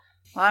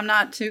 Well, I'm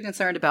not too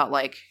concerned about,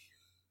 like,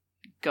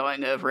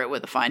 going over it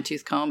with a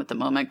fine-tooth comb at the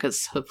moment,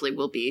 because hopefully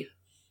we'll be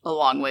a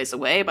long ways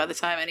away by the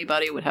time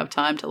anybody would have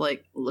time to,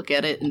 like, look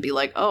at it and be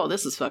like, oh,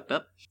 this is fucked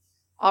up.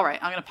 Alright,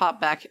 I'm gonna pop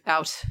back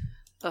out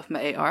of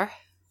my AR.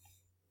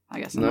 I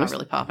guess I'm not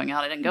really popping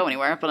out. I didn't go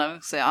anywhere, but I'm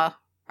gonna say,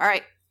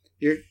 alright.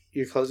 You're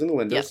closing the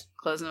windows. Yep,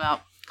 closing them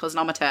out. Closing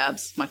all my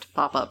tabs, my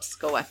pop-ups.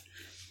 Go away.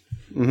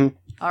 Mm-hmm.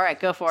 Alright,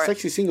 go for it.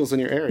 Sexy singles in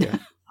your area.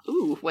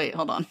 Ooh, wait,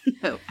 hold on.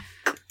 Oh.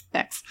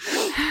 X.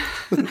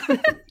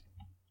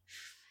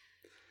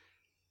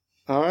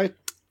 Alright.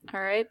 All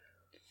right.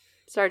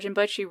 Sergeant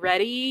Butch, you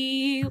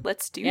ready?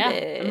 Let's do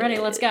this. I'm ready.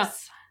 Let's go.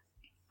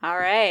 All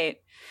right.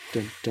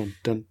 Dun dun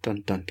dun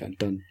dun dun dun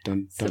dun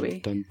dun So dun we-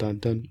 dun dun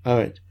dun.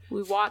 Alright.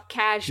 We walk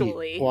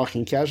casually.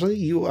 Walking casually,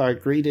 you are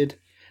greeted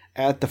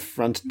at the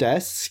front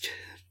desk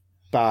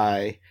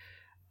by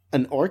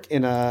an orc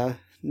in a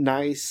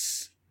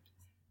nice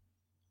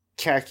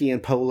khakis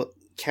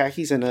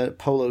and a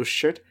polo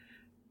shirt.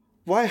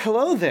 Why,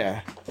 hello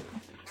there.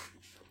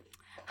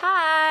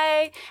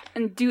 Hi.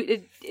 And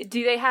do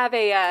they have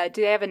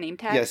a name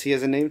tag? Yes, he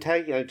has a name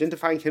tag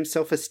identifying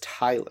himself as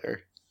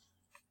Tyler.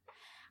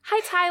 Hi,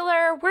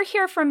 Tyler. We're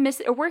here for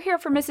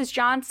Mrs.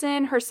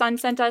 Johnson. Her son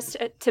sent us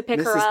to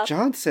pick her Mrs. up.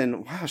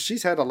 Johnson. Wow,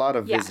 she's had a lot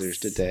of Yes. visitors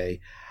today.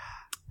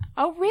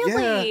 Oh,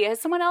 really? Yeah.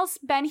 Has someone else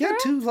been Yeah, here?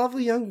 2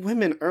 lovely young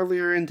women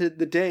earlier into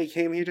the day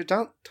came here to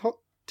talk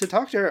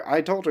to her.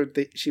 I told her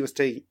that she was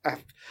taking...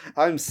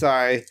 I'm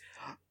sorry.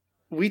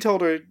 We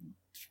told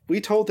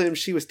them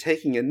she was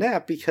taking a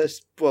nap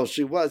because, well,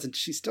 she was, and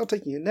she's still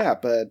taking a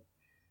nap, but...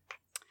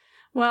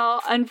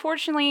 Well,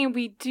 unfortunately,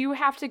 we do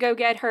have to go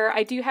get her.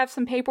 I do have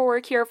some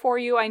paperwork here for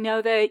you. I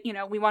know that,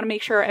 we want to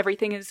make sure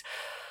everything is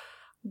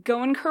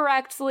going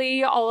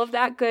correctly, all of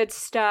that good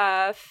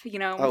stuff,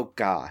 Oh,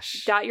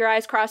 gosh. Dot your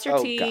I's, cross your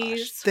Oh,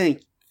 T's.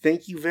 gosh.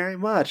 Thank you very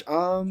much.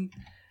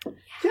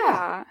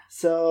 Yeah.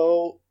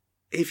 So,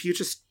 if you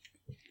just...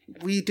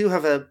 We do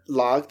have a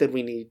log that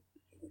we need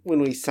when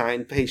we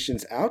sign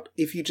patients out.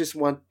 If you just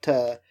want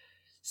to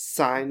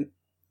sign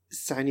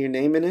your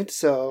name in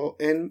it,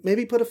 and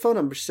maybe put a phone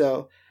number,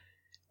 so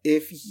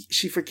if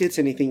she forgets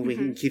anything, we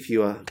can give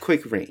you a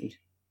quick ring.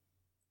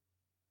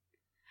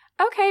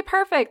 Okay,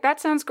 perfect. That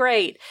sounds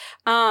great.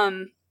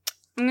 I'm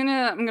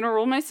gonna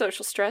roll my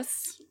social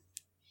stress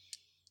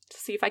to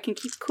see if I can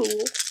keep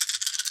cool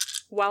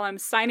while I'm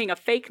signing a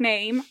fake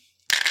name.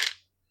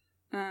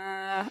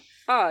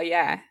 Oh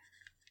yeah,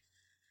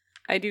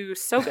 I do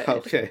so good.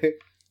 Okay.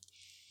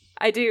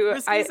 I do.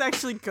 Risky's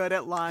actually good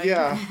at lying.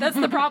 Yeah. That's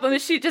the problem.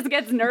 Is she just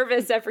gets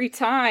nervous every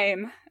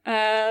time.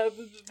 What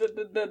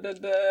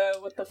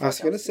the fuck? I was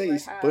going to else say, do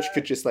I Butch have?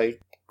 could just,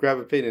 grab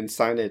a pen and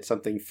sign it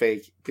something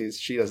fake because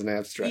she doesn't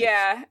have strength.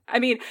 Yeah, I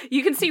mean,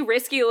 you can see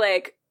Risky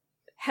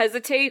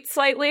hesitate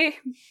slightly.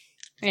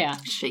 Yeah.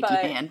 Shaky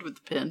But- hand with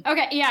the pin.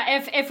 Okay, yeah,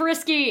 if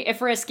Risky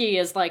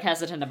is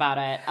hesitant about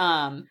it,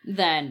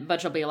 then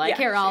Butch will be like, Yeah,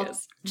 here, she I'll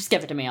is. just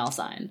give it to me, I'll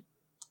sign.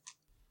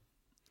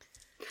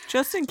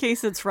 Just in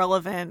case it's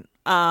relevant,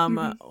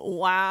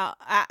 wow!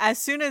 As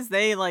soon as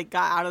they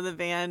got out of the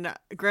van,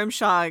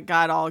 Grimshaw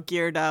got all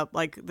geared up,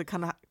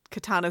 the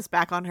katana's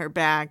back on her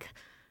back,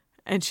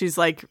 and she's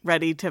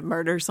ready to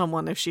murder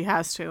someone if she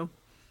has to.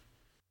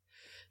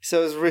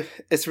 So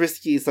as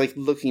Risky's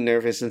looking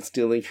nervous and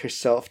steeling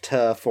herself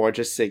to forge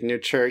a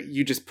signature,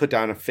 you just put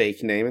down a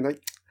fake name and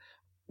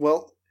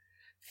well,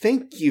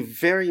 thank you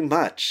very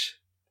much.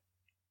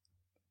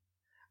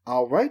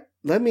 All right,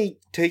 let me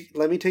take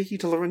you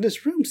to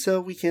Lorinda's room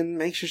so we can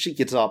make sure she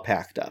gets all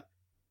packed up.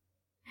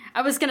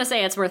 I was gonna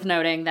say it's worth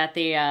noting that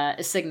the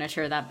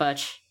signature that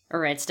Butch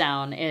writes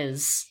down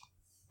is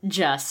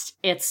just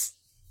it's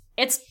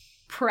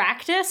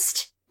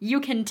practiced, you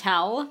can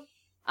tell,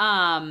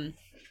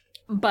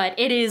 but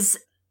it is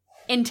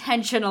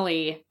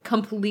intentionally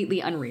completely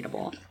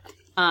unreadable.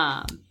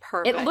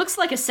 Perfect. It looks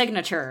like a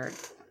signature.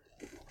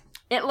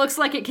 It looks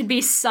like it could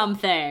be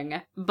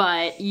something,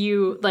 but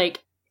you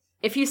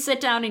if you sit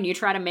down and you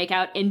try to make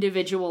out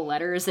individual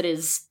letters, it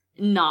is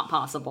not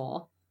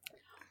possible.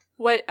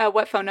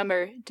 What phone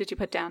number did you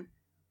put down?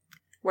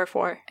 Where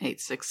for?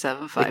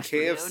 8675309.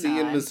 KFC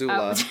in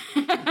Missoula.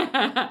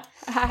 Oh.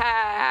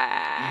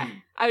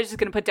 I was just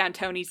gonna put down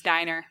Tony's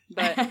Diner,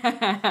 but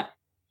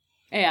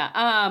Yeah,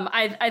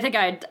 I think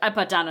I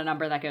put down a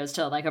number that goes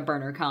to a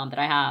burner comp that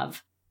I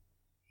have.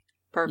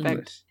 perfect.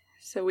 Nice.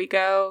 So we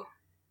go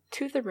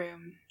to the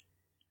room.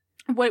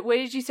 What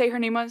did you say her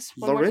name was?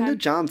 One more Lorinda time?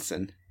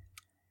 Johnson.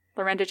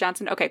 Lorinda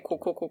Johnson. Okay,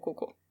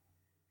 cool.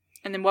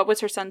 And then what was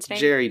her son's name?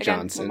 Jerry again?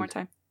 Johnson. One more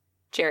time.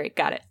 Jerry,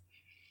 got it.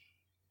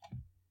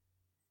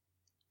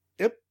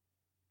 Yep.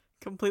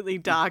 Completely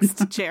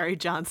doxed Jerry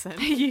Johnson.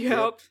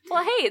 Yep.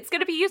 Well, hey, it's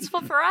gonna be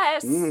useful for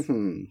us.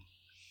 Mm-hmm.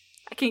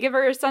 I can give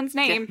her her son's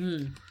name.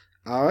 Hmm.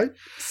 All right.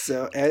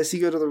 So as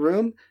you go to the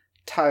room,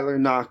 Tyler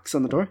knocks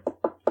on the door.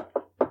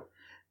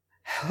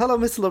 Hello,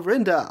 Miss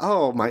Lorinda.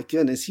 Oh, my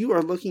goodness. You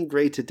are looking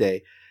great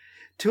today.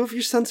 2 of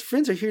your son's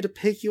friends are here to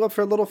pick you up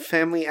for a little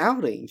family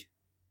outing.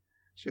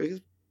 She goes,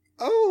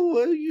 oh,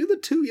 are you the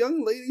 2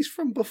 young ladies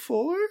from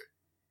before?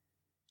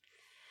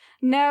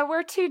 No,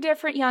 we're 2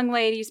 different young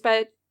ladies,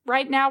 but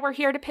right now we're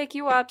here to pick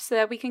you up so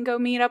that we can go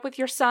meet up with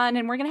your son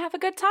and we're going to have a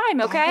good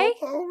time, okay?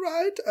 Oh, all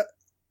right.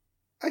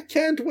 I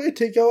can't wait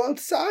to go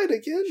outside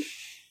again.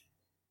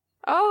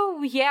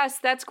 Oh, yes,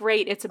 that's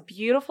great. It's a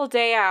beautiful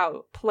day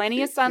out.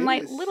 Plenty of It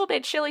sunlight, is. a little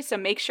bit chilly, so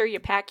make sure you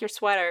pack your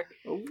sweater.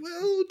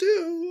 Will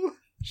do.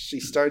 She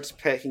starts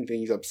packing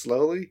things up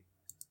slowly.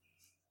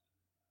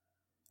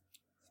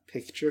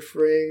 Picture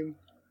frame.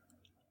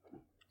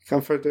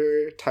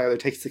 Comforter. Tyler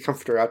takes the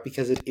comforter out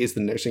because it is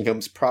the nursing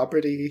home's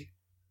property.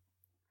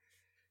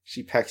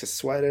 She packs a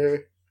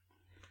sweater.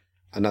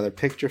 Another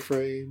picture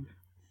frame.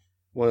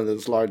 One of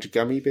those large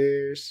gummy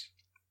bears.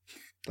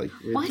 Like,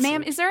 What?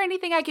 Ma'am, is there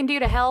anything I can do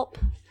to help?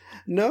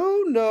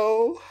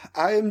 No.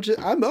 I'm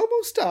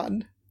almost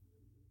done.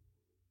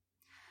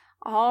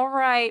 All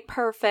right,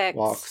 perfect.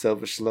 Walks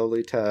over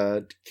slowly to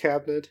a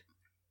cabinet.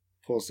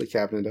 Pulls the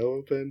cabinet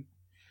open.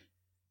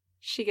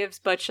 She gives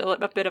Butch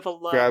a bit of a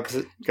look.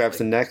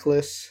 Grabs a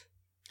necklace.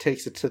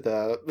 Takes it to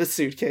the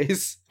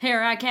suitcase.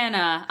 Here, I can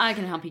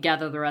help you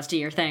gather the rest of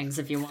your things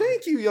if you want.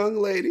 Thank you, young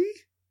lady.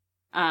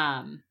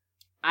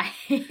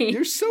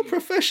 You're so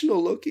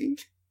professional looking.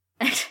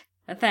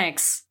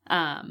 Thanks.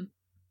 I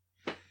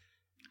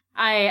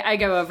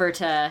go over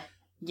to,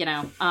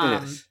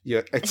 Yes,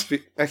 you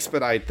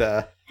expedite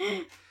the...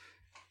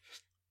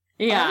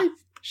 yeah.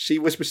 She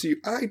whispers to you,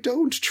 I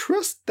don't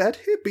trust that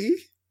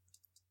hippie.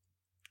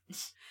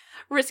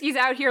 Risky's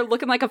out here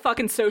looking like a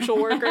fucking social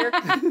worker.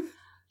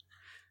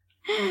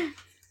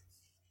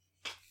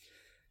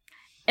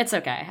 It's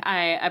okay.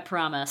 I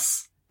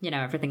promise,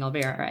 everything will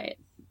be all right.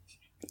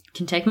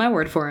 Can take my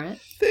word for it.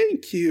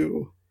 Thank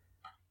you.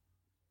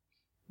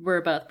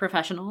 We're both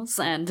professionals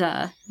and,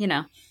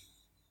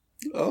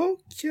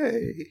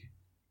 Okay.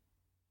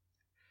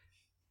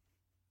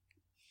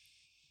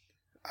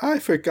 I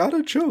forgot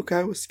a joke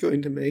I was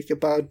going to make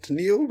about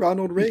Neil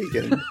Ronald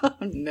Reagan. Oh,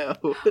 no.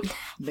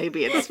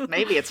 Maybe it's for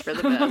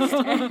the best.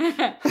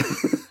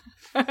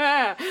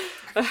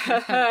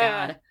 oh,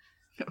 God.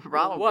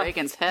 Ronald What?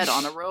 Reagan's head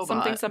on a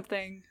robot.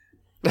 Something.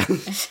 Oh,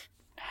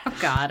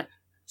 God.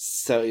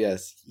 So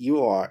yes,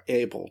 you are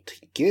able to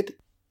get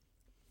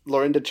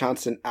Lorinda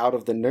Johnson out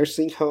of the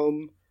nursing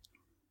home,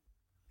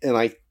 and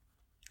like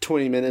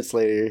 20 minutes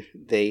later,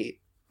 they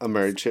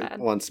emerge Sad.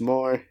 once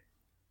more.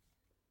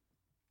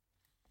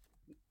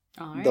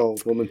 All right. The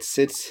old woman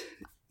sits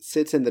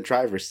in the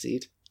driver's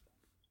seat.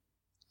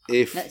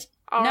 If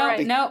All no,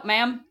 right. no,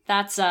 ma'am.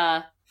 That's,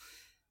 sorry.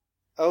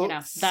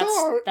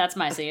 that's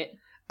my seat.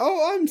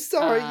 Oh, I'm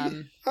sorry.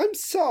 Um, I'm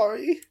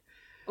sorry.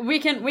 We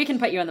can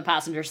put you in the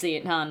passenger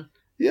seat, hon.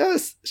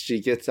 Yes,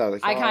 she gets out of the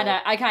car.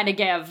 I kind of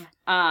give,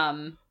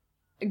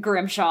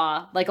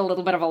 Grimshaw, like, a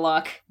little bit of a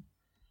look.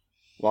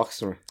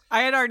 Walks around,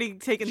 I had already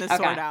taken the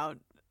sword Okay. out.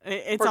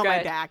 It's We're on my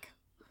good. DAC.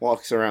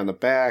 walks around the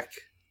back,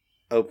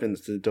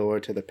 opens the door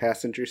to the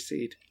passenger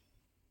seat,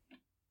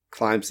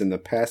 climbs in the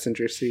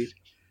passenger seat,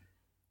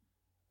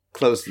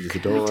 closes the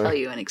I'll tell door,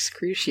 you in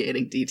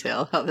excruciating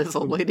detail how this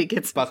old lady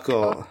gets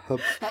buckles her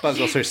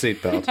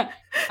seatbelt,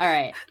 All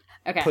right.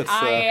 Okay. Puts,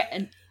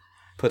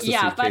 puts the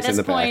yeah, by suitcase in this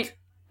the point, back.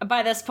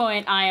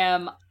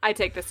 I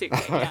take the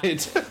suitcase.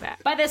 All right.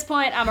 By this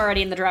point, I'm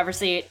already in the driver's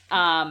seat.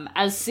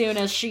 As soon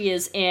as she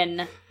is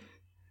in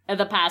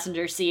the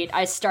passenger seat,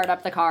 I start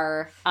up the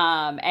car,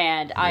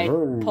 and I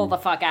pull the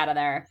fuck out of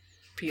there.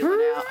 peeling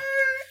out.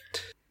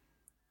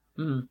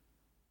 Mm.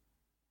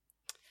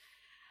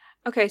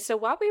 Okay, so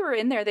while we were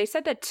in there, they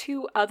said that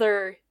 2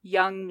 other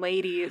young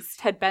ladies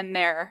had been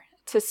there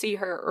to see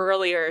her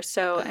earlier,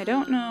 so I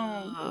don't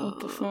know what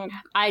the fuck.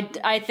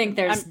 I think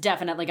there's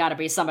definitely got to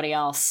be somebody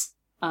else,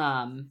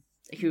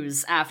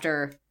 who's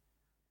after.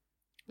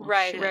 Oh,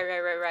 Right. shit.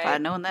 If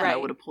I'd known that, I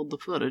would have pulled the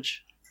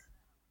footage.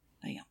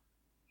 Damn.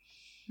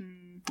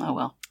 Oh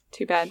well.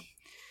 Too bad.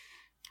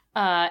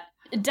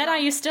 Deadeye,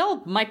 you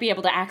still might be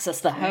able to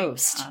access the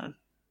host.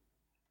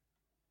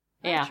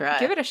 Yeah. Try.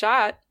 Give it a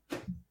shot.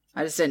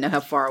 I just didn't know how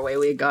far away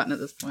we had gotten at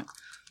this point.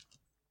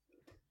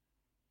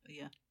 But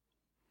yeah.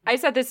 I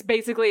said this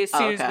basically as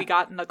soon as okay. we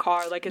got in the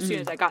car, like as soon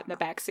as I got in the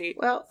back seat.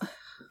 Well,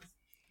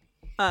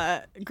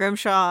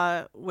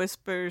 Grimshaw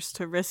whispers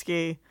to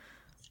Risky,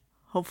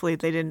 hopefully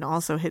they didn't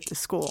also hit the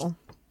school.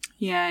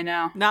 Yeah, I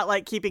know. Not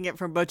like keeping it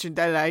from Butch and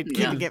Deadeye,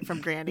 keeping it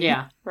from Granny.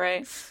 Yeah.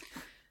 Right.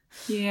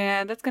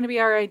 Yeah, that's going to be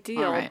our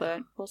ideal, All right.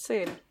 but we'll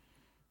see.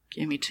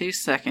 give me 2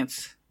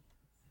 seconds.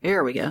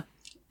 Here we go.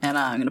 And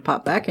I'm going to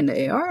pop back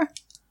into AR.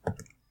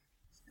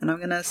 And I'm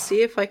going to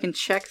see if I can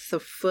check the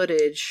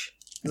footage.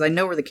 Because I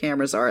know where the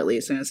cameras are, at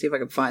least. I'm going to see if I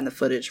can find the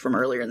footage from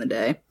earlier in the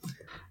day.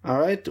 All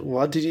right.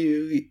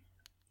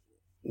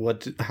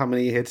 How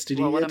many hits did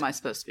you Well, what get? am I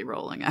supposed to be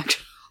rolling,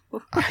 actually?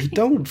 I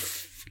don't.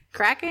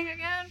 Cracking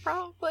again,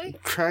 probably?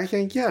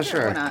 Cracking? Yeah, Why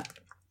sure. not?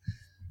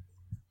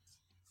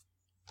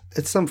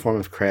 It's some form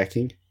of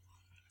cracking.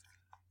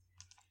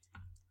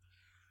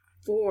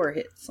 4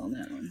 hits on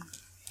that one.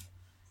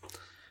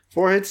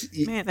 4 hits.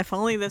 Man, if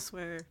only this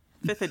were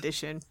 5th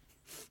edition.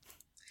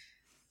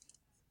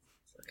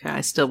 Okay,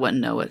 I still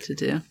wouldn't know what to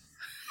do.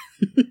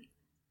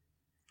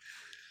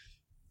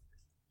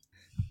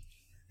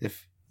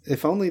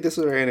 If only this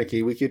were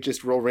Anarchy, we could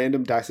just roll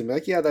random dice and be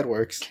like, yeah, that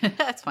works.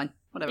 That's fine.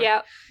 Whatever.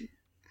 Yeah.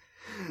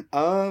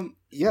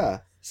 Yeah.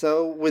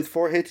 So with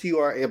 4 hits, you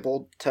are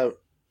able to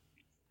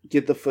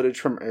get the footage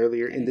from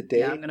earlier in the day.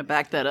 Yeah, I'm going to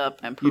back that up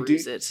and You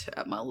peruse do- it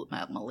at my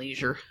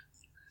leisure.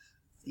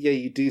 Yeah,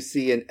 you do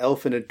see an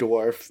elf and a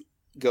dwarf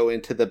go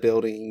into the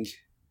building,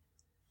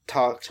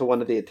 talk to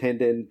one of the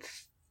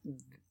attendants.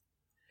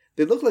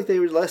 They look like they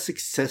were less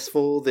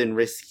successful than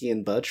Risky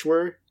and Butch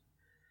were.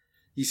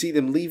 You see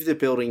them leave the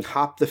building,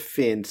 hop the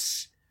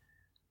fence,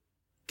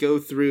 go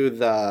through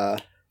the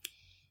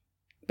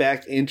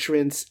back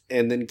entrance,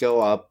 and then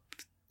go up.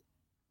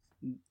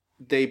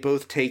 They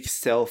both take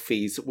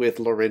selfies with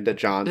Lorinda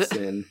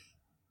Johnson.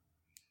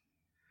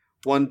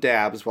 One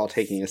dabs while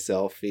taking a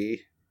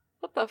selfie.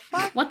 What the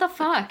fuck? What the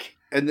fuck?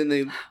 And then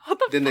they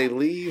they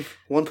leave.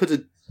 One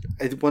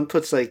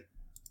puts like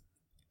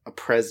a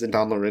present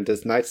on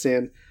Lorinda's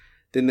nightstand.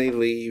 Then they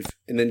leave,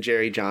 and then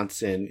Jerry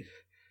Johnson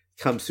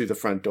comes through the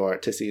front door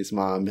to see his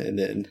mom, and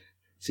then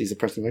sees the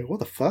person like, what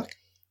the fuck?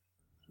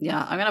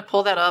 Yeah, I'm going to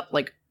pull that up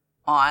like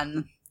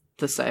on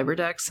the cyber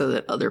deck so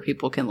that other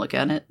people can look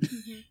at it.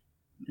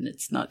 And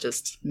it's not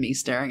just me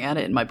staring at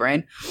it in my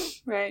brain.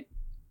 Right.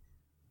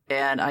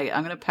 And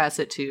I'm going to pass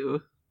it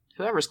to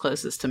whoever's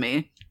closest to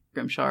me,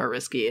 Grimshaw or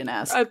Risky, and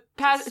ask.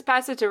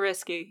 Pass it to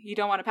Risky. You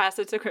don't want to pass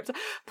it to Grimshaw.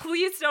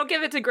 Please don't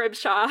give it to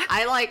Grimshaw.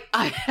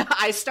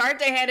 I start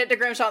to hand it to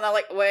Grimshaw, and I'm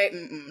like, wait,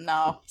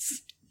 no.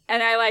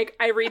 And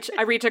I reach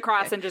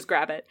across and just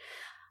grab it.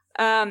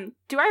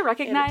 Do I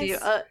recognize?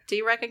 Do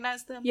you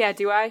recognize them? Yeah,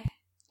 do I?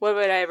 What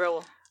would I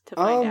roll to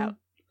find out?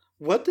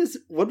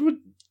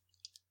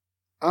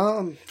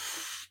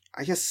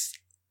 I guess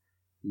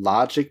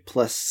logic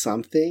plus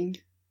something.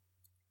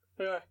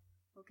 Okay.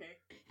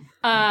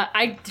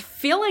 I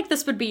feel like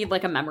this would be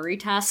like a memory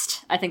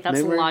test. I think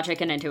that's Memory?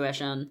 logic and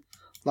intuition.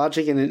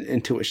 Logic and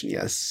intuition,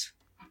 yes.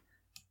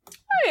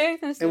 Okay,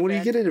 that's And not would you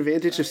bad. get an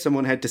advantage if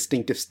someone had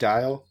distinctive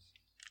style?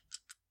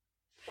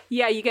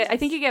 Yeah, you get. I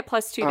think you get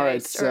 +2 All right,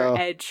 dice so- or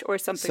edge or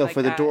something So like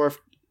for that. the dwarf,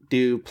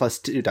 do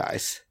 +2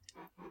 dice.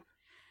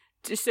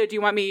 So do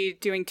you want me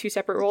doing 2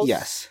 separate rolls?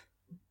 Yes.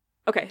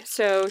 Okay,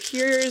 so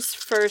here's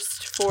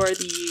first for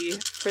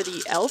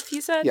the elf.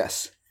 You said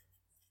Yes.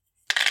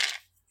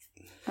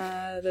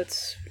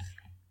 That's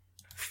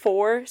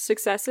 4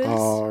 successes.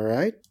 All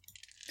right.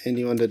 And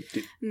you want to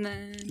do And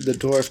then the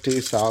dwarf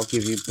too, so I'll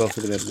give you both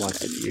of them at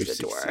once if do you the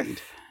dwarf.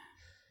 succeed.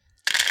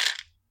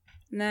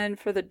 And then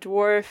for the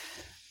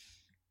dwarf,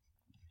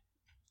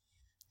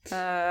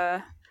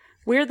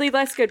 weirdly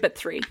less good, but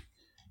 3.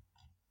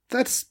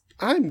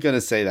 I'm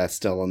gonna say that's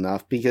still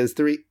enough because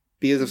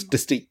of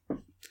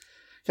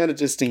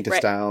distinctive Right.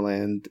 style,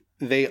 and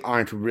they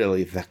aren't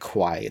really the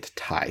quiet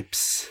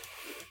types.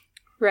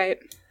 Right.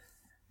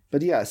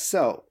 But yeah,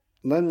 so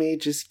let me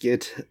just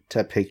get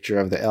to a picture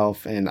of the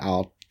elf, and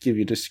I'll give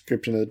you a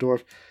description of the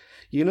dwarf.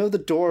 You know the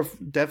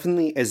dwarf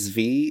definitely as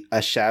V, a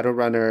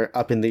Shadowrunner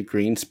up in the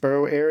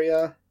Greensboro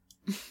area.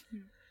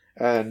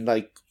 And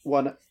like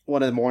one of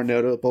the more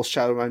notable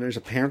Shadowrunners,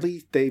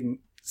 apparently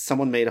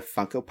someone made a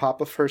Funko Pop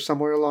of her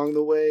somewhere along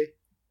the way.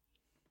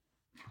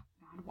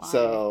 Why?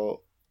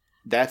 So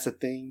that's a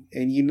thing.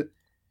 And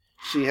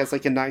she has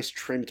like a nice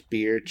trimmed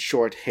beard,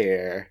 short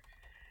hair.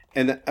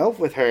 And the elf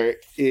with her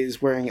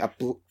is wearing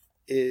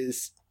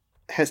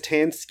has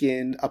tan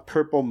skin, a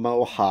purple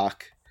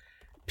mohawk,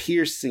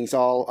 piercings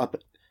all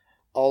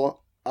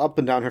up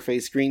and down her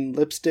face, green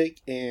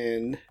lipstick,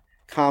 and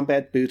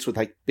combat boots with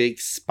like big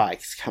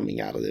spikes coming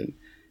out of them.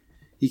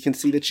 You can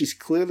see that she's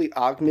clearly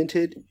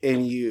augmented,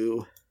 and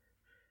you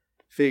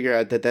figure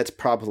out that that's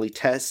probably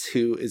Tess,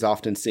 who is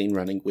often seen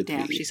running with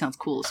Damn, V. she sounds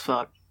cool as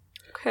fuck.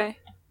 Okay.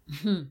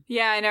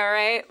 Yeah, I know,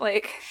 right?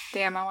 Like,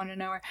 damn, I want to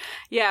know her.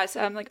 Yeah,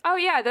 so I'm like, oh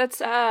yeah, that's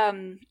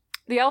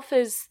the elf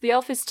is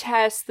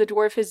Tess, the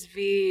dwarf is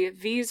V.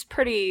 She's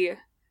pretty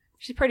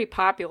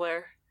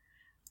popular,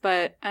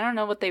 but I don't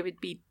know what they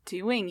would be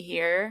doing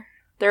here.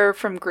 They're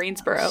from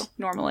Greensboro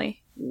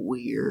normally.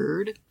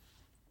 Weird.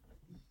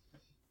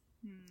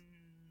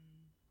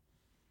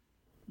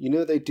 You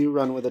know they do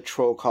run with a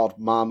troll called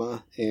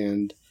Mama,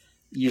 and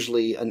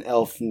usually an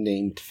elf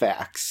named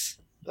Fax,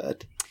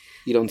 but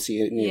you don't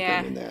see any Yeah.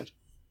 of them in that.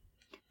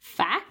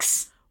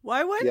 Facts?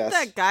 Why wouldn't Yes.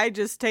 that guy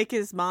just take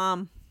his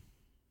mom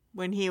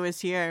when he was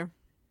here?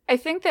 I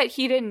think that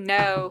he didn't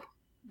know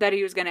that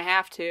he was going to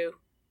have to,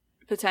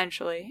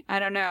 potentially. I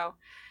don't know.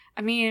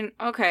 I mean,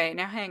 okay,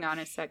 now hang on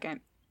a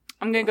second.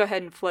 I'm going to go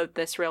ahead and float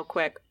this real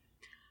quick.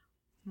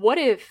 What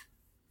if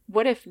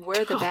we're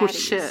the baddies? Oh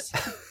shit.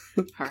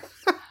 Her.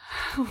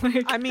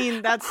 Like, I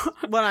mean, that's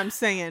what I'm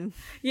saying.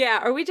 yeah,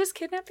 are we just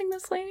kidnapping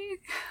this lady?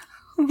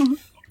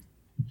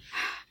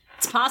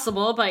 It's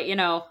possible, but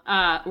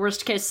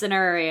worst case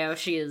scenario,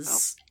 she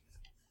is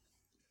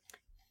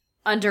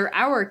under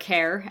our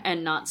care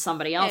and not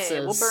somebody else's. Hey,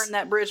 we'll burn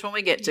that bridge when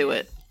we get to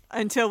it.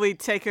 Until we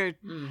take her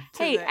to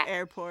Hey, the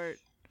airport.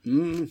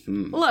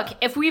 Mm-hmm. Look,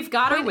 if we've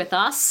got her with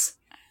us,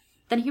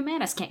 then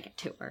Humanus can't get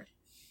to her.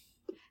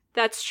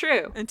 That's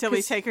true. Until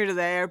we take her to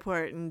the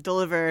airport and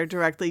deliver her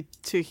directly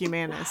to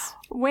Humanus.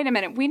 Wait a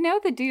minute. We know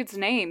the dude's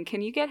name.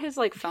 Can you get his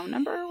phone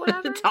number or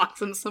whatever?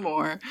 Dox him some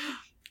more.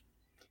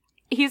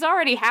 He's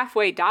already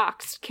halfway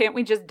doxed. Can't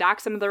we just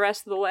dox him the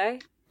rest of the way?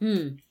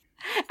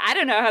 I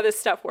don't know how this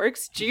stuff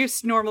works.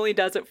 Juice normally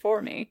does it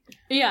for me.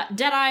 Yeah,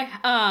 Deadeye,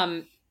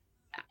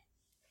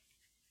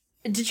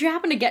 did you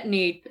happen to get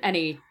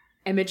any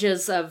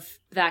images of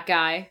that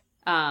guy?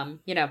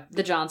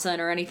 The Johnson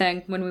or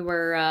anything when we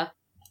were,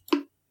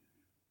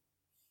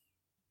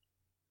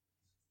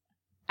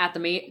 at the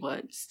meet?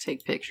 What? Just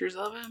take pictures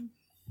of him?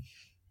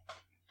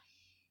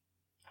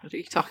 What are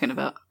you talking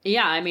about?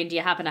 Yeah, I mean, do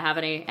you happen to have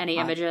any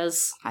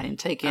images? I didn't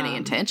take any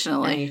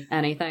intentionally.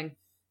 Anything?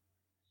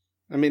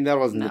 I mean, that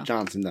wasn't No. the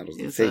Johnson, that was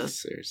the It's a-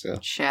 Fixer, so.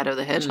 Shadow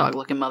the Hedgehog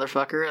looking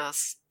motherfucker.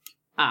 That's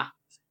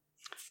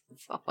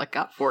all I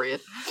got for you.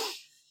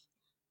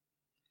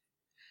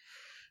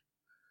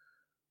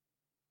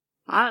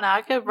 I don't know.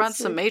 I could run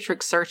some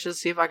Matrix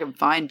searches, see if I can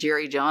find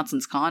Jerry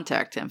Johnson's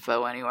contact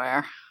info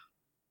anywhere.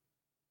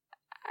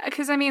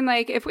 Because I mean,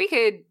 if we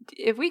could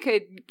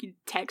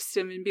text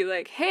him and be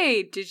like,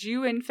 "Hey, did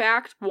you in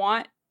fact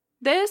want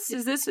this?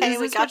 Is this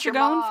what you're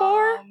going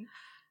for?"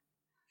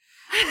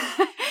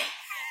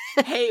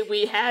 Hey,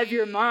 we have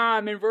your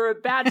mom, and we're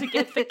about to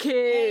get the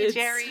kids.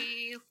 Hey,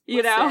 Jerry.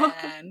 You know?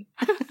 listen.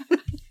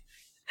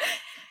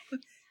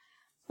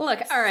 Look,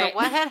 all right. So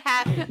what had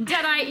happened?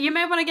 Deadeye, you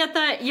may want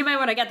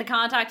to get the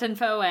contact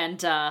info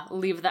and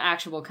leave the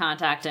actual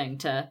contacting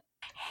to.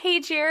 Hey,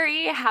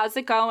 Jerry, how's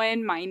it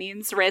going? My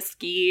name's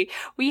Risky.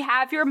 We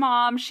have your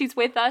mom. She's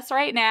with us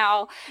right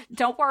now.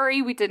 Don't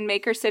worry, we didn't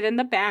make her sit in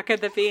the back of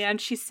the van.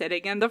 She's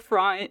sitting in the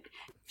front.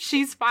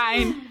 She's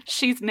fine.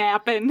 She's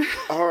napping.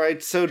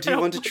 Alright, so do you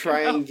want to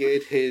try and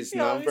get his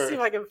number? Let me see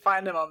if I can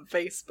find him on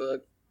Facebook.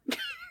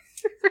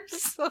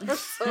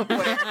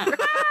 Somewhere.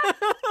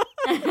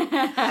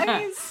 I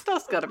mean,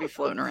 stuff's got to be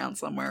floating around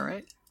somewhere,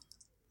 right?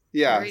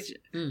 Yeah.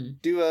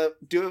 Mm. Do a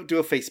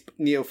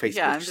Facebook search.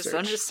 Yeah,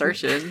 I'm just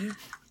searching.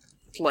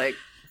 Like,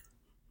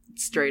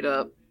 straight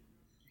up.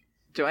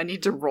 Do I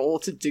need to roll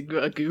to do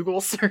a Google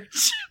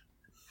search?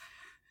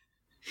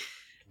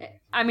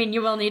 I mean,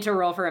 you will need to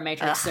roll for a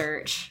matrix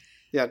search.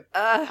 Yeah.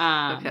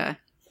 Okay.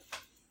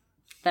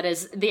 That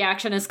is, the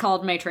action is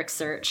called matrix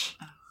search.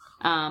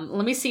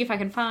 Let me see if I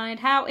can find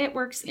how it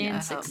works in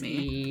Yeah, help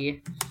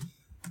 60.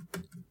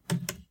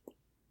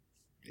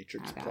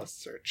 Matrix Okay. plus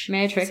search.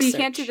 Matrix So you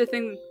search. can't do the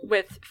thing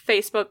with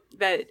Facebook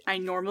that I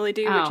normally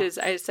do, Oh. which is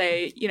I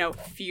say,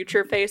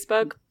 future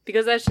Facebook,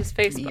 because that's just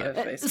Facebook.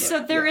 Facebook.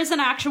 So there is an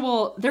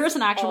actual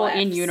All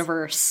in Fs.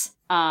 universe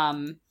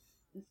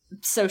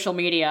social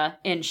media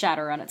in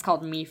Shadowrun. It's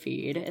called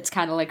MeFeed. It's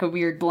kind of like a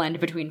weird blend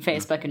between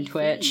Facebook and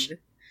Twitch.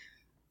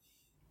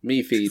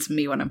 Me feed. It's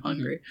me when I'm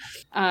hungry.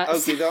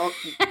 Okay,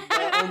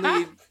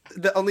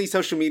 the only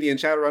social media in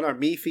Shadowrun are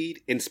Me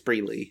Feed and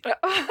Spreely.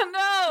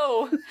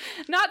 Oh, no!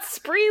 Not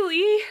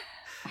Spreely!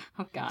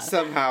 Oh god.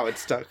 Somehow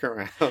it's stuck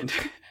around.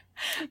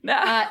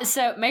 No.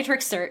 So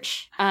matrix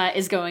search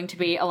is going to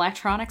be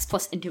electronics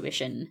plus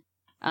intuition.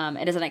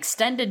 It is an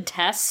extended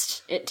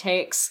test. It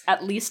takes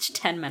at least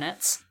 10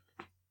 minutes.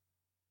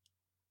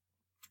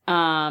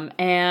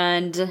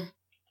 And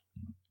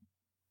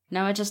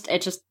no, it just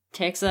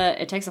takes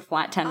a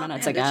flat 10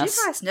 minutes, I guess. Did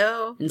you guys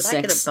know And that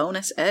I get a 6.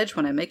 bonus edge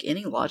when I make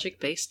any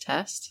logic-based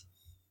test?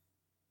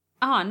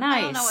 Oh, nice.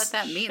 I don't know what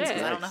that means because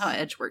Shit. I don't know how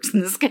edge works in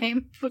this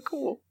game, but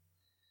cool.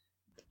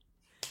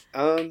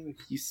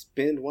 You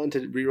spend 1 to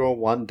reroll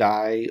 1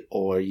 die,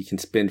 or you can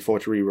spend 4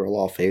 to reroll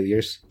all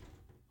failures.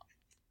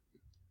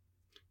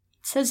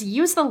 It says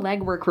use the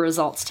legwork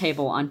results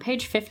table on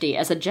page 50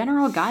 as a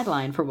general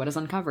guideline for what is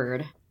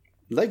uncovered.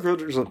 Leg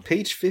rollers on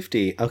page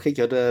 50. Okay,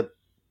 go to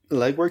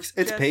Legworks.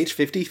 It's Yes. page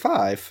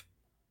 55.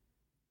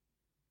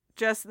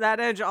 Just that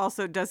edge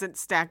also doesn't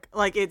stack.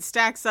 Like, it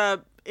stacks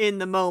up in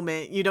the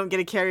moment. You don't get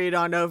to carry it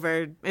on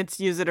over. It's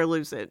use it or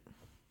lose it.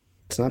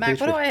 It's not Mac, page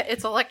what do 50.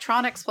 it's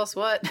electronics plus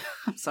what?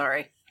 I'm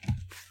sorry.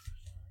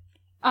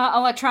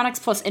 Electronics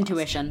plus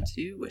intuition.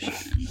 Tuition.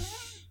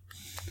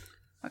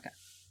 Okay.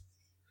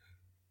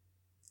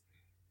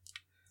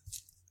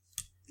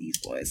 These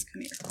boys,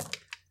 come here.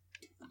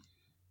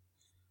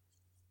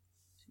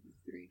 2,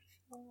 3,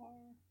 4,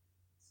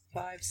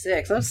 5,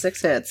 6. That's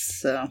 6 hits,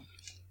 so.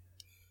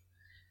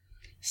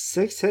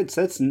 6 hits.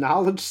 That's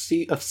knowledge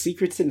of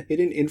secrets and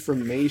hidden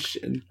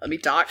information. Let me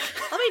dox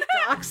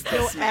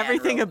this man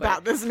Everything real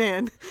about quick. this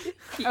man.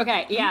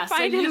 Okay, yeah, so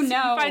find you his,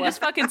 know. find his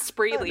fucking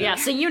Spreely. Yeah,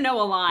 so you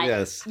know a lot.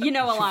 Yes. You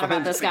know a lot about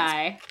Find- this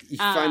guy. You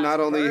find not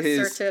only birth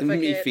his certificate,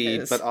 me feed,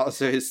 his- but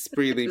also his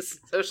Spreely. His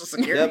social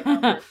security Yep.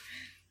 number.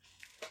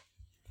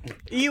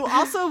 You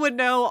also would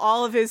know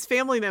all of his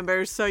family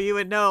members, so you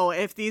would know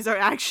if these are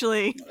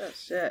actually Oh,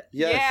 shit.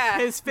 Yes.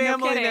 his no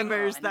family kidding.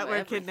 members Oh, I that know were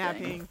everything.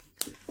 kidnapping.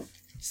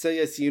 So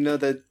yes, you know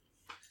that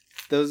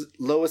Those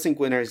Lois and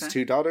Gwyn are his Okay.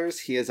 2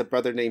 daughters. He has a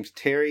brother named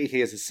Terry. He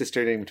has a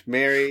sister named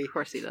Mary. Of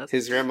course he does.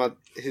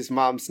 His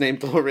mom's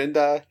named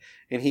Lorinda,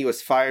 and he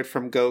was fired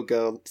from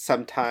Go-Go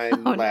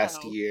sometime Oh,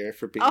 last no. year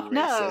for being Oh,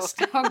 no.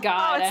 racist. Oh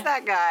God. Oh, it's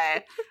that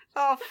guy.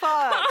 Oh,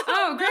 fuck.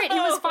 Oh, great. He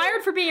was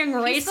fired for being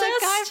racist. He's the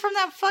guy from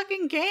that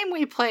fucking game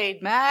we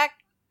played, Mac,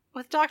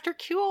 with Dr.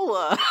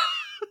 Cula.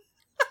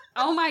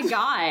 Oh my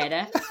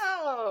God.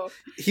 Oh,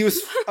 He was.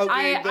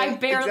 Okay, I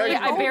barely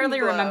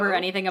Golden remember Glow.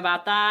 anything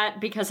about that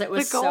because it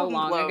was the so Golden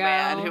long Glow ago.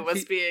 man who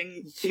was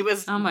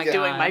Oh my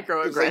doing God.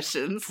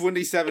 microaggressions.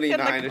 2079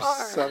 In the or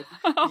car. something.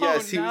 Oh,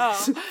 Yes, he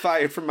was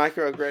fired for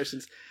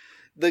microaggressions.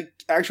 The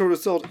actual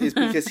result is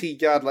because he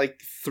got like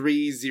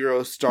 3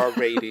 0-star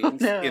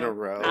ratings no. in a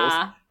row.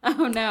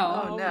 Oh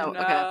no. Oh, no.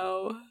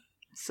 Okay.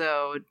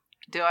 So,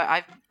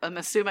 I'm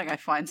assuming I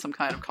find some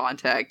kind of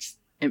contact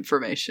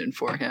information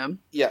for him.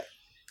 Yeah,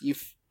 you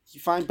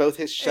find both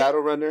his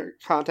Shadowrunner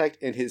contact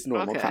and his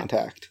normal Okay.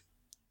 contact.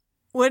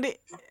 Would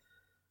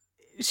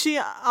she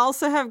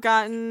also have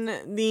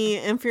gotten the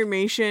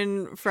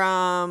information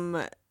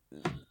from...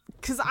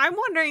 Because I'm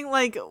wondering,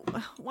 like,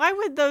 why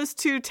would those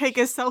two take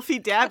a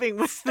selfie dabbing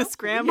with this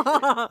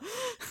grandma?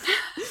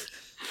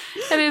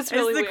 It is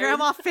really Is the weird.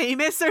 grandma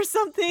famous or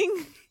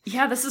something?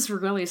 Yeah, this is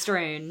really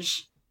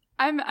strange.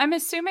 I'm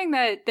assuming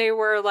that they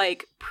were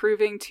like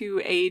proving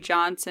to A.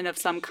 Johnson of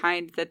some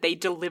kind that they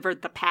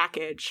delivered the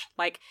package.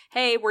 Like,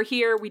 hey, we're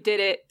here, we did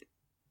it.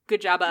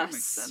 Good job, That us.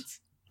 makes sense.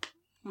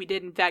 We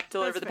did in fact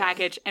deliver That's the fair.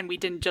 package, and we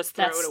didn't just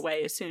throw That's- it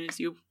away as soon as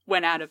you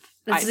went out of.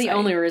 That's the eyesight.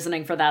 only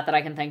reasoning for that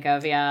I can think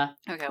of, yeah.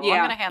 Okay, well, Yeah.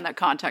 I'm going to hand that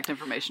contact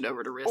information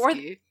over to Or-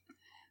 Risky.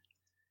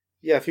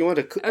 Yeah, if you want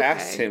to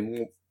ask Okay.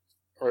 him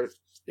or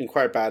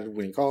inquire about it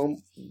when you call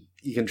him,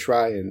 you can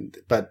try.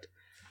 But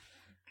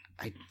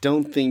I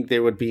don't think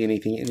there would be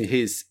anything in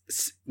his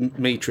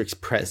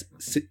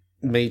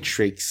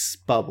Matrix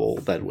bubble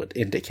that would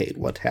indicate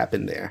what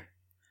happened there.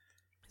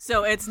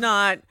 So it's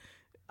not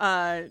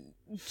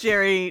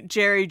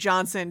Jerry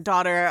Johnson,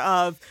 daughter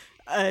of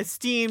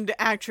esteemed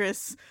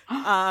actress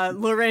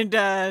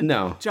Lorinda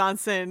No,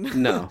 Johnson.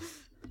 no.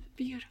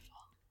 Beautiful.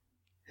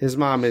 His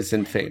mom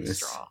isn't famous.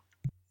 Straw.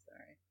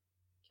 Sorry.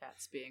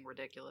 Cat's being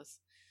ridiculous.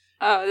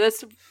 Oh,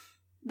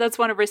 that's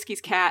one of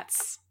Risky's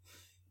cats.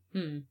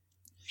 Hmm.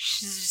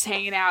 She's just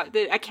hanging out.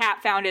 A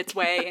cat found its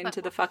way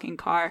into the fucking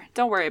car.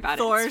 Don't worry about it.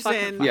 It's Thor's fucking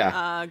in fine.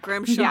 Yeah.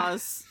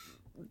 Grimshaw's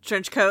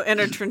trench coat in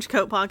her trench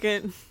coat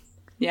pocket.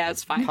 Yeah,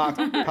 it's fine.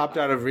 Popped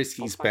out of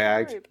Risky's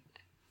bag.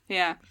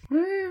 Yeah.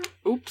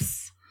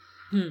 Oops.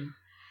 Hmm.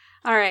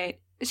 All right.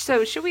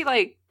 So should we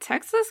like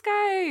text this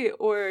guy,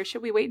 or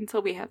should we wait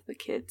until we have the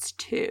kids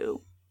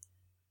too?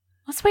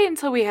 Let's wait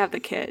until we have the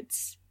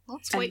kids.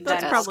 Let's And wait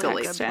then to probably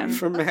escalate. text him.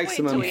 For Let's wait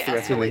maximum till we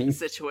escalate threatening. the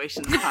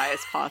situation as high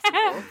as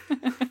possible.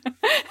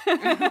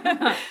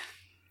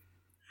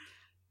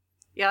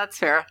 Yeah, that's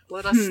fair.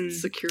 Let us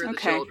secure the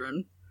Okay.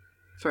 children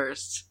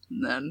first,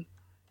 and then.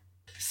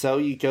 So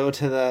you go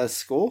to the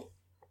school?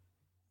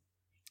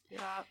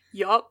 Yeah.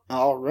 Yup.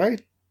 All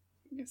right.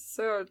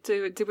 So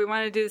do we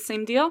want to do the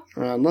same deal?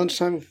 Around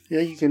lunchtime,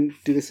 yeah, you can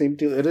do the same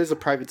deal. It is a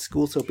private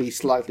school, so it'll be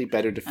slightly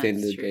better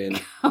defended true. than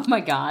Oh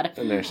my God.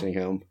 a nursing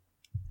home.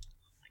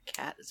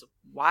 Cat is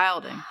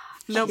wilding.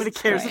 Nobody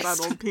Jesus cares Christ.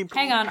 about old people.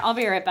 Hang on, I'll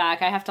be right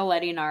back. I have to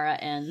let Inara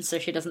in so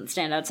she doesn't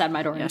stand outside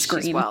my door Yeah, and she's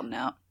scream. wilding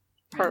out.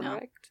 right now.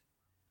 Perfect.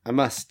 I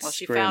must. Well,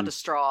 she scrim. found a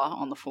straw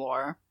on the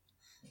floor.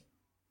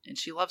 And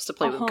she loves to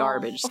play with Oh,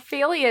 garbage.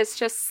 Ophelia's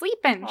just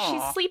sleeping. Aw.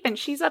 She's sleeping.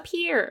 She's up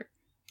here.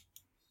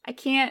 I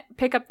can't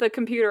pick up the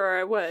computer, or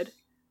I would.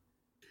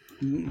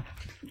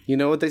 You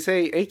know what they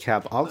say?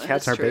 ACAB, all That's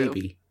cats are true.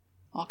 baby.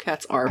 All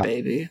cats are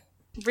baby.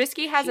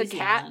 Risky has a She's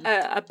cat,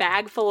 young. a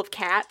bag full of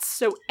cats,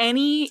 so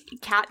any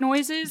cat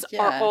noises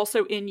are Yeah.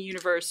 also in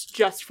universe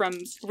just from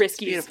Risky's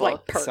Beautiful.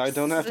 like perks. So I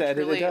don't have to It's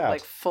edit really, it out.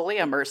 like, fully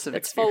immersive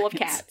It's full of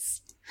experience.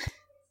 cats.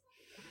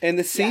 And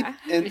the seat,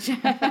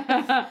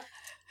 Yeah.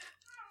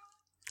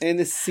 and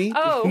the seat,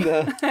 Oh, in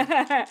the,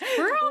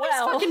 Where are all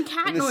Well, these fucking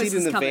cat and the seat noises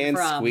in the coming van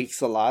from?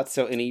 squeaks a lot.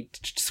 So any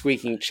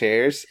squeaking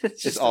chairs It's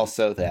is just a-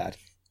 also that.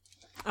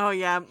 Oh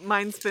yeah,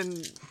 mine's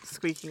been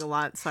squeaking a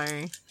lot.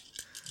 Sorry,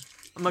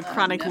 I'm a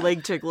chronic no.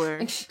 leg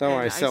jiggler. Don't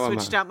worry, and so I am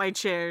switched I. out my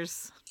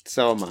chairs.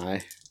 So am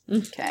I.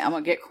 Okay, I'm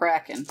gonna get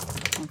cracking.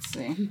 Let's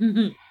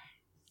see.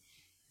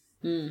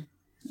 Hmm.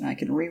 I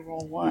can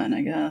re-roll one,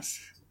 I guess.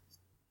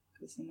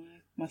 Because of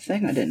my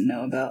thing I didn't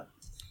know about.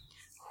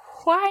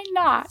 why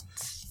not?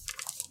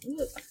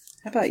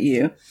 How about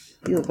you?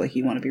 You look like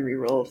you want to be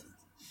re-rolled.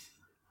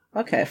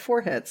 Okay,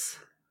 4 hits.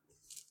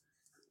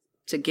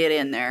 To get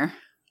in there.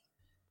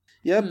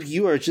 Yep,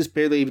 you are just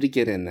barely able to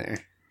get in there.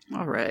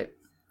 Alright.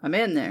 I'm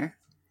in there.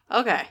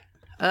 Okay.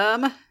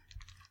 And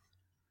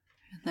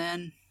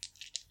then...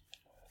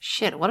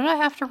 Shit, what did I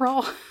have to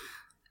roll?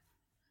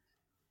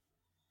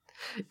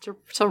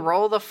 to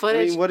roll the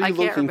footage? I mean, what are you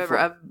can't looking remember.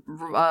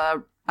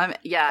 I have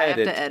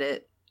Edit. to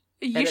edit.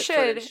 You Edit should.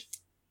 footage.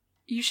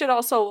 You should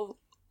also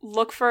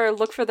look for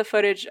the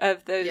footage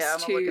of those Yeah, I'm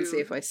two gonna look and see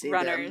if I see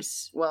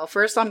runners. them. Well,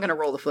 first I'm gonna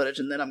roll the footage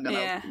and then I'm gonna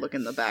Yeah. look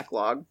in the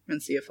backlog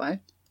and see if I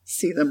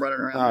see them running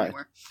around All right.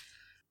 anymore.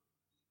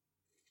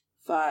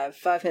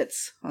 5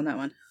 hits on that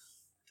one.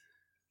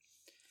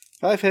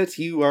 5 hits,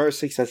 you are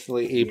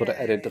successfully able to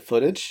edit the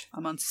footage.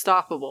 I'm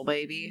unstoppable,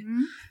 baby.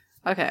 Mhm.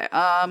 Okay,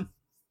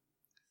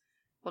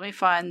 let me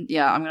find,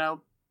 I'm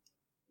gonna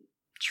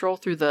troll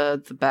through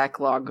the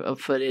backlog of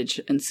footage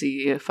and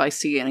see if I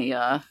see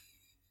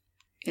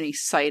any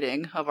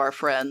sighting of our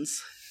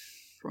friends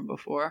from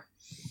before.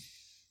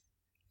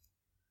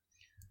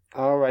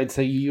 Alright,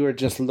 so you are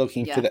just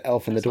looking for the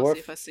elf and the Just wanna dwarf. see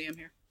if I see him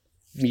here.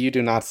 You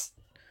do not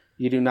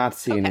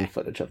see any Okay.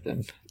 footage of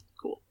them.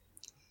 Cool.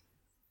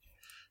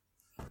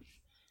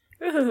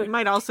 You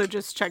might also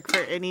just check for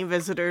any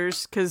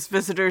visitors, because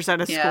visitors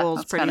at a Yeah, school is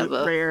that's pretty kind of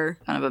a- rare.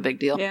 Kind of a big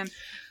deal. Yeah.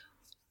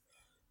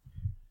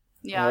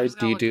 Yeah, Alright, I'm just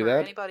gonna do you look do for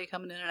that? anybody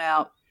coming in and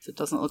out. It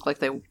doesn't look like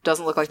they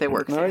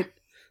work there. Alright.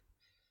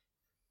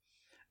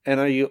 And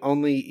are you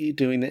only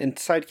doing the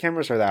inside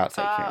cameras or the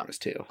outside cameras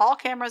too? All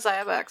cameras I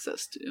have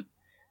access to.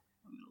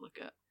 I'm gonna look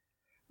at.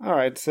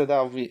 Alright, so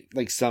that'll be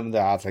like some of the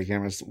outside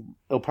cameras.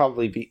 It'll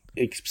probably be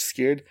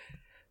obscured,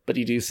 but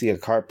you do see a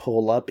car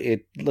pull up.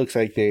 It looks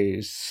like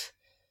there's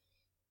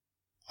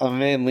a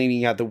man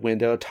leaning out the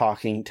window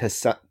talking to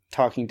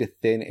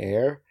thin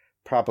air,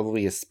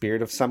 probably a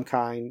spirit of some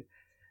kind,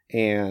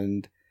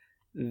 and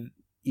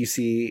you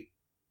see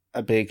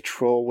a big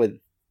troll with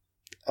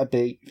a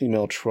big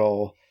female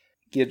troll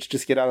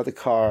get out of the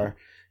car,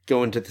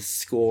 go into the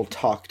school,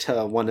 talk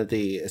to one of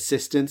the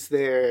assistants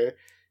there,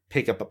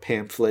 pick up a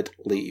pamphlet,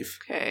 leave.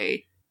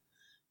 Okay.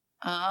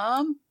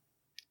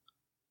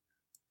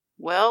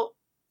 Well.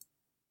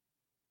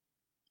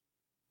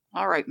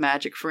 Alright,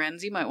 magic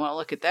friends, you might want to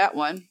look at that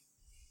one.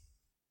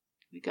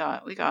 We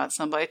got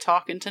somebody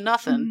talking to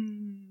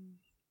nothing.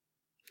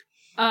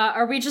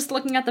 Are we just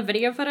looking at the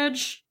video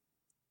footage?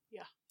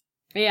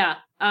 Yeah.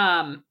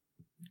 Yeah.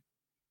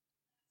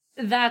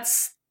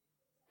 That's...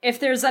 If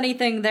there's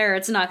anything there,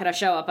 it's not going to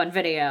show up on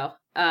video.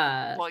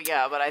 Well,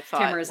 yeah, but I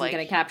thought Camera isn't like,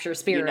 going to capture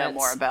spirits. you know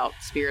more about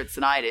spirits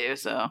than I do,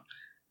 so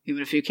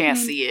even if you can't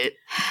see it.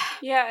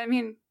 Yeah, I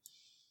mean,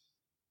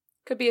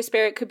 could be a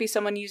spirit, could be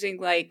someone using,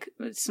 like,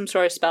 some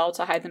sort of spell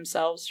to hide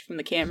themselves from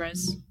the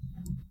cameras.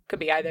 Could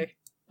be either,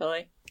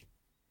 really.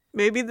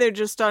 Maybe they're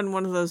just on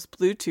one of those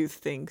Bluetooth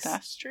things.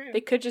 That's true.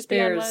 They could just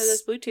be on one of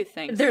those Bluetooth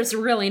things. There's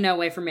really no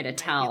way for me to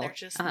tell they're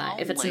just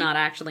if it's lonely. not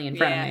actually in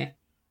front of Yeah. me.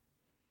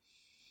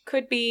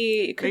 Could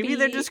be... Maybe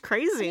they're just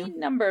crazy. any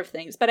number of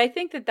things, but I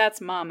think that's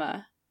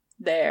Mama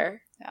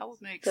there, That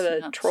would make the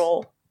sense.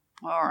 troll.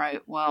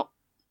 Alright, well.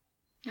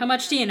 How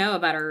much do you know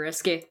about her,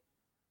 Risky?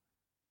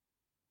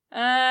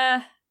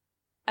 I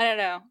don't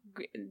know.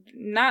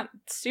 Not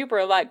super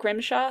a lot.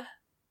 Grimshaw?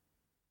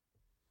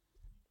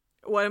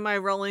 What am I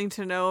rolling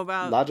to know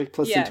about? Logic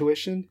plus yeah.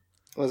 intuition?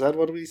 Was that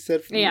what we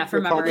said? Yeah, for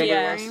recall memory. that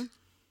Yeah. was?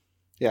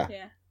 Yeah.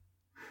 Yeah.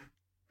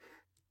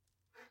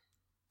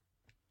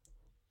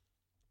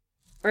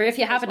 Or if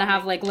you happen to wanna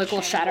have, like,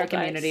 local channel shadow dice.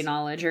 community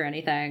knowledge or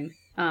anything.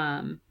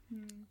 I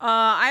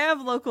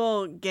have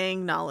local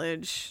gang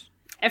knowledge.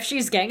 If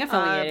she's gang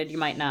affiliated, you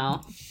might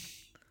know.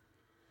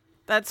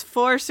 That's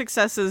 4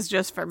 successes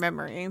just for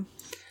memory.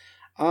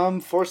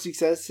 4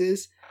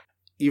 successes.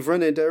 You've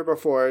run into her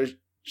before.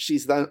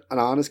 She's an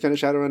honest kind of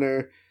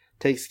Shadowrunner.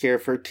 Takes care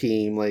of her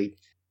team. Like,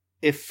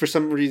 if for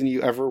some reason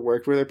you ever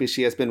worked with her, because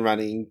she has been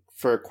running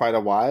for quite a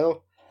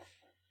while,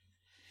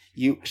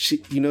 you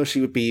know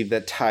she would be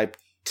the type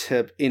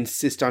to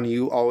insist on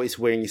you always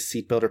wearing a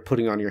seatbelt or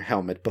putting on your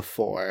helmet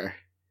before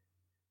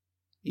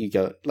you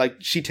go. Like,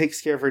 she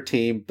takes care of her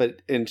team,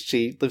 and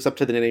she lives up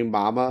to the name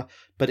Mama,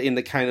 but in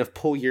the kind of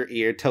pull your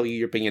ear, tell you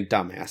you're being a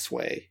dumbass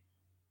way.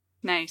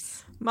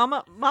 Nice.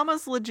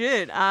 Mama's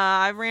legit.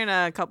 I ran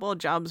a couple of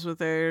jobs with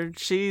her.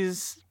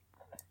 She's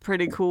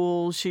pretty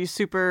cool. She's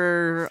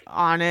super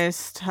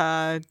honest.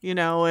 You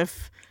know,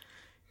 if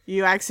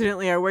you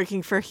accidentally are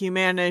working for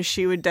Humana,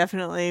 she would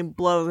definitely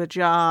blow the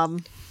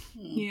job.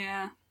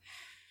 Yeah.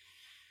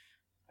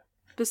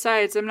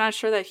 Besides, I'm not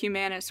sure that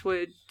Humanus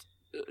would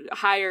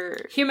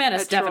hire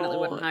Humanus a definitely troll.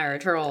 wouldn't hire a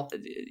troll.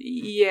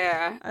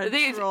 Yeah. A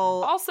They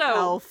troll, also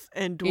elf,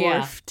 and dwarf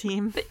Yeah.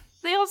 team.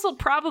 they also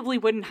probably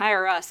wouldn't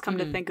hire us, come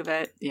to Mm. think of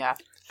it. Yeah,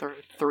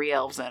 3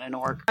 elves and an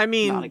orc. I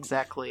mean, Not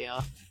exactly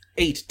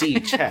 8D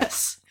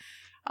chess.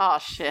 Oh,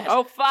 shit.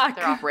 Oh fuck.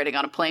 They're operating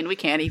on a plane we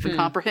can't even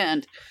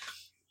comprehend.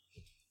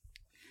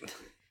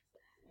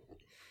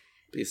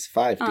 Because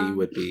 5D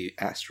would be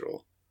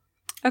astral.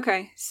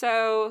 Okay,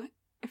 so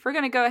if we're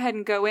gonna go ahead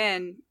and go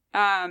in,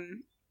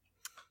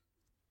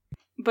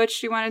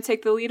 Butch, do you want to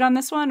take the lead on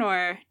this one,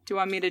 or do you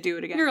want me to do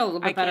it again? You're a little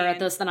bit I better at can.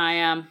 this than I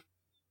am.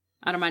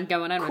 I don't mind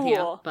going in with you,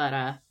 Cool.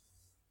 but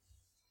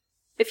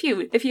If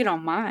you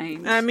don't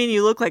mind. I mean,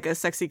 you look like a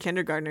sexy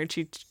kindergartner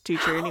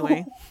teacher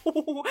anyway.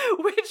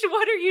 Which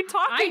one are you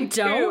talking I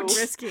don't. to?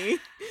 Risky.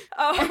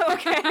 Oh,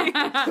 okay.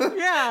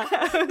 Yeah.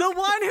 The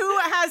one who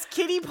has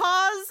kitty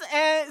paws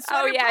and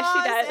sweater Oh, yeah, she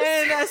paws does.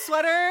 and a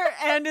sweater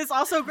and is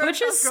also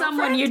Butch is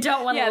someone you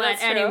don't want to Yeah, let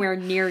that's true. anywhere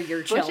near your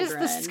Which children. is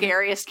the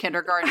scariest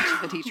kindergarten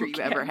teacher you've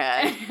ever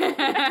had.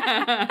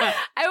 I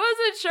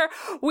wasn't sure.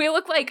 We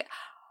look like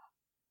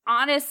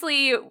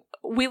honestly,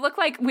 we look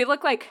like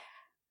a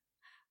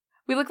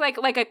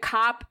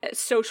cop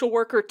social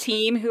worker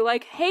team who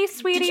like, hey,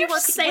 sweetie, Did you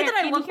just say that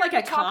I look like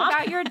a talk cop?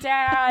 about your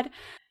dad.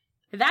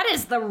 That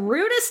is the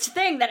rudest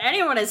thing that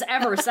anyone has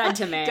ever said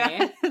to me.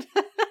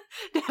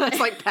 It's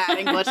like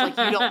patting Glitch, like,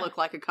 you don't look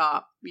like a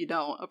cop. You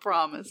don't, I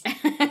promise.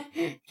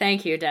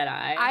 Thank you,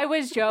 Deadeye. I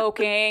was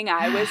joking. You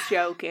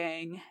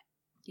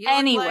look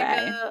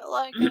Anyway.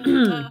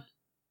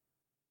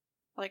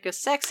 like a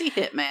sexy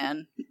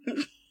hitman.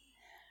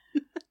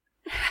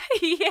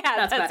 Yeah,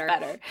 That's that's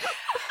better.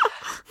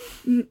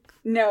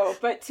 No,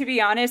 but to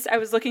be honest, I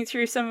was looking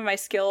through some of my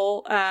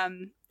skill,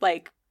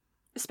 like,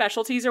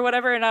 specialties or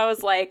whatever, and I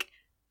was like,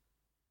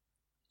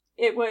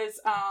 it was,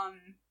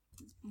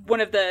 one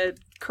of the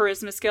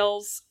charisma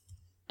skills,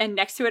 and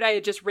next to it I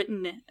had just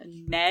written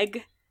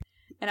neg,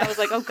 and I was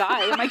like, oh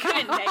god, am I good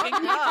at negging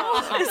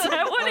people? Is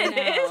that what it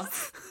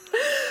is?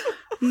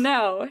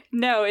 No,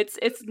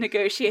 it's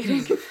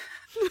negotiating.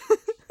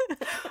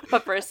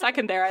 But for a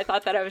second there, I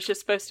thought that I was just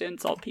supposed to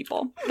insult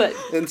people. But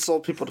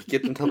Insult people to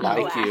get them to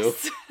like you.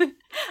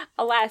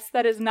 Alas,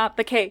 that is not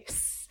the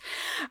case.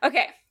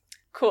 Okay,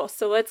 cool.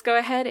 So let's go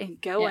ahead and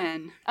go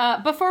in.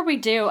 Before we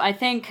do, I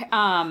think,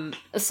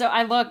 so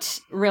I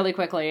looked really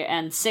quickly,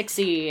 and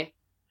Sixie,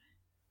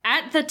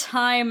 at the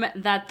time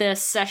that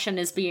this session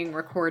is being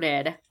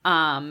recorded,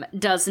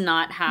 does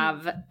not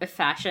have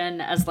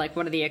fashion as, like,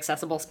 one of the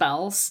accessible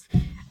spells.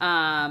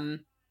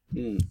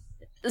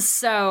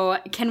 So,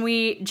 can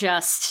we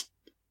just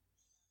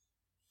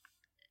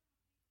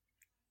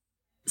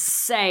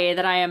say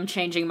that I am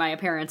changing my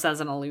appearance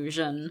as an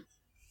illusion?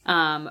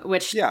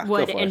 Which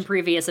would, in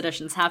previous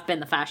editions, have been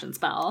the fashion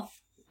spell.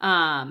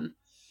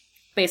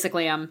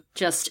 Basically, I'm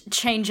just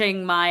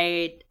changing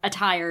my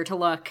attire to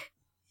look,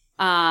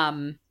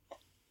 Not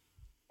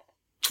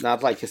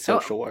like a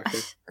social worker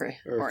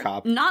or a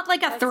cop. not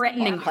like a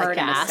threatening more like hard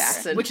an ass,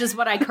 assassin. which is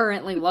what I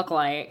currently look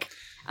like.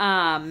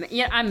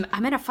 Yeah,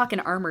 I'm in a fucking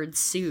armored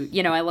suit.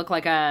 You know, I look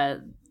like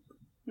a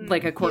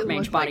court You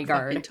mage look like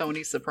bodyguard. fucking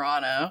Tony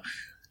Soprano.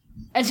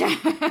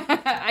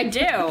 I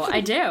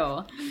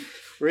do.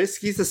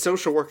 Risky's a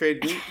social worker.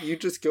 You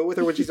just go with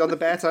her when she's on the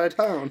bad side of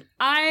town.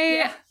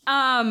 Oh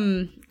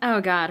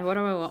god, what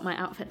do I want my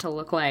outfit to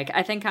look like?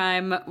 I think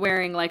I'm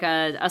wearing like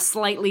a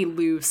slightly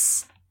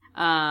loose,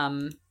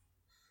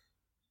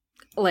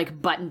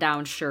 like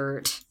button-down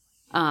shirt.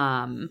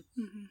 You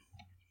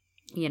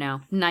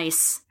know,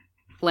 nice,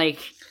 like,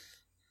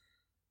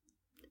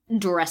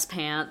 dress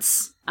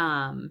pants,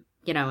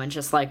 you know, and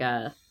just like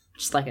a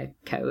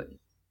coat.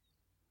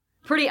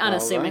 Pretty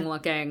unassuming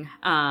looking.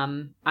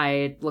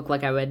 I look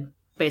like I would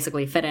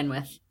basically fit in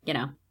with, you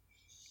know,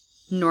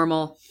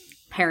 normal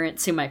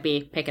parents who might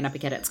be picking up a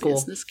kid at school.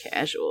 Business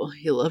casual.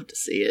 You love to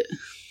see it.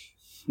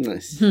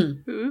 Nice.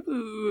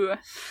 Ooh.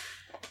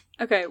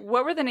 Okay,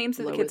 what were the names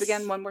of the kids Lois.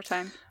 again? One more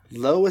time.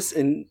 Lois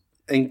and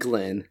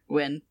Glenn.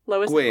 When?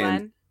 Lois Gwen. and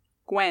Glenn.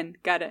 Gwen,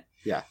 got it.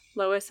 Yeah.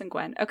 Lois and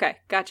Gwen. Okay,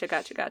 gotcha.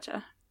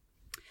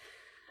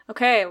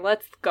 Okay,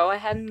 let's go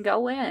ahead and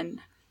go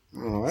in.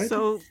 All right.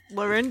 So,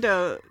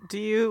 Lorinda, do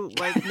you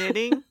like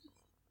knitting?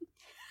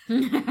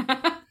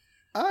 I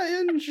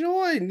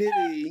enjoy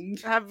knitting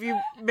Have you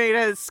made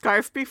a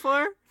scarf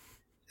before?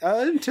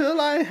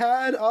 until I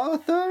had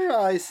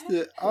arthritis.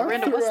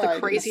 Miranda, what's the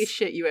craziest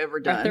shit you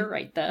ever done? Arthur,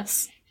 write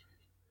this.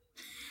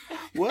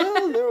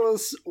 Well, there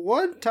was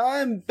one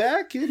time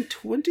back in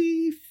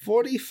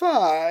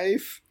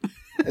 2045.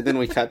 And then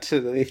we cut to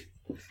the...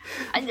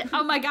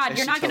 Oh my god,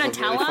 you're not gonna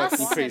tell us?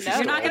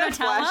 You're not gonna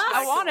tell us?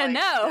 I want to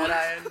know.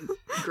 Deadeye and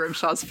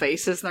Grimshaw's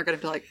faces, and they're gonna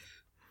be like,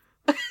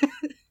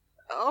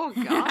 "Oh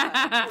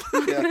god."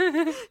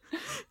 Yeah.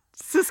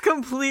 Just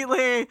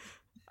completely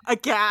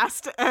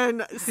aghast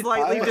and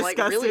slightly I was, Like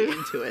disgusted. really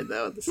into it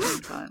though at the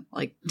same time.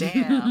 Like,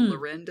 damn,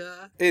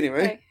 Lorinda.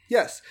 Anyway, Okay.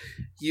 yes.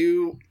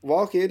 You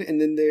walk in,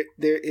 and then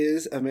there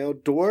is a male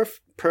dwarf,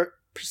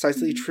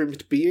 precisely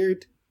trimmed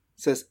beard.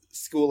 Says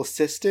school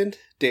assistant,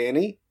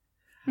 Danny.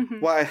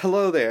 Mhm. Why,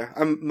 hello there.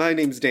 My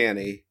name's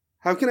Danny.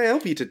 How can I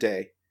help you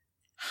today?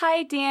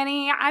 Hi,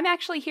 Danny. I'm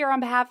actually here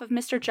on behalf of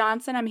Mr.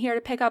 Johnson. I'm here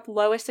to pick up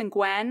Lois and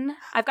Gwen.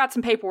 I've got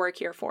some paperwork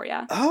here for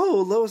you.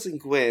 Oh, Lois and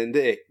Gwen,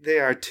 they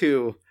are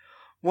two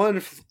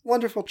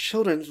wonderful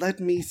children.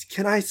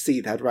 Can I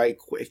see that right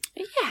quick?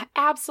 Yeah,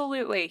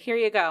 absolutely. Here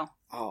you go.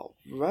 All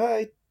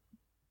right,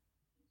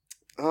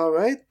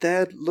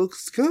 that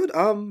looks good.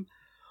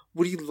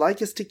 Would you like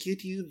us to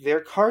get you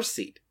their car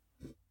seat?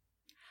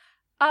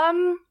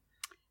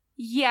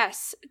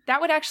 Yes, that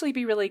would actually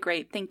be really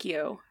great. Thank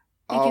you.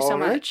 Thank you so All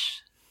right.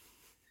 much.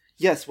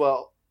 Yes,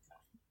 well,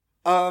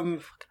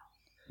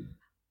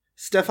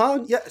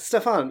 Stefan,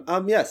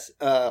 yes,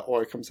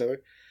 Ori comes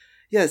over.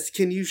 Yes,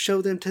 can you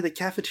show them to the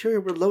cafeteria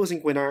where Lois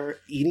and Gwen are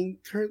eating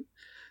currently?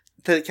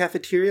 To the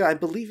cafeteria, I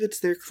believe it's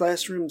their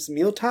classroom's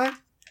mealtime?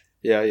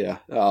 Yeah,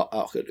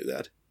 I'll go do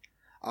that.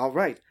 All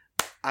right,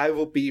 I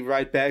will be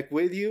right back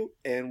with you,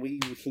 and we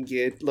can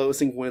get Lois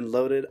and Gwen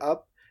loaded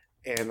up,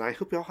 and I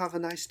hope y'all have a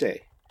nice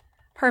day.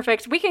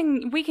 Perfect. We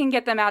can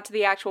get them out to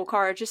the actual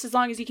car. Just as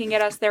long as you can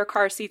get us their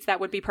car seats,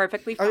 that would be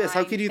perfectly fine. Oh yes,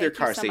 I'll give you their Thank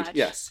car so seat. much.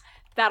 Yes.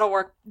 That'll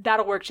work.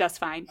 That'll work just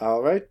fine.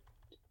 All right.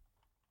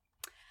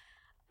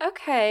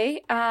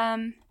 Okay.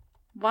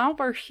 While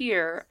we're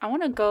here, I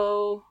want to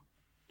go.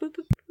 Boop,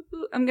 boop, boop,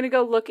 boop. I'm gonna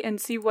go look and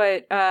see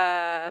what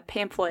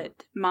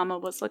pamphlet Mama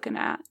was looking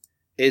at.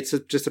 It's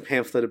just a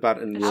pamphlet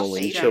about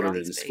enrolling Beta children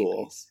runs in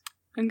school.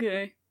 babies.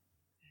 Okay.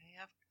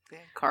 They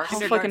have car I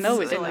don't fucking know.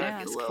 We kindergartens,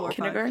 didn't so ask. little,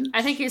 Kindergarten.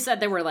 I think you said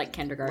they were like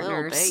little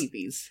kindergartners.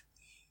 babies.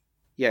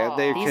 Yeah, Aw.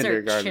 they're These are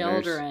kindergartners.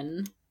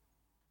 children.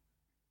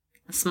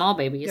 Small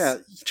babies. Yeah,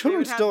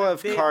 children They would still the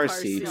have big car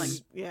seats.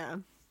 seats. Yeah.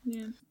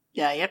 Yeah.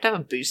 Yeah, you have to have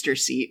a booster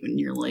seat when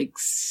you're like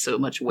so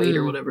much weight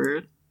or Mm.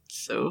 whatever.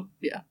 So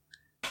yeah,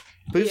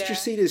 Booster Yeah.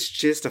 seat is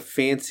just a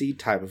fancy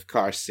type of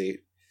car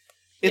seat.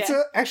 It's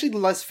Yeah. actually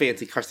less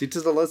fancy car seat.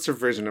 It's a lesser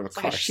version of a it's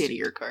like car a seat.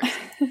 shittier car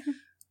seat.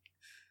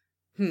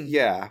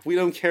 Yeah, we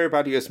don't care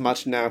about you as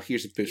much now.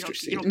 Here's a You booster don't,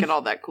 seat. you don't get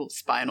all that cool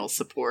spinal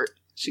support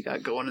she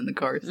got going in the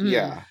car seat. Mm.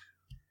 Yeah.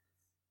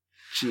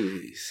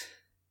 Jeez.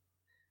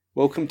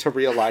 Welcome to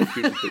real life.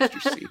 Here's a booster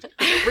seat.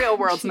 The real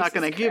world's not Jesus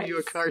going to give you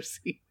a Christ. car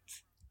seat.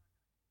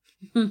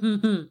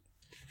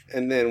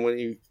 And then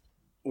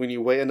when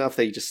you weigh enough,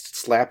 they just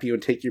slap you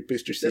and take your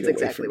booster seat That's away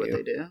exactly from what you.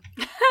 they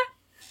do.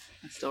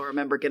 I still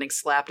remember getting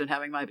slapped and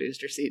having my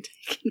booster seat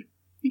taken.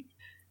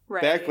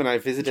 Right. Back when I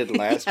visited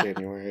last Yeah.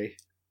 January.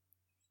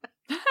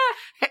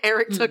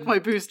 Eric took Mm. my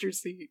booster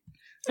seat.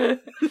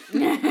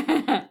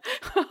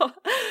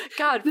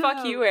 God, fuck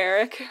No. you,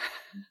 Eric.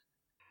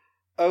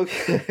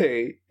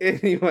 Okay.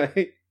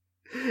 Anyway,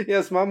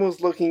 yes, Mom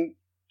was looking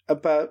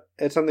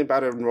at something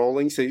about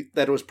enrolling, so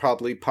that was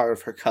probably part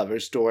of her cover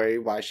story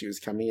why she was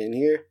coming in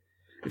here,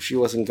 if she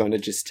wasn't going to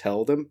just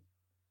tell them.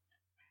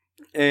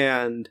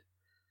 And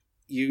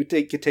you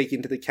get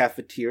taken to the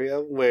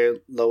cafeteria where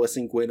Lois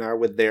and Gwen are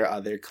with their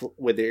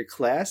with their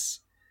class,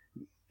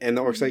 and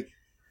the orc's like,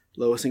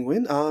 Lois and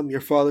Gwen,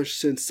 your father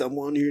sent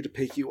someone here to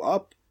pick you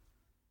up.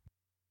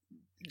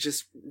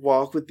 Just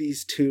walk with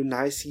these two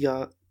nice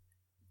young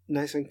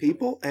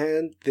people,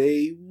 and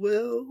they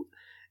will.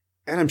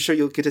 And I'm sure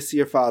you'll get to see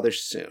your father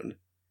soon.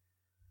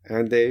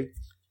 And they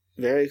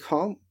very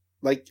calm,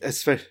 like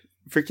as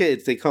for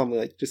kids, they calmly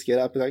like just get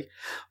up and like,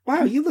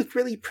 "Wow, you look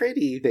really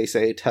pretty." They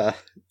say to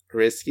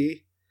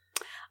Risky.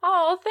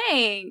 Oh,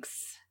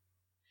 thanks.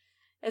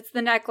 It's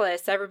the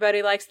necklace.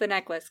 Everybody likes the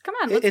necklace. Come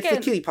on, let's It's get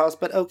the kitty paws,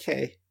 but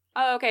okay.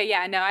 Oh, okay.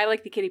 Yeah, no, I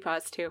like the kitty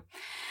paws too.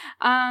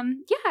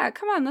 Yeah,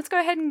 come on, let's go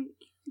ahead and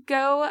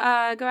go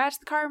out to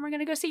the car and we're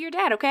gonna go see your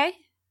dad, okay?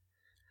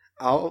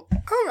 All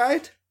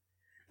right.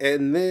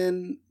 And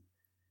then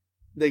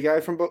the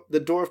guy from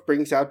the dwarf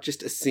brings out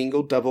just a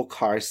single double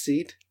car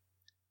seat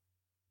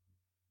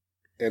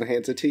and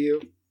hands it to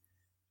you.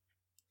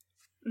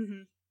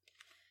 Mm-hmm.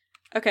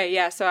 Okay,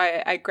 yeah, so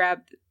I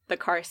grabbed the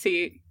car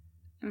seat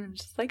and I'm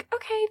just like,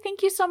 okay,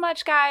 thank you so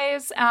much,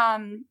 guys.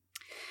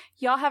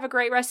 Y'all have a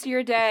great rest of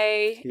your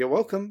day. You're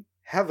welcome.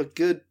 Have a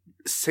good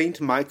St.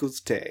 Michael's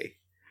Day.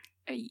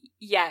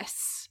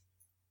 Yes.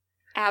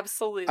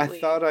 Absolutely. I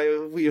thought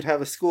we would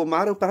have a school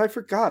motto, but I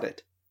forgot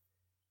it.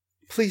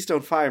 Please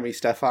don't fire me,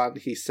 Stefan,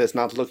 he says,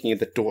 not looking at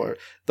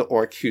the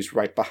orc who's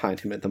right behind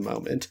him at the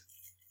moment.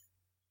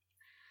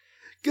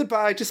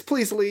 Goodbye, just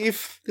please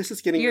leave. This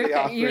is getting really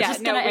awkward. You're Yeah,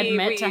 just no, gonna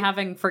admit we- to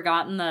having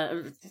forgotten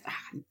the.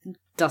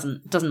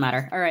 Doesn't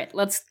matter. All right,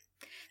 let's.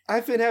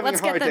 I've been having Let's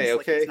a get hard this- day,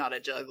 Like okay? he's not a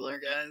juggler,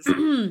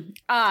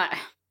 guys.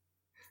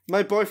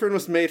 My boyfriend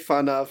was made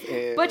fun of,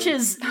 and Butch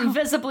is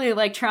visibly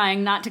like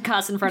trying not to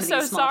cuss in front of I'm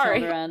these so small sorry.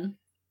 children.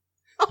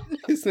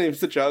 his name's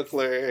the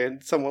juggler,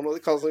 and someone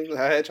calls him the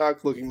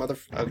hedgehog-looking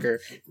motherfucker.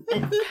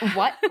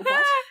 What?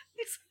 What?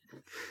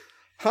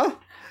 Huh?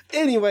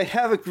 Anyway,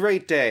 have a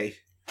great day.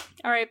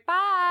 All right,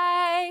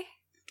 bye.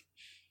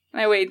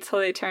 And I wait until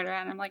they turn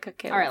around. I'm like,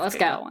 okay, All right, let's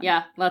get go. going.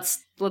 Yeah,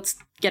 let's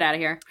get out of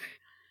here.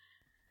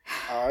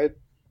 All right.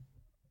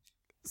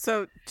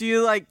 So, do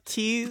you like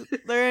tea,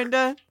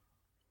 Lorinda?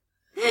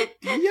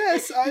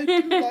 Yes, I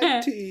do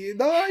like tea.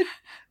 No,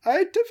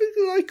 I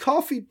typically like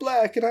coffee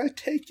black, and I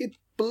take it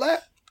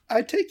black.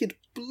 I take it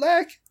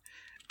black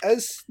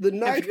as the Have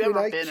night you when ever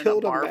I been in a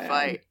killed bar man.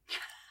 fight?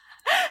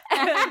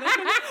 And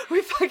then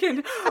we fucking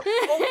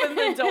open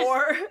the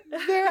door.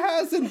 There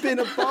hasn't been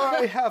a bar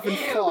I haven't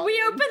fought. We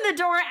in. open the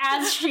door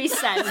as she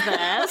says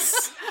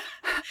this.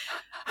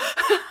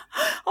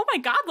 Oh my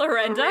god,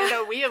 Lorinda.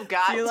 Miranda, we have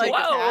got Do you to like go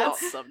out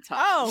cats?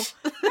 sometimes.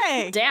 Oh,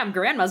 hey. Damn,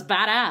 Grandma's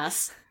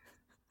badass.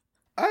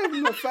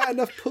 I'm a fan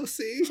of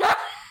pussy.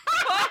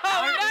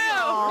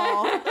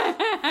 Oh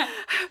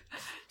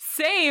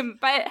Same,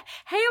 but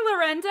hey,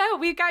 Lorinda,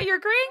 we got your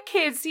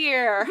grandkids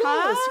here,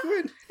 huh? Yes,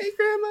 Gwen. Hey,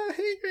 Grandma.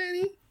 Hey,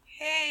 Granny.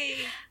 Hey.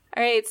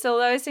 All right, so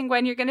Lois and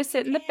Gwen, you're gonna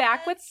sit in the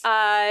back with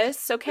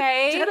us,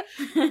 okay?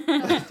 She's doing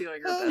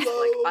her best. Like,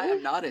 Hello. I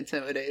am not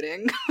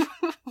intimidating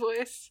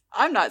voice.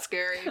 I'm not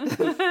scary.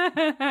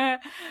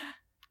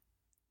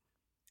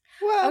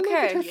 Wow, Okay, look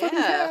at her funny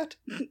yeah. hat.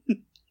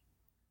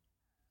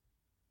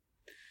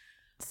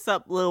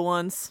 Sup, little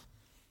ones?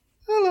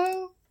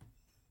 Hello.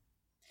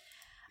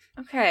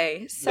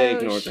 Okay, so They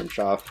ignore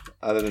Grimshaw.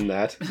 Other than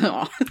that,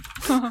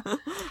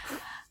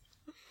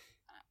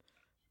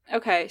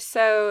 Okay,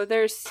 so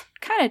there's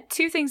kind of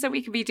two things that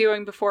we could be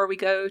doing before we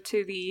go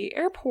to the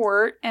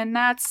airport, and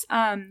that's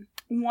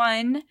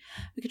one,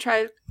 we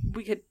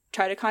could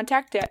try to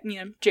contact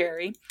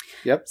Jerry.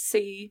 Yep.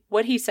 See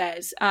what he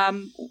says.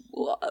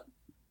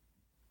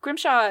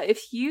 Grimshaw,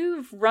 if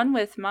you've run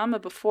with Mama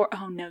before,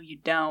 oh no, you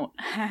don't.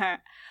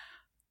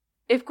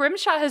 If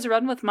Grimshaw has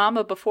run with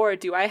Mama before,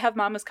 do I have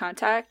Mama's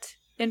contact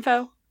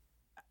info?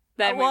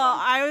 Then we Well,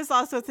 won't. I was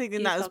also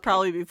thinking that was Okay.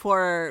 probably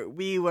before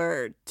we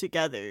were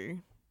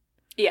together.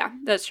 Yeah,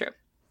 that's true.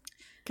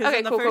 Because Okay,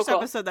 in the cool, first cool,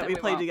 cool. episode that Then we we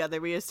played won't. together,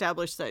 we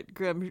established that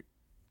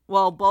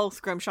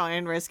both Grimshaw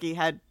and Risky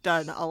had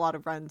done a lot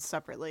of runs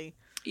separately.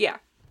 Yeah,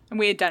 and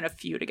we had done a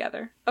few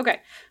together.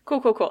 Okay,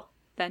 cool.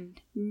 Then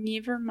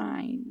never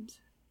mind.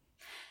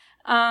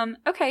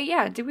 Okay,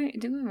 yeah. Do we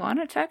want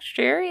to text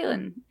Jerry?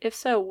 And if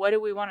so, what do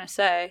we want to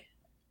say?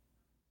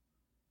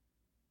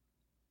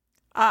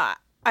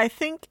 I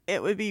think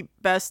it would be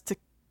best to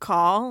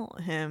call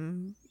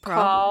him,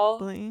 Call?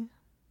 probably.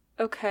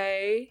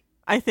 Okay.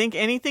 I think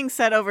anything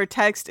said over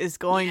text is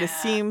going to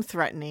Yeah. seem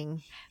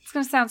threatening. It's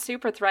gonna sound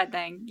super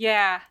threatening.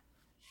 Yeah.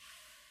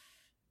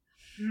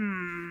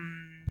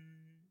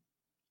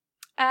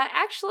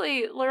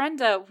 Actually,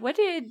 Lorinda, what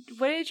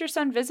did your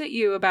son visit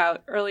you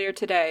about earlier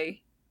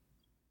today?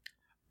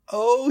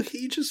 oh,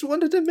 he just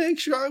wanted to make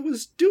sure I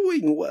was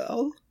doing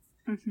well.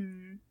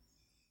 Mm-hmm.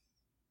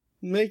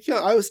 Make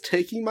sure I was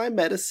taking my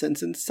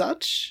medicines and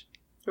such.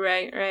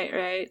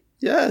 Right.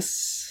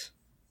 Yes.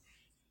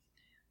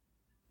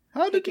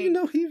 How did you Taking-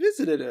 know he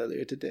visited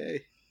earlier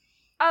today?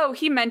 Oh,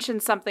 he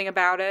mentioned something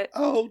about it.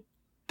 Oh,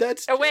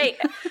 that's. Oh, wait.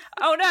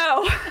 Oh,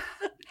 no.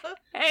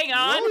 Hang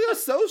on. Roll your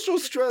social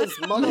stress,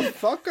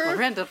 motherfucker.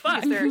 Miranda,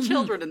 please, there are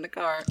children in the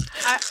car.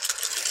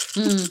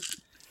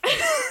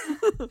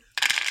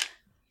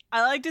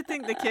 I like to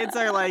think the kids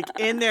are like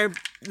in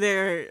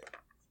their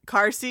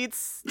car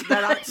seats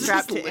that aren't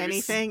strapped to Just loose.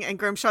 anything, and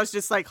Grimshaw's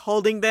just like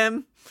holding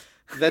them.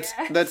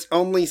 That's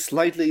only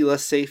slightly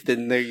less safe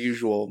than their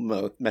usual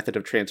method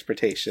of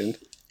transportation.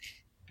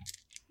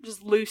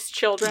 Just loose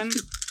children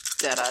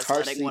Deadass Car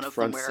letting seat, one of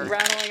them front wear. seat.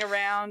 rattling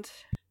around.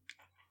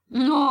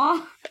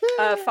 Aw.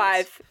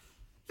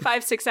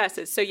 Five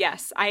successes. So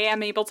yes, I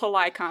am able to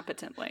lie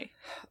competently.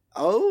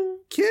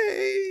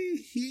 Okay,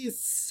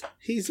 he's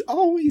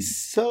always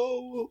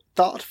so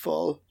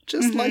thoughtful,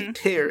 just like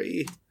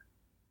Terry.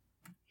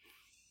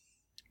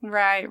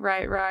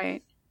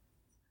 Right.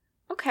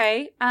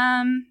 Okay.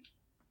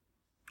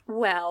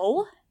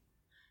 Well,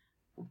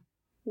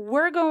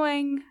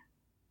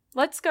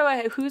 let's go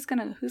ahead. Who's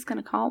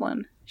gonna call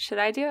him? Should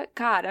I do it?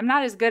 God, I'm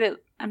not as good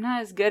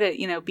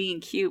at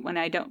being cute when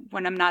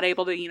I'm not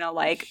able to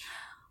like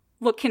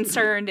look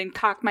concerned and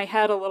cock my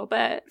head a little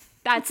bit.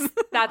 That's Oh, is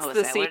the that what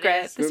it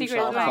secret. is? The secret is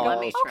Grimshaw when I go, Let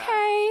me try.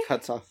 okay.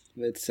 Cuts off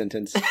mid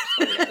sentence.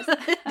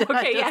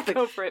 Okay, yeah, the,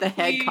 go for it. The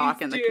head Please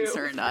cock and the do.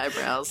 concerned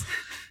eyebrows.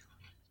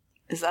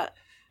 Is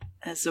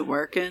it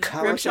working?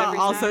 Grimshaw every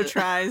also time.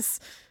 tries.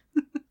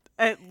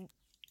 At,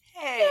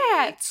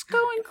 Yeah, it's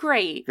going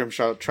great.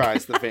 Grimshaw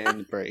tries, the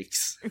van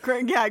breaks.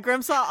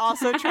 Grimshaw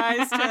also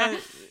tries to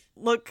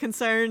look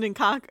concerned and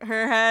cock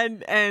her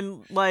head,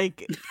 and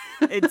like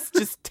it's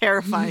just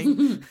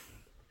terrifying.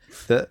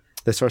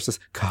 The source is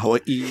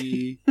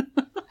kawaii.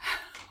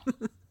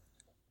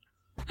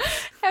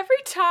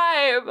 Every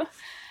time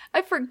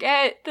I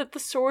forget that the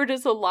sword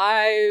is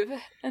alive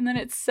and then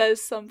it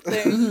says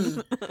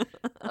something.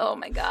 Oh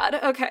my god.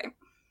 Okay.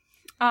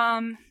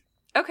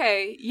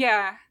 Okay,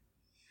 yeah.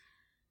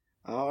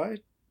 Alright.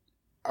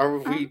 Are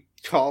we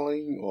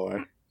calling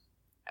or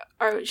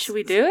Or should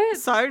we do it?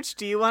 Sarge,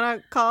 do you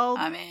want to call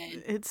I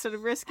mean, instead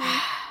of Risky?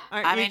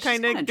 Aren't I mean, you she's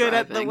kind kinda of good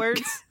at the driving.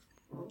 words?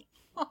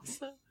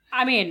 also,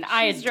 I mean,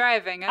 She's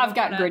driving. I I've don't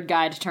got wanna- Grid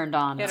Guide turned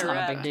on. Get It's her not a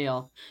out. big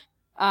deal.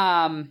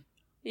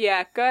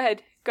 Yeah, go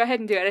ahead. Go ahead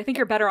and do it. I think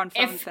you're better on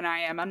phones If- than I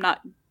am. I'm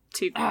not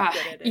too good at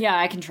it. Yeah,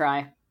 I can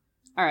try.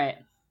 All right.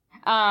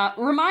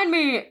 Remind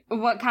me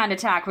what kind of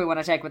tack we want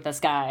to take with this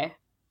guy.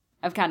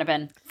 I've kind of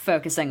been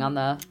focusing on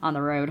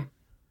the road.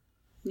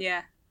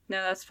 Yeah.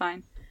 No, that's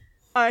fine.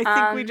 I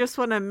think we Um, just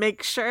want to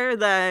make sure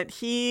that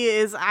he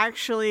is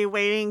actually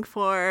waiting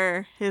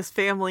for his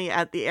family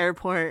at the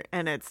airport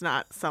and it's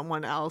not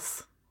someone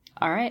else.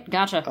 All right,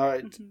 gotcha.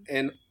 alright.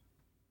 And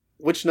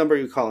which number are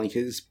you calling?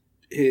 His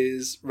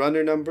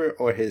runner number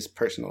or his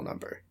personal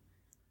number?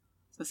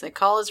 so say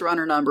call his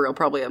runner number. He'll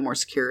probably have more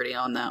security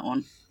on that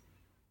one.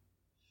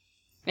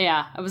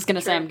 Yeah, I was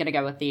gonna say Sure. I'm gonna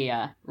go with the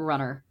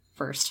runner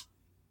first.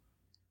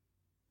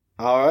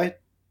 Alright.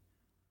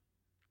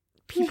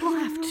 People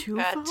have two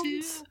Got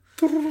phones?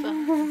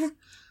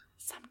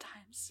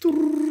 Sometimes.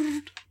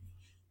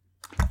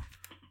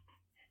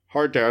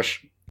 Hard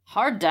dash.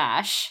 Hard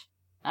Dash.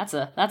 That's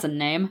a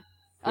name.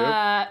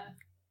 Yep.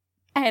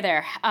 Hey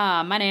there.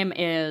 My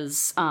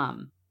name's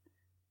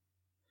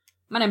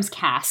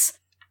Cass.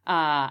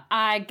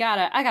 I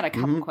got a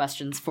couple Mhm.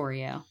 questions for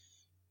you.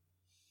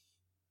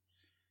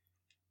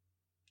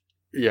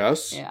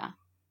 Yes. Yeah.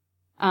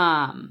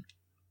 Um,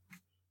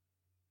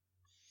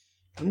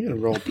 I'm gonna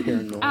roll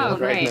paranormal Oh, right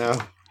great.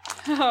 now.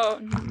 Oh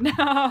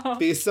no.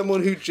 Be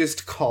someone who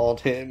just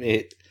called him.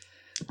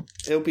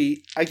 It'll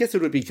be. I guess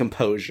it would be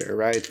composure,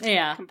 right?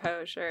 yeah.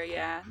 Composure,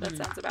 yeah, that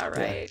sounds about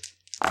right.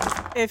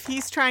 If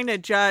he's trying to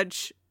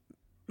judge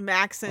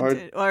Max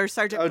or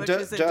Sergeant Oh,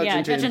 Butch's judge Yeah,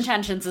 intuition. judge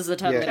intentions is a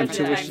totally Yeah, different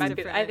intuition.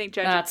 thing. I think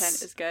judge That's-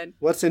 intent is good.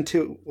 What's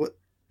what?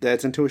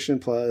 That's intuition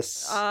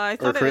plus I or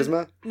thought it was-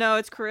 charisma. No,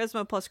 it's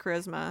charisma plus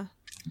charisma.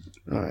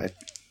 All right.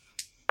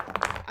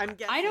 I'm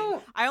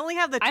guessing. I only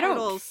have the I don't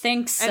totals.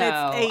 think so.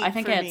 and it's 8 I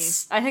think for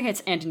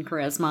it's int and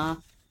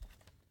charisma.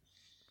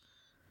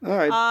 All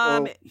right.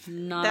 Um, well,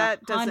 Not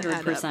That doesn't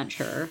add 100%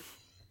 sure.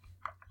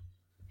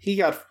 he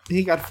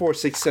got 4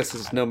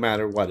 successes no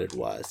matter what it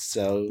was.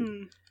 So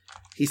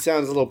he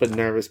sounds a little bit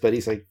nervous, but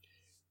he's like,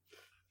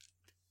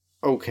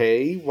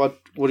 "Okay, what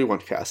do you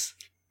want, Cass?"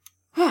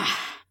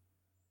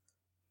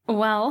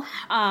 Well,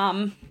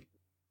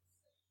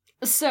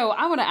 so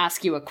I want to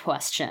ask you a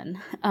question,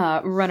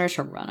 runner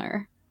to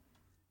runner.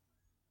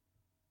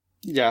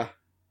 Yeah.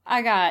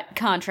 I got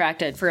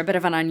contracted for a bit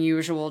of an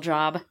unusual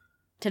job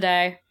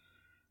today.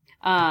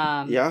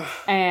 Yeah.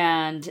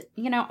 And,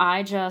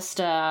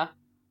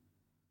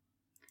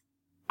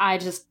 I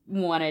just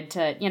wanted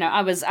to,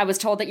 I was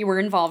told that you were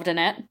involved in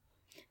it.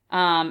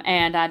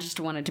 And I just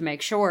wanted to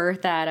make sure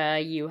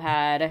that, you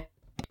had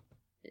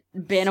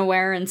been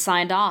aware and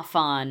signed off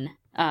on,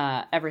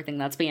 everything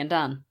that's being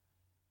done.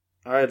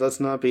 All right. Let's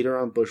not beat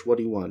around the bush. What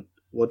do you want?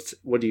 What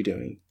are you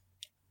doing?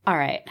 All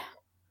right.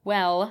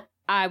 Well,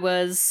 I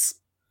was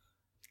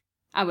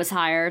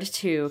hired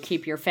to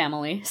keep your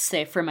family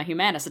safe from a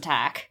Humanus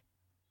attack.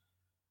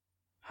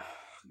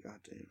 God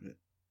damn it!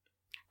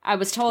 I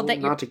was told that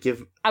not to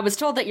give. I was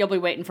told that you'll be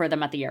waiting for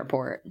them at the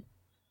airport.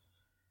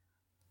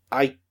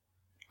 I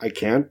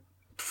can't.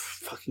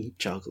 Fucking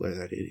juggler,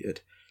 that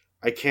idiot.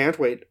 I can't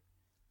wait.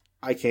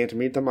 I can't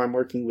meet them. I'm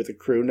working with a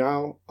crew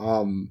now.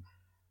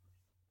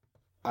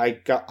 I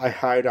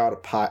hired out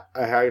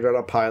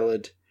a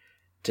pilot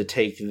to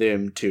take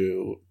them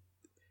to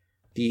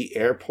the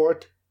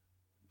airport,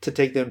 to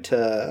take them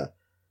to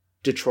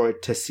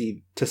Detroit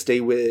to stay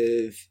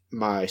with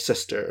my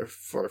sister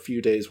for a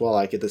few days while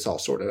I get this all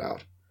sorted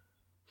out.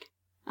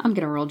 I'm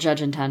gonna roll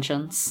judge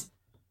intentions.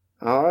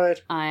 All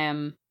right. I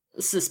am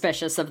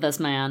suspicious of this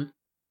man.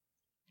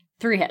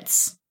 3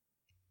 hits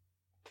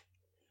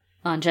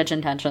on judge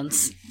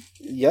intentions.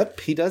 Yep,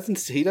 he doesn't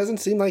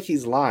seem like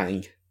he's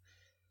lying.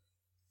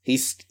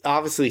 He's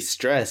obviously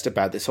stressed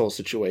about this whole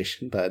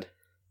situation, but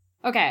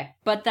Okay,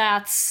 but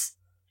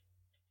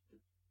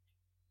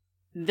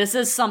this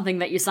is something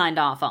that you signed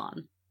off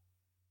on.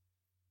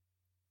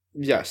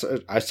 yes,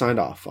 I signed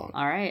off on.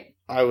 All right.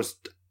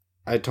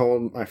 I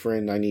told my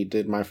friend I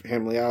needed my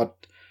family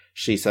out.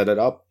 She set it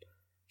up.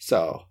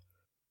 So,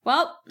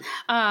 Well,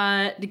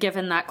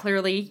 given that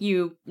clearly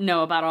you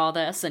know about all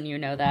this and you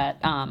know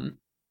that,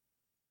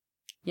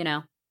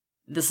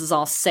 this is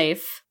all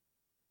safe,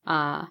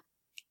 yeah,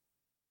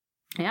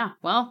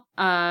 well,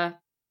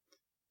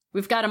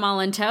 we've got them all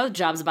in tow. The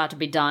job's about to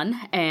be done,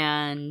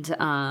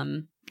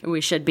 and, we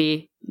should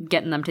be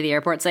getting them to the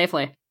airport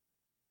safely.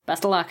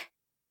 Best of luck.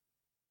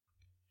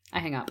 I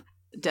hang up.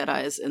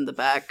 Deadeye is in the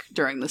back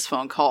during this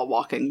phone call,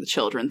 walking the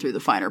children through the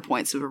finer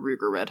points of a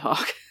Ruger Red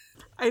Hawk.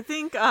 I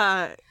think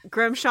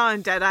Grimshaw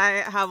and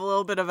Deadeye have a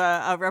little bit of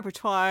a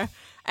repertoire,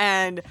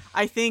 and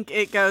I think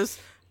it goes,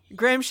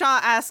 Grimshaw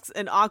asks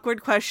an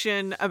awkward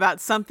question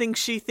about something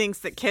she thinks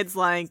that kids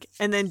like,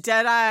 and then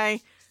Deadeye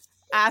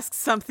asks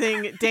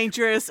something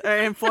dangerous or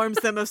informs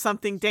them of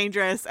something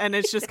dangerous, and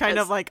it's just kind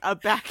of like a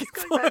back and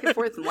Going forth. back and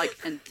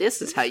forth, and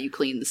this is how you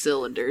clean the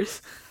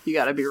cylinders. You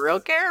gotta be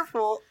real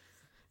careful.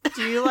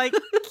 Do you like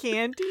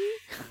candy?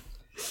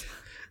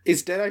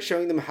 is Deadeye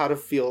showing them how to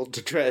field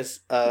to dress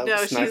a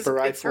No, sniper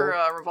rifle? it's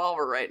her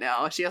revolver right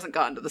now. She hasn't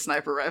gotten to the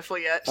sniper rifle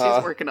yet.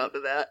 She's working up to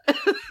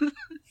that.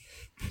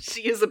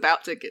 She is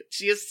about to get.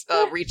 She is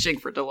reaching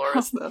for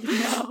Dolores, though.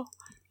 No.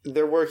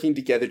 They're working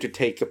together to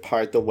take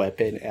apart the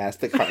weapon as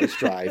the car is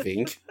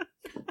driving.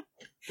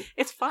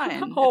 It's fine.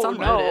 It's Oh unloaded.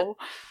 no.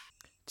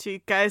 Do you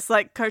guys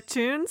like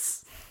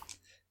cartoons?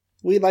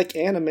 We like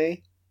anime.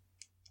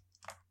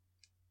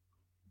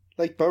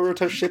 Like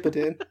Boruto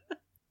Shippuden.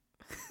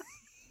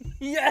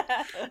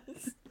 Yes.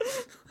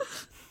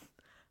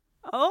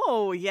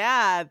 Oh,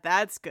 yeah,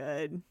 that's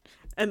good.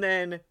 And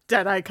then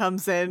Deadeye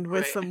comes in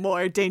with Right. some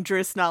more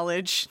dangerous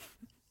knowledge.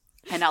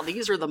 And now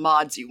these are the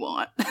mods you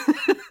want.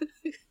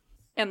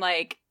 And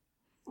like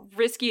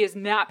Risky is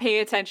not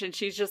paying attention.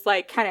 She's just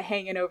like kind of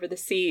hanging over the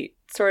seat,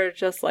 sort of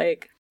just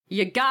like,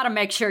 You gotta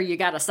make sure you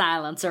got a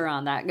silencer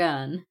on that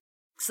gun.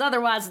 Because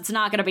otherwise it's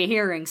not gonna be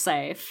hearing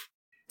safe.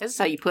 This is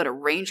how you put a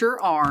Ranger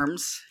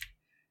Arms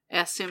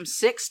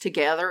SM6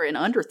 together in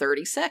under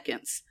 30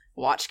 seconds.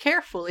 Watch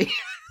carefully.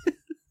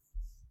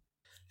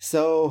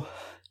 So,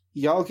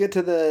 y'all get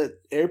to the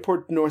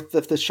airport north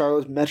of the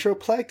Charlotte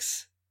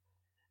Metroplex?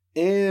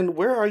 And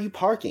where are you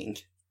parking?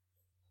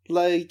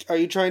 Like, are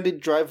you trying to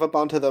drive up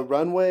onto the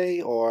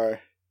runway, or...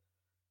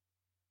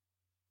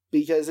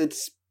 Because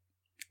it's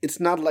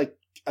not like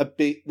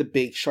the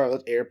big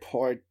Charlotte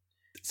airport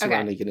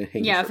surrounding it and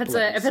hanging Yeah, for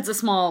if it's a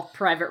small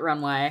private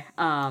runway,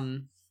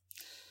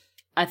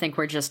 I think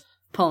we're just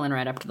pulling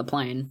right up to the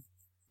plane.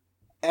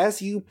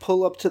 As you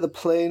pull up to the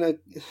plane,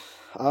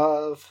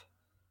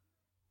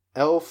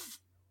 Elf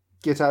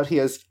gets out. He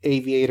has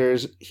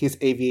aviators.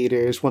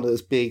 One of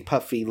those big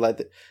puffy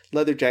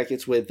leather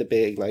jackets with the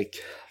big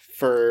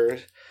fur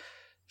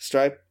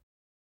stripe.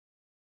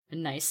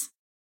 Nice.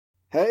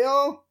 Hey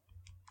y'all,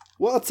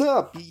 what's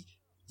up?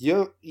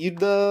 You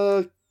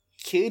the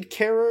kid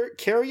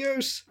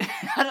carriers?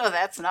 I know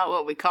that's not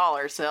what we call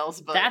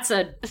ourselves, but That's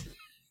a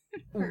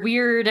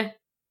weird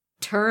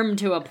term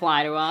to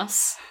apply to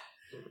us.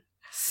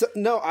 So,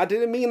 no, I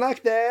didn't mean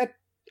like that.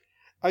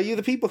 Are you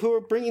the people who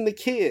are bringing the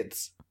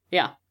kids?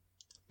 Yeah.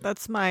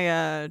 That's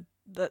my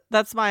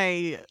that's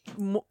my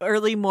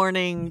early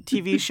morning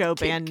TV show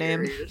kid band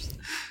name. carriers.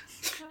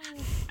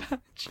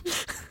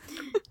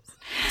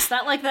 Is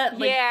that like the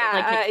like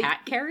a cat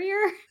carrier,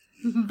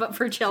 but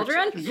for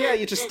children? Yeah,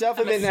 you just stuff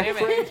them in that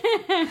assuming. fridge.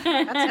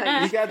 That's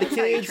how You got the that's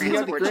how you kids, you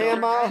got the transport children.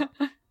 grandma.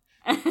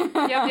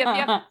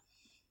 Yep.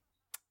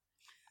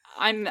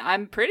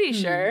 I'm pretty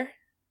sure.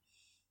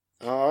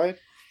 All right.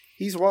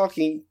 He's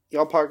walking.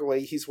 Y'all park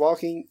away. He's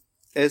walking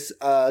as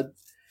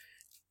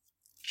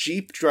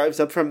Jeep drives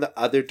up from the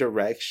other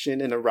direction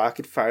and a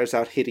rocket fires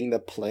out, hitting the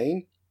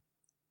plane.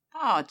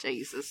 Oh,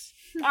 Jesus.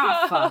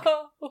 Oh, fuck.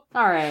 All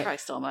right.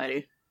 Christ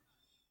almighty.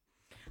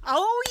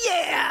 Oh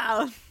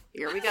yeah!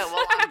 Here we go.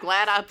 Well, I'm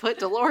glad I put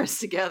Dolores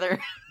together.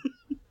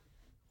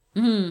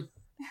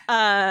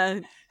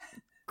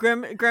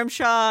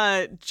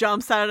 Grimshaw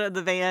jumps out of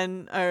the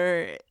van,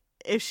 or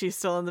if she's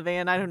still in the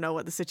van, I don't know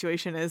what the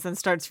situation is, and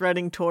starts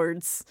running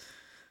towards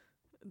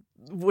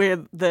where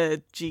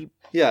the Jeep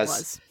Yes.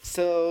 was.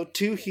 So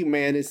 2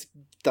 humanist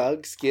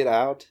thugs get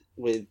out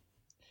with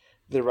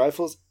the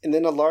rifles, and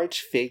then a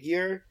large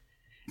figure.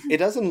 It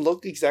doesn't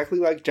look exactly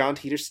like John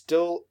Teeter,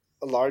 still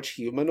a large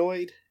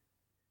humanoid,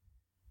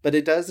 but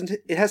it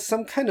has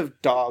some kind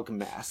of dog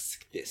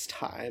mask this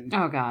time,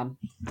 Oh god.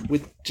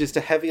 with just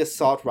a heavy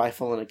assault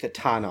rifle and a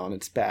katana on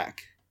its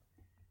back.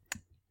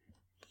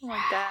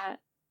 Like that.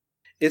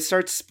 It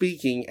starts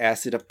speaking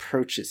as it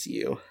approaches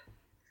you.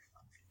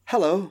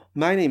 Hello,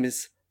 my name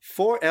is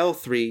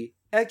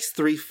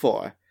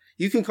 4L3X34.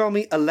 You can call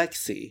me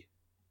Alexi.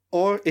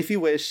 Or, if you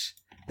wish,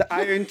 the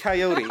Iron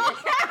Coyote.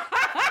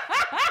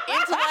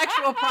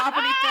 Intellectual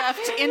property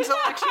theft.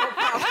 Intellectual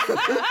property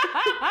theft.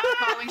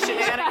 Calling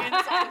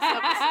shenanigans on this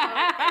episode.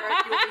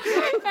 Eric, you'll be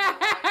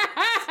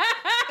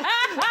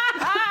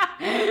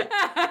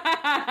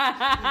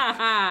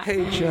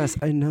Hey, Jess,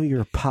 I know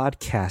you're a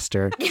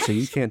podcaster, so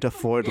you can't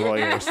afford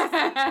lawyers. I'll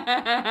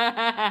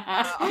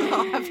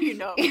have you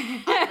know, I'm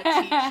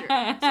a teacher,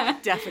 so I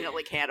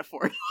definitely can't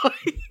afford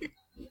lawyers.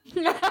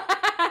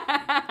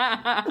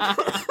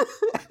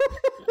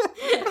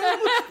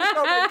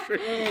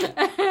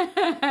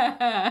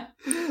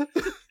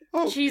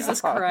 Oh,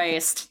 Jesus God.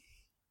 Christ.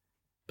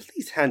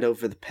 Please hand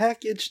over the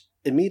package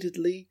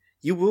immediately.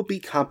 You will be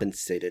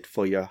compensated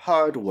for your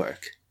hard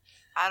work.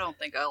 I don't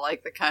think I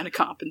like the kind of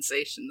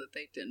compensation that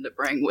they tend to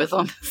bring with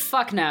them.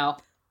 Fuck no.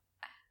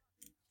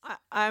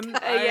 I'm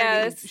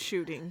yes.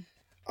 shooting.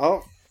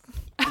 Oh,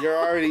 you're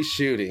already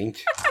shooting.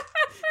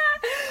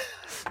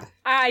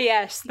 Ah,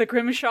 yes, the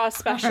Grimshaw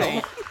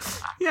special.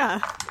 Yeah.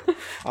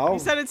 Oh, You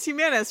said it's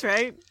humanist,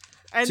 right?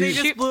 And Dude. they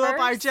just Shoot blew up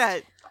our first?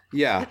 jet.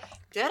 yeah.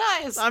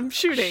 Jedi's I'm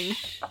shooting.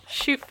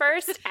 Shoot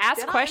first, ask Jedi's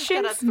gonna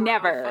questions, throw a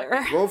never.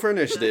 fucking- Roll for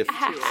initiative. to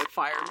a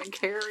fireman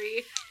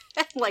carry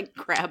and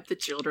grab the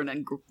children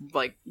and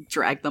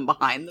drag them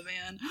behind the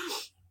van,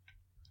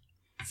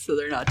 so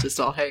they're not just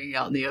all hanging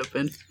out in the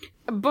open.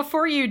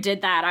 Before you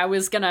did that, I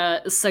was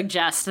gonna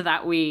suggest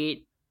that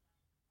we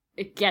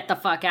get the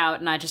fuck out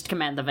and I just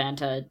command the van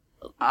to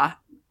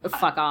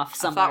fuck off I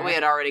somewhere. thought we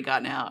had already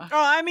gotten out. Oh,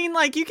 I mean,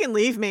 you can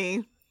leave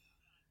me.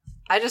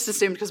 I just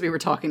assumed because we were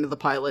talking to the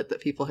pilot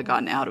that people had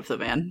gotten out of the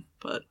van,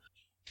 but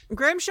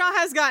Grimshaw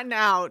has gotten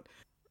out.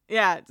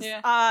 Yeah.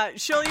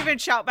 She'll even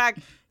shout back,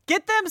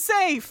 "Get them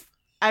safe!"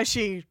 as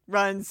she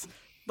runs,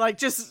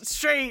 just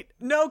straight,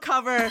 no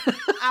cover,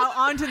 out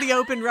onto the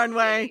open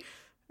runway,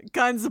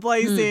 guns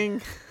blazing,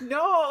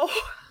 no.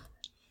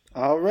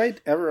 All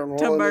right, everyone roll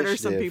to murder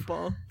initiative. some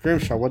people.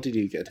 Grimshaw, what did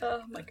you get?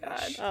 Oh my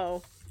god.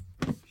 Oh.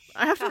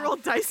 I have to roll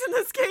dice in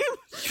this game?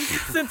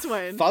 Since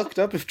when? Fucked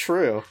up if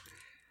true.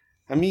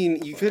 I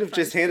mean, you could have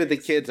just handed the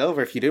kids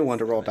over if you didn't want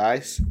to roll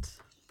dice.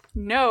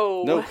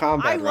 No. No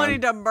combat I run.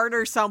 wanted to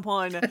murder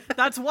someone.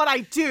 That's what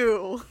I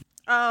do.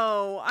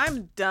 Oh,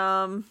 I'm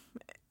dumb.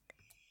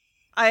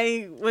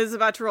 I was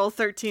about to roll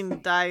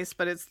 13 dice,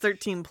 but it's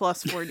 13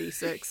 plus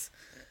 4d6.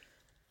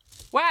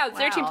 Wow,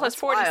 13 Wow, plus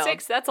that's 4 to wild.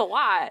 6, that's a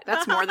lot.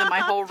 That's more than my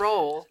whole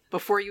roll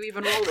before you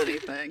even rolled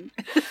anything.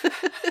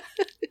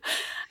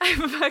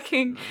 I'm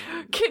fucking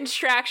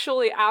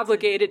contractually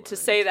obligated to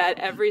say that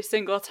every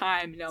single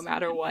time, no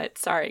matter what.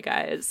 Sorry,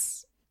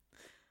 guys.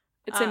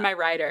 It's in my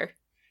rider.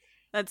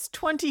 That's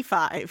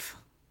 25.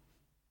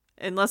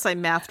 Unless I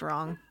mathed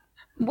wrong.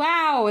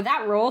 Wow,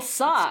 that roll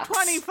sucks.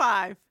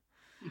 25.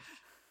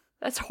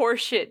 That's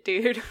horseshit,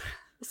 dude.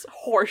 That's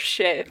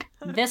horseshit.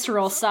 This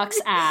roll sucks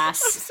I'm ass.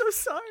 so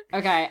sorry.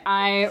 Okay,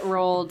 I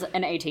rolled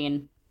an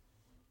 18.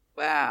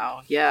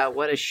 Wow. Yeah,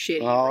 what a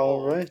shitty All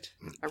roll. right.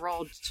 I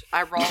rolled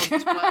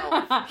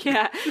 12.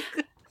 Yeah.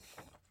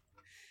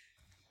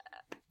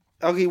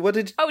 Okay, what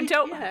did Oh,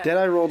 don't Yeah.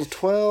 I roll a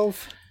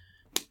 12?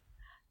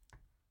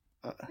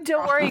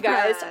 don't worry,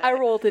 guys. I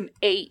rolled an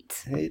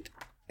 8. 8.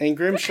 And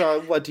Grimshaw,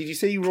 what, did you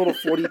say you rolled a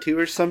 42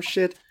 or some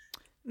shit?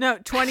 No,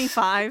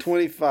 25.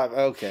 25,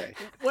 okay.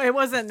 Well, it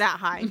wasn't that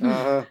high.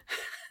 Uh-huh.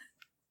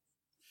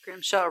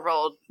 Grimshaw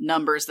rolled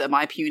numbers that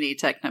my puny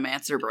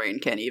technomancer brain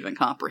can't even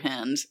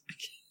comprehend.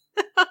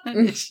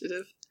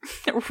 Initiative.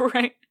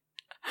 Right.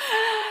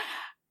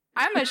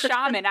 I'm a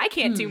shaman. I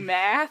can't do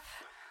math.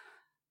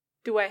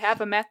 Do I have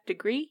a math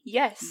degree?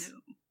 Yes.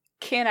 No.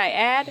 Can I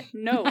add?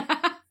 No.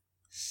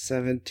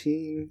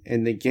 17.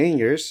 And the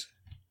gangers,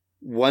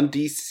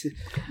 1d6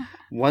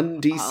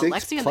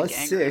 Lexi and the plus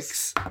Gangers.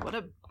 6. What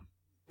a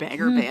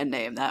banger band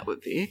name that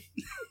would be.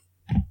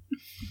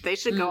 They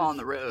should go on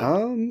the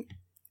road.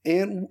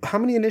 And how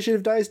many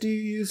initiative dice do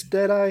you use,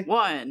 Deadeye?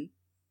 1,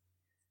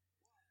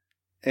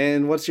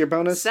 And what's your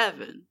bonus?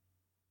 7.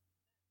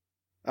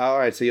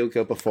 Alright, so you'll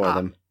go before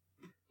them.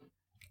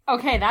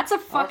 Okay, that's a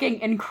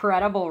fucking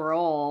incredible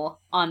roll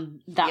on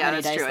that Yeah,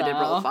 many that's dice, true. I did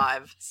roll a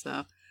 5,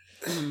 so.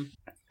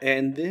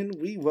 And then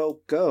we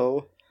will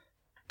go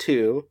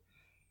to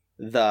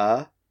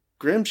the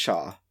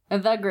Grimshaw.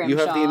 The Grimshaw. You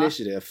have the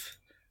initiative.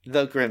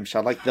 The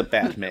Grimshaw, like the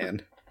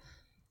Batman.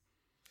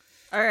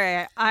 All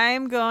right,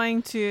 I'm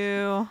going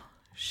to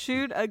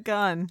shoot a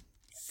gun.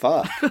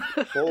 Fuck.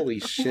 Holy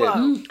shit.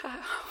 Whoa.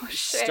 Oh,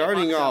 shit.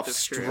 Starting Lots off of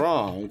true.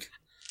 strong.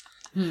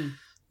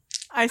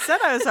 I said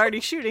I was already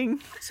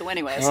shooting. So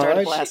anyway, I started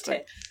Alright.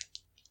 blasting.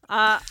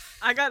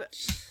 I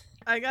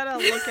gotta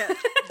look at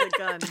the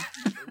gun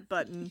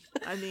button.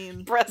 I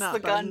mean, Press not the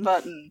gun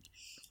button.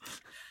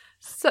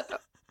 So,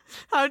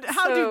 How do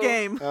So-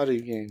 game? How do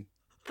you game?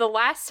 the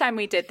last time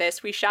we did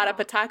this, we shot up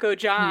a Taco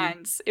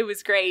John's. It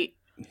was great.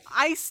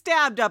 I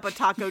stabbed up a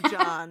Taco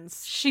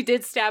John's. She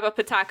did stab up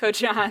a Taco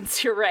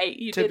John's. You're right.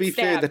 You To did be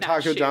fair, stab, the not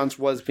Taco shoot. John's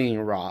was being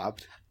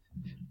robbed.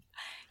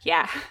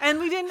 Yeah, And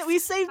we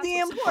saved the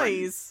That's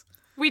employees.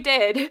 we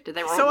did. Did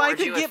they So reward I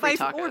could you with get free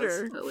my tacos,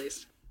 order. at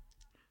least?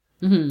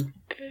 Mhm.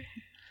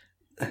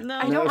 No,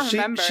 I don't she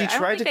remember. she I don't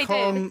tried to think they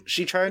calm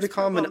she tried to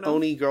calm an bono.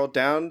 Oni girl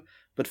down,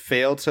 but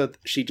failed, so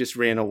she just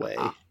ran away.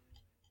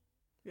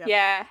 Yep.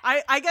 Yeah.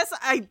 I guess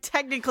I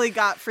technically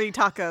got free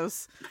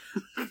tacos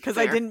because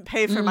I Fair. didn't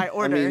pay for my I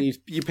order. mean,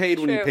 you paid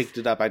when you True. picked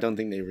it up. I don't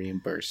think they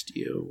reimbursed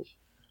you.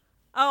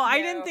 Oh, I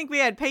No. didn't think we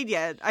had paid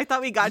yet. I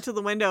thought we got to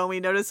the window and we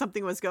noticed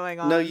something was going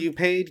on. No, you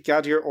paid,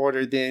 got your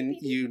order, then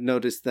you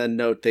noticed the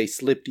note they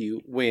slipped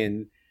you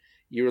when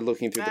you were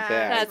looking through the Ah,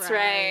 bag. That's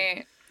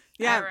right.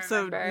 Yeah, I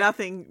so remember.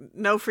 nothing,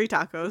 no free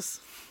tacos.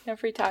 No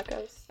free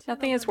tacos.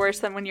 Nothing is worse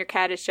than when your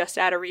cat is just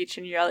out of reach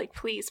and you're like,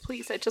 please,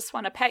 please, I just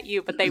want to pet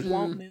you, but they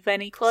won't move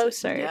any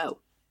closer. No.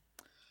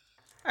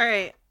 All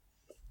right.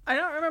 I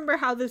don't remember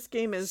how this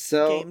game is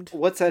So, gamed.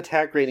 what's the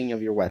attack rating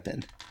of your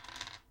weapon?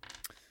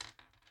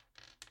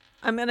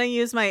 I'm going to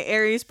use my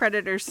Ares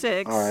Predator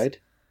 6. All right.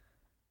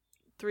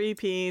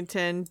 3P,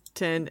 10,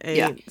 10, 8.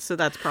 Yeah. So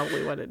that's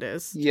probably what it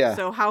is. Yeah.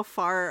 So how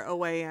far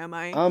away am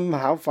I?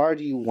 How far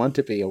do you want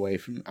to be away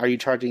from? Are you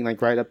charging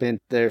like right up in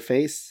their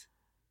face?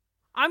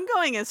 I'm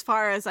going as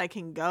far as I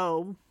can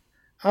go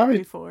All right.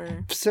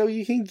 before. So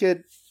you can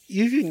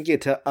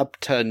get to up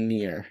to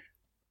near.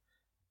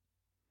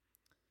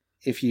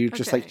 If you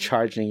just like Okay.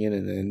 charging in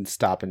and then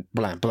stop and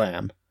blam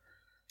blam.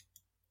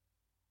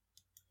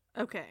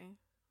 Okay.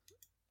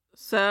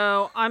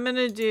 So I'm going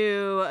to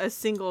do a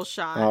single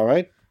shot. All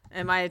right.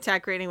 And my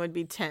attack rating would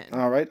be 10.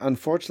 All right.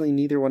 Unfortunately,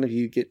 neither one of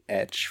you get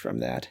edge from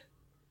that.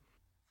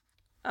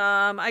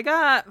 I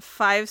got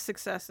 5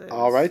 successes.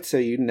 All right. So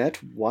you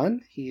net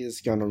 1. He is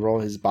going to roll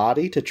his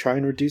body to try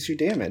and reduce your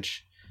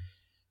damage.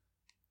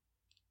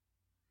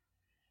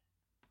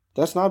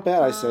 That's not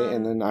bad, I say.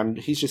 And then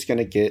he's just going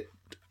to get.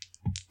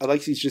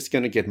 Alexi's just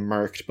going to get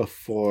murked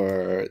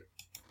before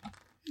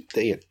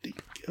they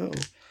go.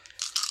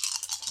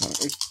 All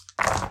right.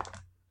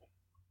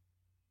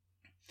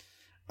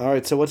 All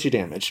right, so what's your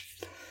damage?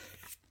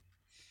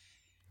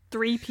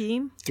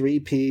 3P.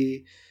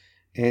 3P,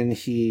 and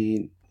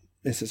he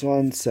misses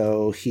 1,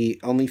 so he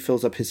only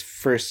fills up his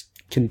first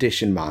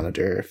condition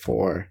monitor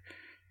for...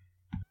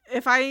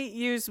 If I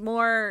use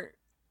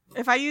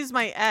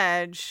my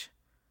edge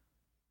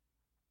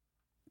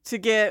to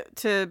get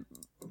to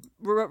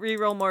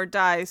reroll more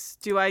dice,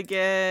 do I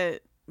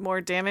get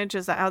more damage?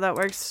 Is that how that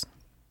works?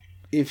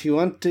 If you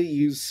want to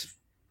use...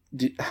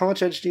 how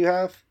much edge do you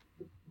have?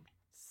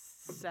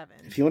 7.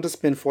 If you want to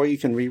spend 4, you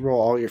can reroll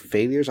all your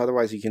failures.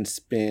 Otherwise, you can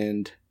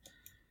spend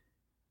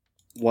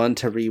 1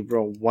 to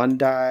reroll 1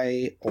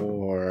 die,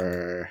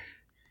 or...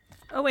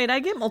 Oh wait, I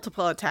get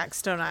multiple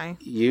attacks, don't I?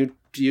 You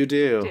do.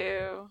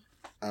 Do.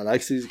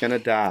 Alexi's gonna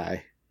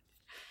die.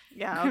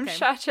 Yeah, okay.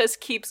 Shot just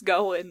keeps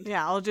going.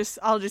 Yeah, I'll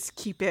just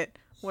keep it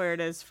where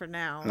it is for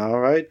now.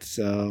 Alright,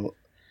 so...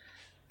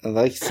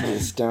 Alexi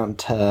is down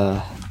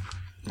to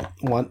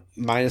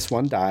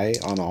 -1 die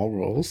on all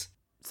rolls.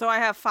 So I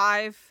have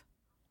 5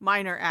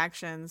 minor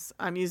actions.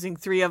 I'm using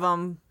 3 of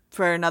them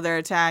for another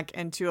attack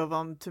and 2 of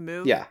them to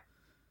move. Yeah.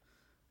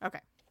 Okay.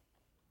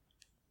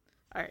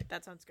 All right,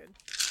 that sounds good.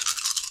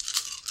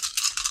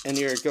 And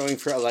you're going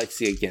for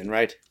Alexi again,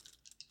 right?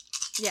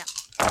 Yeah.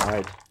 All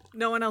right.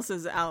 No one else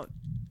is out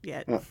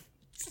yet. Oh.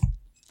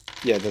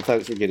 Yeah, the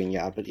thugs are getting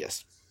out, but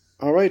yes.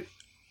 All right.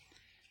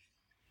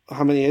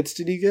 How many hits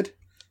did you get?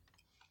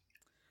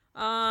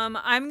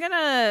 I'm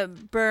gonna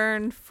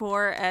burn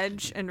 4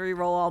 edge and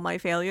re-roll all my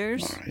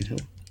failures. All right, he'll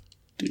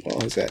do all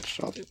his edge.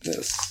 I'll do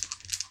this.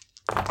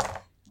 All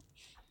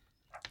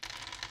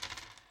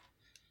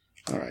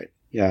right.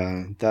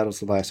 Yeah, that was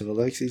the last of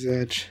Alexi's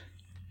edge.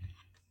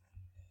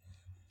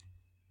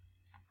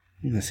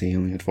 Let's see, he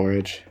only had 4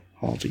 edge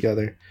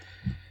altogether.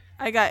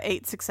 I got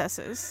 8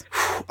 successes.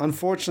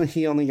 Unfortunately,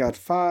 he only got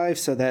 5,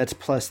 so that's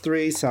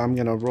 +3. So I'm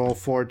gonna roll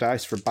 4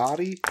 dice for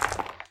body.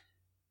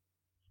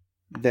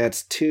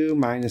 That's 2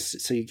 minus,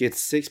 so you get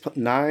 6,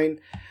 9.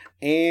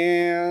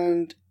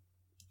 And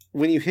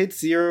when you hit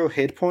 0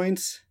 hit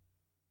points,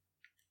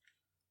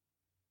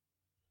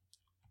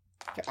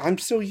 I'm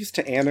so used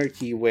to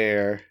Anarchy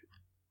where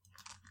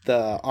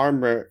the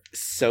armor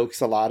soaks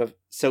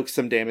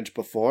some damage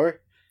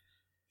before.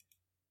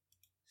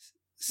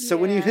 So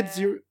when you hit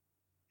 0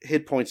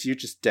 hit points, you're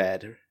just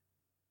dead.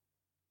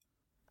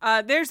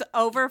 There's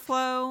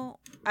overflow,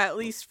 at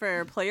least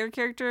for player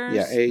characters.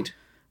 Yeah, 8.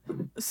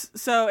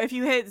 So if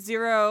you hit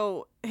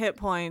 0 hit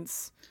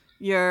points,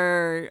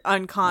 you're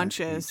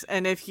unconscious,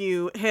 and if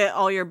you hit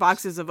all your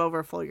boxes of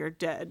overflow, you're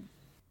dead.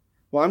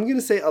 Well, I'm going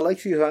to say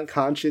Alexi is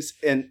unconscious,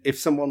 and if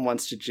someone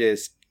wants to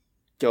just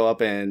go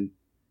up and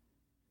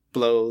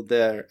blow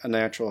their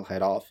unnatural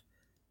head off,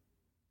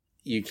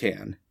 you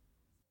can.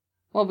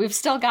 Well, we've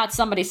still got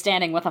somebody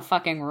standing with a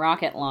fucking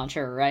rocket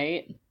launcher,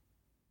 right?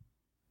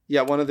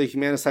 Yeah, one of the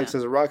Humanistyles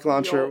has a rocket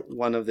launcher, Yo.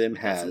 one of them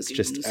has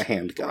just a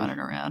handgun. running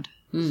around.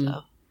 Hmm.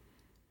 So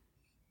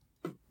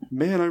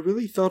Man, I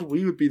really thought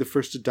we would be the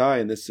first to die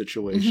in this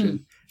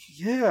situation.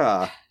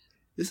 Yeah,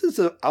 this is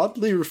an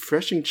oddly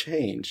refreshing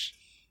change.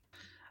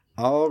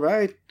 All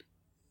right,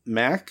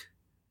 Mac,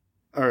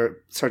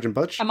 or Sergeant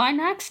Butch. Am I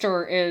next,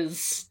 or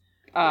is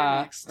you're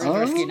next.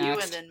 or is Risky You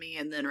next? and then me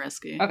and then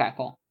Risky. Okay,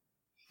 cool.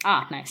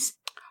 Ah, nice.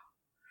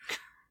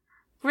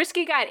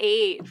 Risky got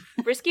 8.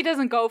 Risky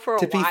doesn't go for a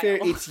To while. be fair,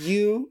 it's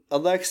you,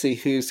 Alexi,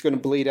 who's going to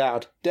bleed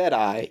out,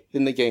 Deadeye,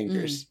 then the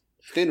Gangers,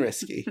 then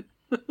Risky,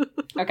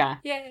 Okay.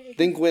 Yay.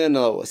 then Gwen and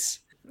Lois,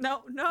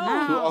 No.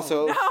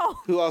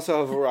 who also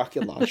have a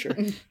rocket launcher.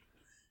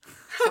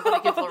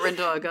 Somebody give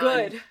Lorinda a gun.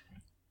 Good.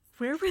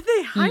 Where were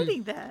they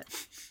hiding that?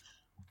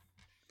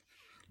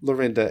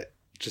 Lorinda,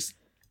 just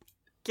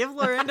Give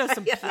Lorinda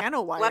some Yeah,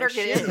 piano wire. Let her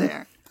get in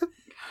there.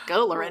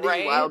 Go, Lorinda,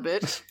 Right? you wild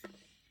bitch.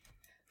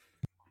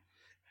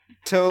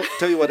 tell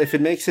you what, if it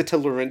makes it to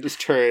Lorinda's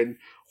turn,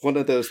 one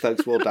of those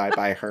thugs will die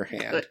by her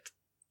hand. Good.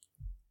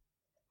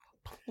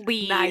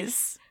 Please.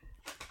 Nice.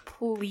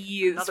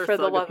 Please, Another for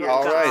the thug love of appears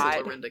All right.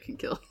 God. Lorinda can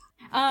kill.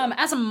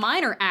 As a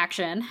minor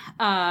action,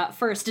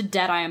 first,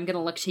 Deadeye, I'm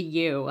gonna look to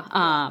you.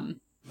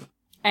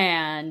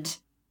 And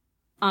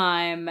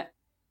I'm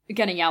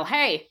gonna yell,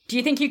 "Hey, do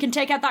you think you can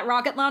take out that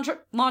rocket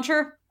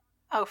launcher?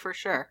 Oh, for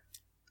sure.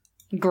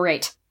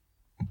 Great.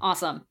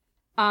 Awesome.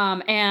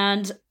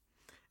 And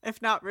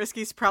If not,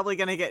 Risky's probably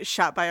going to get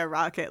shot by a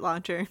rocket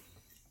launcher.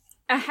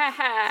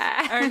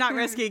 Or not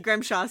Risky,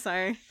 Grimshaw,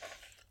 sorry.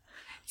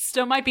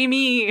 Still might be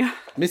me.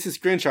 Mrs.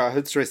 Grinshaw,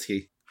 it's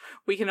risky.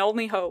 We can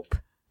only hope.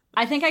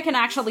 I think I can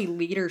actually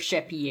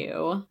leadership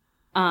you.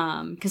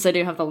 Because I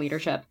do have the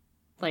leadership.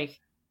 Like,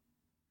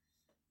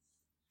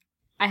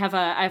 I have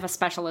a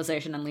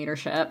specialization in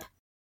leadership.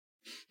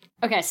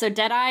 Okay, so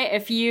Deadeye,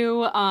 if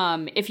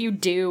you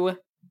do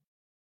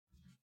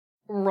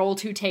roll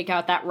to take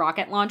out that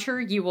rocket launcher,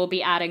 you will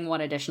be adding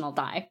 1 additional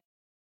die.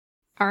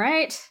 All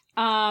right.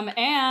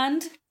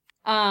 And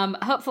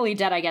hopefully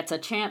Deadeye gets a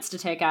chance to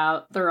take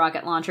out the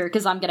rocket launcher,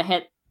 because I'm gonna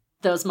hit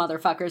those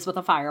motherfuckers with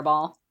a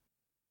fireball.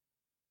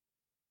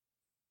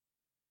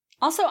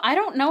 Also, I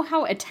don't know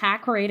how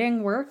attack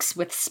rating works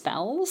with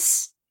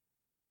spells.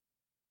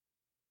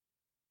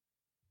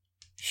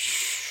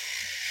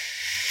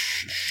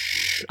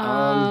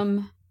 I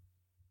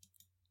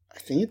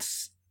think it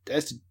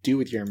has to do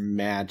with your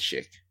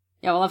magic.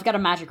 Yeah, well, I've got a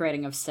magic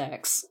rating of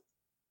 6.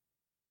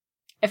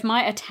 If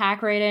my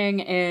attack rating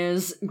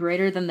is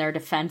greater than their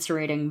defense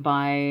rating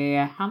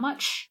by how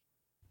much?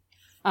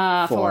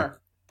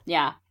 4.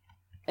 Yeah.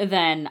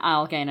 Then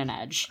I'll gain an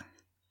edge.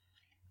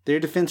 Their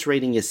defense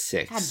rating is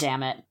 6. God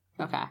damn it.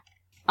 Okay.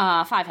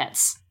 5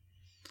 hits.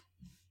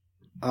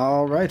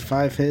 All right,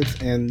 5 hits,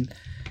 and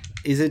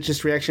is it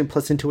just reaction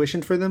plus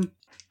intuition for them?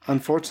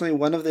 Unfortunately,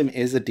 one of them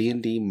is a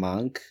D&D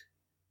monk,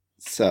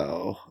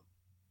 so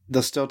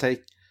they'll still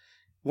take...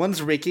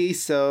 One's Ricky,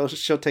 so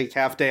she'll take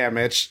half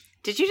damage.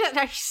 Did you just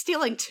actually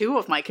stealing 2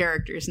 of my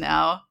characters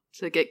now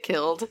to get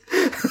killed?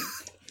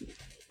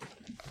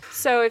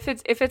 So if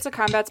it's a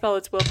combat spell,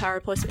 it's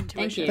willpower plus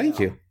intuition. you. Thank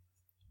you.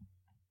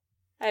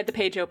 I had the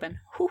page open.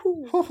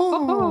 Hoo-hoo.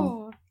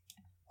 Ho-ho.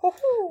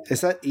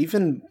 Is that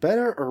even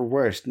better or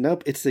worse?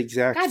 Nope, it's the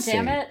exact God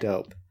same. damn it.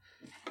 Dope.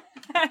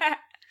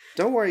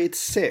 Don't worry, it's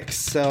 6,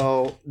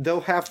 so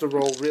they'll have to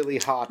roll really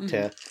hot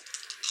to...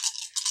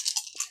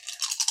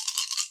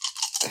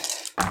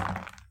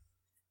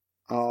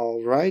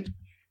 Alright.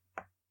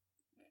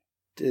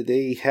 Do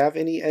they have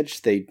any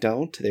edge? They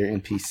don't. They're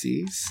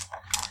NPCs.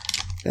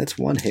 That's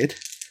 1 hit.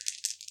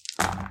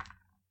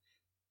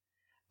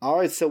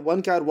 Alright, so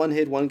 1 got 1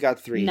 hit, 1 got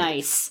 3 hits.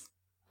 Nice.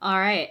 All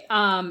right.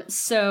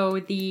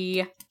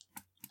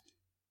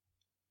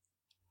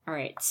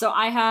 So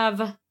I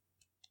have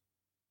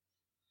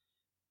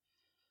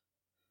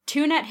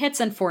 2 net hits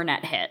and 4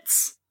 net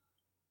hits.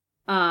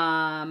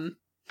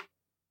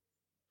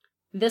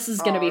 This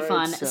is gonna be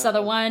Alright, fun. So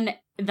the one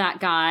that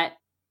got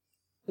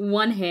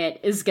 1 hit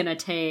is gonna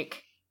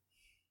take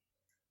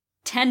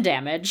 10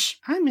 damage.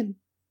 I'm in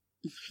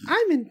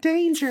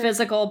danger.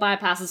 Physical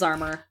bypasses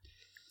armor.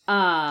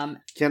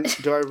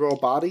 Do I roll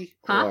body?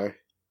 Huh? Or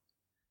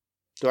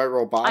do I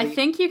roll body? I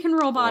think you can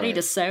roll body Or-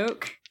 to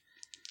soak.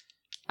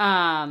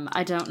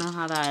 I don't know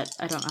how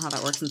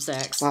that works in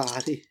 6.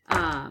 Body.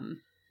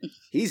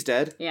 He's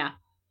dead. Yeah.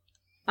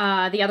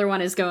 The other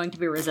one is going to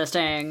be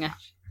resisting.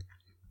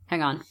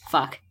 Hang on.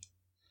 Fuck.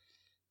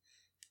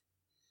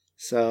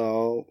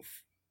 So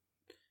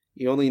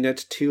you only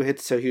net 2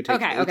 hits, so you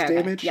take 8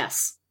 damage?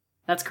 Yes.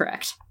 That's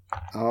correct.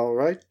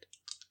 Alright.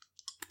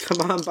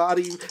 Come on,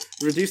 body.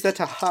 Reduce that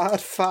to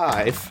hot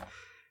 5.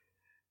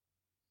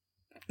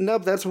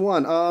 Nope, that's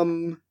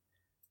 1.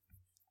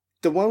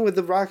 The one with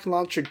the rocket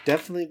launcher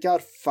definitely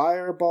got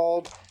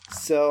fireballed,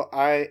 so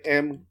I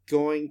am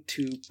going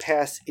to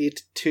pass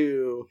it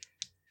to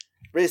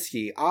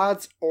Risky.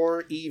 Odds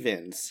or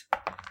evens?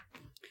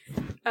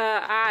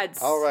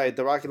 Odds. Alright,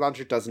 the rocket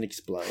launcher doesn't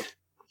explode.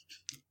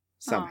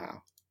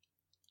 Somehow.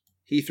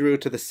 He threw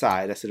it to the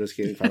side as it was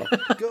getting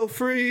fireballed. Go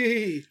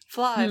free!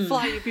 Fly,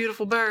 you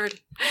beautiful bird.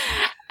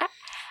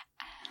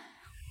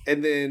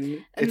 And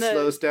then And it the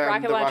slows down.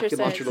 rocket The launcher rocket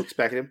launcher says- looks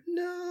back at him.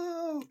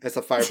 No! As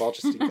a fireball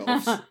just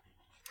engulfs.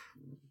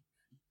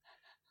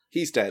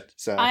 He's dead,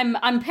 so.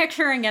 I'm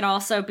picturing it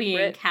also being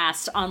Rip.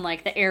 cast on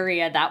like the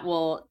area that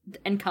will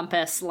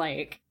encompass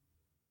like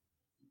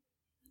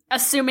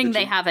assuming The they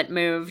Jeep. haven't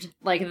moved,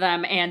 like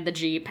them and the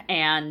Jeep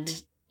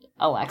and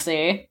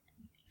Alexi.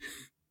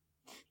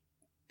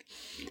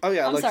 Oh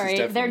yeah, I'm Alexi's sorry,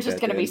 definitely they're just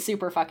dead gonna be then.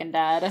 super fucking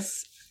dead.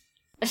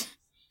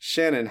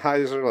 Shannon,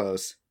 highs or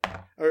lows?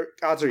 Or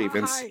odds or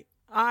evens? Hi.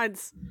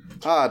 Odds.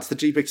 Odds, the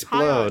Jeep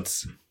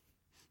explodes.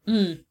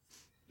 Mm.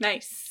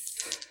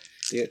 Nice.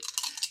 Yeah.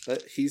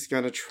 He's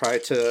gonna try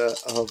to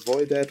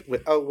avoid that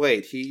with... Oh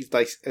wait, he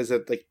like is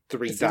at like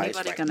 3 Is dice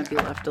anybody right gonna now. be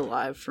left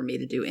alive for me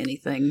to do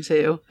anything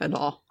to at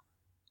all?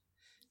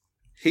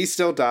 He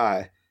still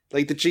die.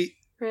 Like the Jeep,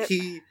 Rip.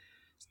 he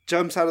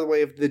jumps out of the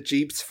way of the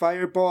Jeep's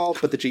fireball,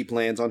 but the Jeep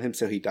lands on him,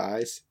 so he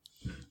dies.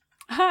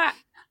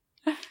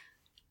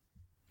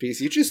 Because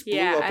you just blew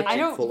Yeah, up a Jeep I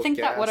don't full think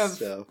of gas, that would have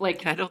so...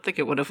 like I don't think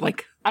it would have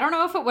like I don't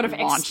know if it would have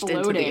launched into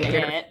exploded the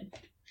air. it.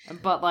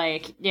 But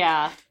like,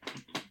 yeah.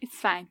 It's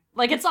fine.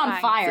 Like it's on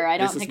Fine. fire. I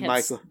This don't is think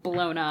it's Michael.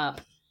 blown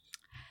up.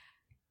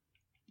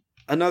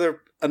 Another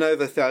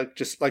thug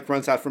just like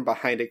runs out from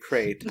behind a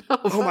crate.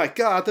 Oh my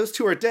god, those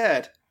 2 are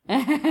dead!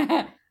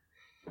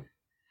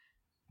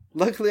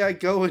 Luckily I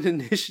go in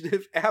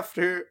initiative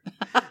after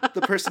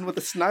the person with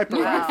the sniper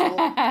Wow.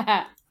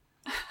 rifle.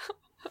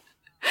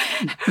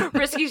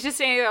 Risky's just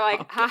saying, they're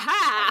like,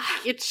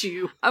 haha, Get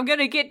you. I'm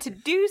gonna get to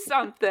do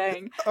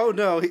something. Oh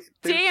no, they're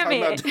Damn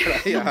talking about it.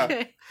 Deadeye. Yeah.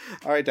 Okay.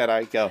 Alright,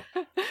 Deadeye, go.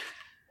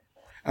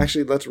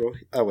 Actually, let's roll.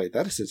 Oh wait,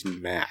 that is his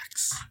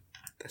max.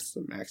 That's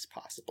the max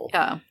possible.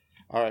 Yeah.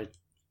 Alright.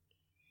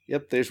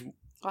 Yep, there's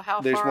Well,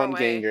 how there's far one away?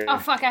 ganger. Oh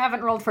fuck, I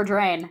haven't rolled for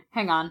drain.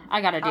 Hang on.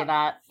 I gotta do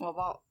that.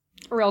 Well,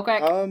 Real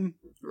quick.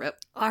 rip.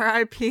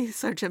 R.I.P.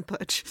 Sergeant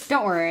Butch.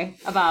 Don't worry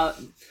about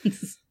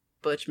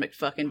Butch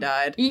McFucking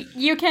died.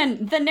 you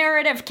can the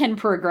narrative can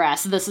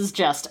progress. This is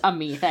just a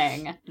me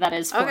thing. That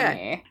is for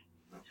Okay.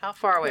 How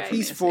far away from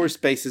He's me is 4 he?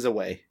 spaces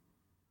away.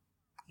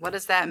 What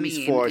does that He's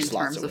mean 4 in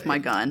slots terms of away. my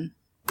gun?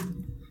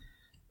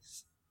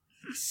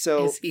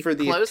 So Is he for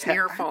the close, atta-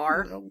 near, I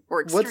far, don't know.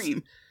 or What's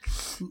extreme?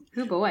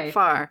 Oh boy.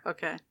 Far.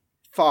 Okay.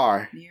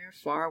 far? Near,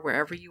 far,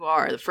 wherever you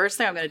are. The first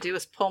thing I'm going to do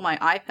is pull my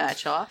eye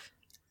patch off,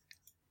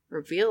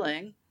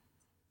 revealing.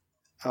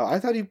 Oh, I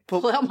thought he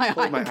pulled, Pull out my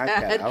pulled my iPad,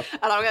 iPad out.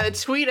 and I'm going to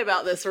tweet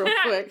about this real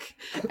quick.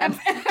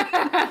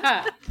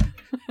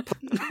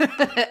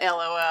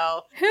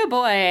 LOL. Oh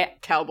boy.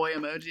 Cowboy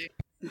emoji.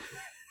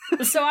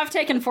 So I've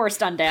taken 4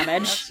 stun Oh,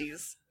 damage.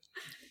 jeez.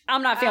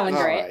 I'm not feeling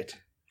All great.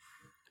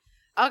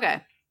 right.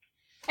 Okay.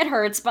 It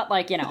hurts, but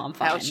like, you know, I'm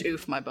fine. Ouch,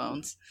 oof, my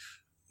bones.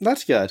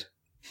 That's good.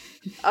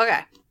 Okay.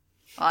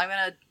 Well, I'm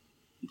going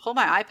to pull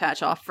my eye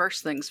patch off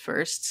first things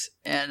first,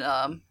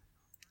 and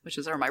which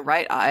is over my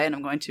right eye, and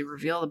I'm going to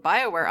reveal the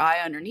BioWare eye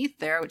underneath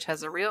there, which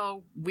has a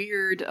real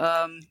weird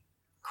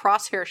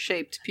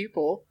crosshair-shaped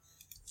pupil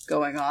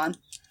going on.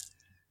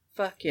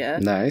 Fuck yeah.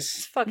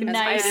 Nice. Fucking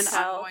Nice. And as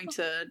I'm hell. going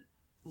to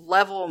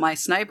level my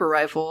sniper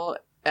rifle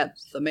at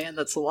the man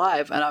that's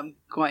alive, and I'm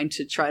going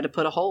to try to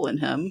put a hole in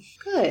him.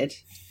 Good.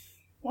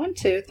 1,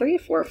 2, 3,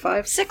 4,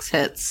 5, 6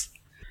 hits.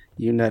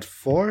 You net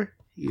 4.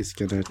 He's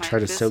gonna try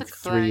to soak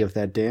 3 of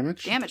that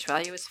damage. Damage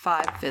value is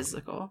 5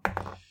 physical.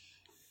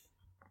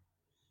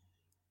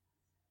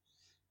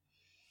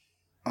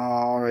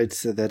 Alright,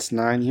 so that's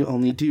 9. You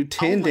only do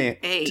 10 damage.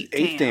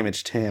 8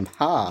 damage to him.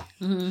 Ha.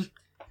 Mm-hmm.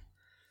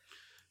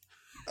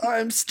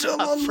 I'm still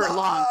Up alive. for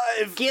long.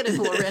 Get him,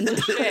 Lorinda.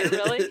 Shit,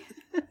 really?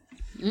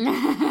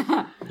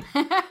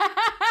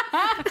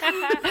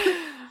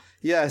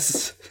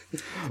 Yes.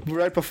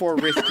 Right before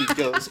Risky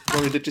goes,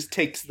 Lorinda just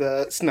takes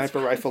the sniper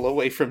rifle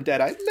away from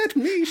Deadeye. Let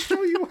me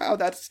show you how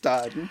that's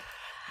done.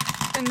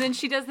 And then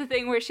she does the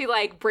thing where she,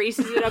 like,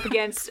 braces it up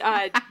against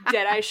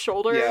Deadeye's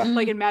shoulder, Yeah.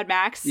 like in Mad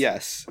Max.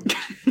 Yes.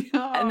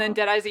 And then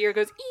Deadeye's ear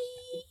goes,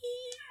 ee.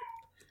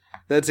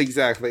 That's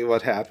exactly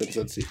what happens.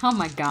 Let's see. Oh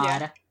my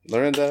god. Yeah.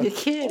 Lorinda.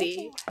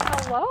 Kitty.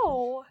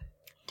 Hello.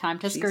 Time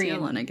to She's scream.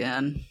 yelling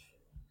again.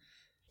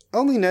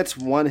 Only nets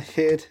 1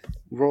 hit.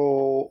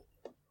 Roll.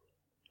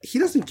 He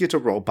doesn't get to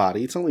roll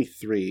body. It's only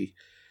 3.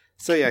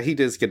 So yeah, he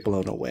does get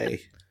blown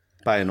away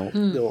by an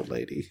old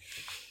lady.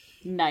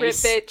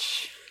 Nice. Rip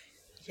bitch.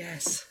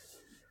 Yes.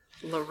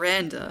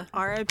 Lorinda.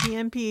 R.I.P.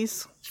 in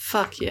peace.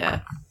 Fuck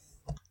yeah.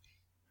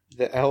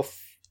 The elf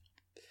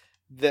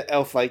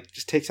like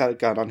just takes out a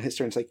gun on his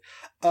turn. It's like,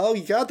 oh,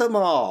 you got them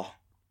all.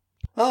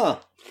 Huh.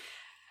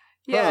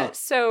 Yeah, Huh.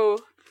 so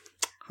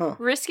Huh.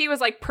 Risky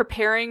was like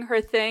preparing her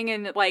thing,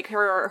 and like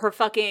her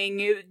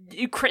fucking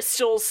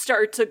crystals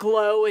start to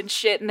glow and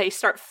shit, and they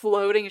start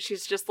floating, and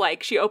she's just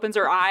like, she opens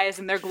her eyes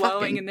and they're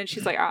glowing, and then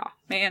she's like, oh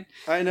man,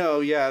 I know,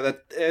 yeah,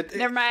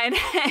 never mind.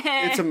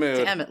 it's a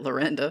mood. Damn it,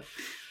 Lorinda.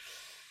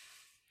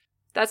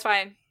 That's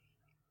fine.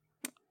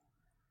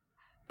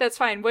 That's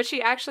fine. What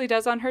she actually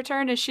does on her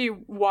turn is she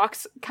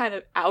walks kind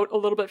of out a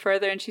little bit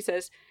further, and she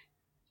says,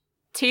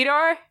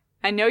 Tidor,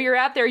 I know you're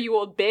out there, you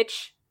old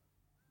bitch.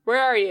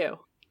 Where are you?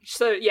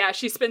 So, yeah,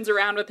 she spins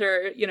around with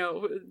her,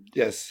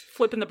 Yes.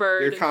 flipping the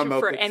bird Your comm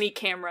for opens- any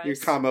cameras. Your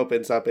comm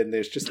opens up and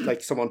there's just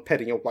like someone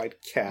petting a white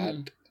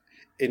cat.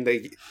 And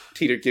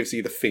Teeter gives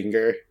you the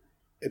finger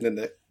and then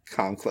the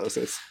comm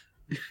closes.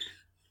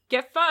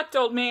 Get fucked,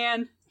 old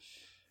man.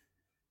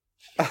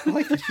 I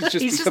like that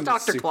He's just become a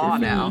Dr. super Claw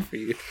fan now. For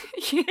you.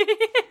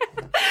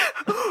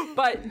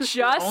 But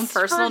just Own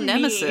personal for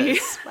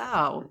nemesis.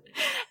 Wow.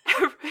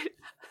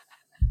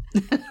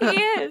 Me.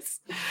 He is.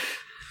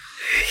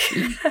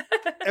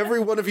 Every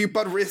one of you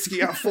but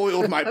Risky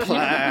outfoiled my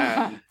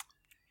plan.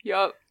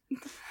 Yup.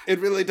 It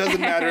really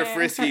doesn't matter if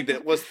Risky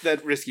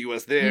that Risky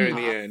was there in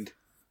the end.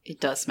 It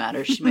does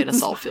matter. She made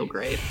us all feel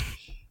great.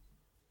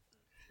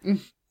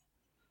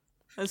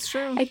 That's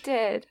true. I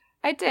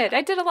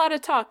did a lot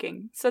of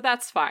talking, so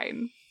that's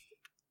fine.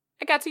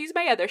 I got to use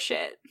my other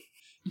shit.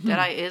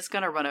 Deadeye is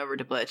gonna run over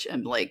to Butch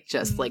and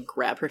just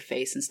grab her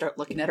face and start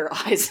looking at her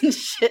eyes and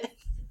shit.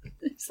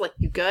 It's like,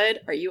 you good?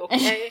 Are you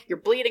okay? You're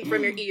bleeding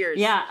from your ears.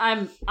 Yeah,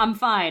 I'm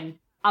fine.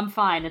 I'm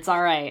fine. It's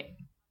all right.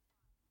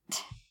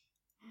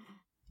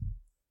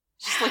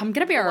 I'm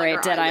gonna be all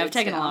right, Deadeye. I've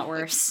taken a lot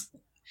worse.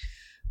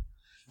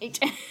 As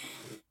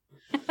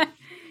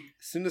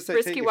soon as I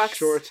Risky take walks- a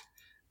short,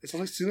 as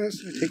soon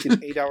as I take an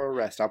 8-hour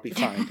rest, I'll be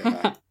fine.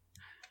 Deadeye.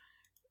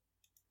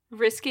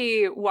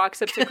 Risky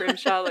walks up to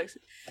Grimshaw, looks,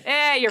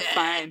 you're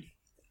fine.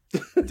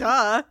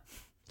 Duh.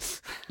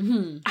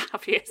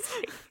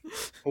 Obviously.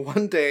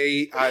 One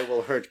day I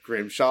will hurt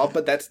Grimshaw,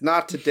 but that's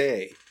not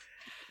today.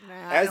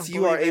 Nah, I As don't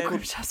you are believe it. able,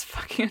 Grimshaw's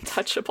fucking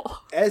untouchable.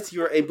 as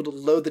you are able to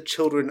load the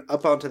children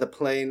up onto the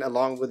plane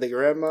along with the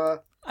grandma.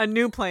 A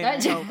new plane.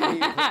 I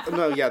hope.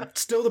 No, yeah,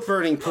 still the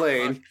burning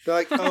plane. They're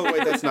like, oh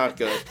wait, that's not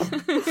good.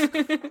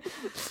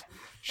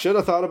 Should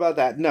have thought about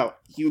that. No,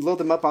 you load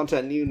them up onto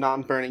a new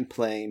non-burning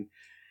plane,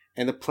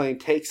 and the plane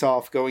takes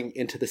off going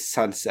into the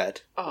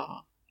sunset. Oh.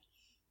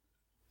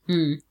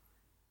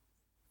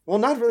 Well,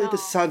 not really the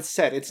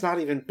sunset. It's not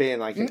even been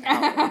like an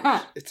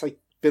hour. It's like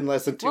been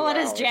less than 2 hours. Well, it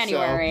is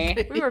January.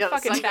 We were the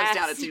fucking sun fast.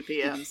 goes down at 2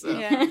 p.m., so.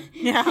 Yeah.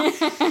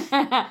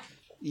 Yeah.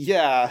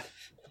 Yeah.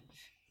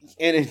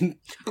 And in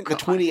the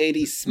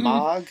 2080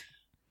 smog,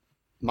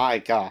 my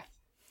God.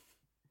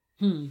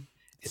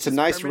 It's a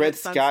nice permanent red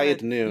sky sunset.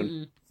 at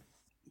noon.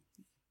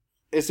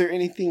 Is there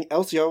anything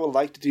else y'all would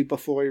like to do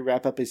before we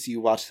wrap up as you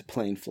watch the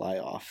plane fly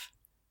off?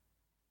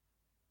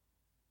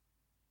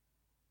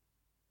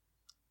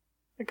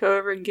 I go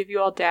over and give you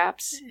all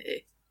daps.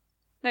 Hey,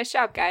 Nice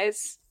job,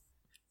 guys.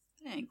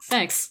 thanks.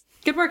 Thanks.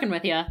 Good working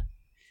with you. Yeah,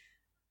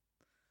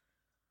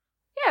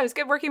 it was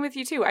good working with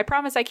you too. I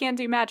promise I can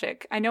do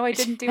magic. I know I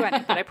didn't do any,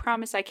 but I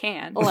promise I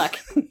can. Look,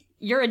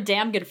 you're a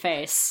damn good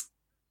face.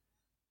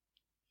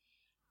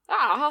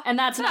 Ah, And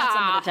that's not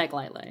something to take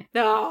lightly.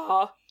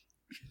 no.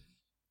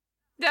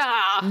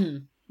 Ah,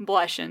 Mm. I'm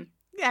blushing.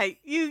 Yeah,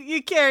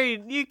 you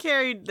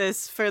carried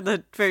this for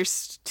the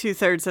first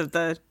 2/3 of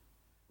the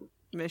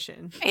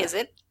mission. Is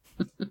it?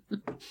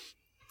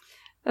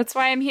 That's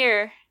why I'm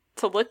here,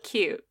 to look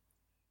cute.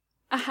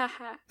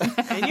 Ah,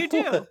 And you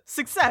do.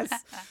 Success.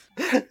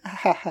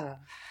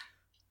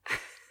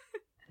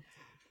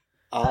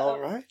 All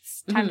right.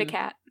 It's time to Mhm.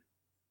 cat.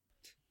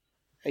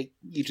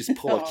 You just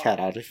pull a cat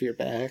out of your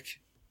bag.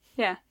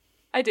 Yeah,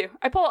 I do.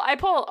 I pull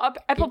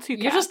two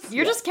cats.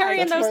 You're just carrying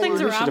That's those why things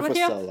your around initiative with was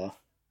you. Solo.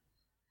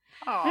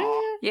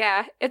 Aw.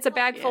 Yeah, it's a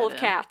bag full of then.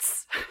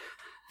 cats. I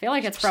feel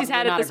like it's She's probably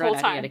had it not a this great whole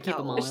idea time. to keep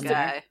them all This in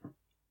there. guy.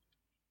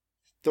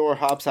 Thor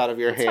hops out of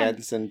your That's fine.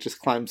 hands and just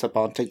climbs up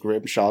onto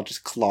Grimshaw,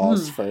 just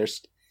claws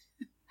first.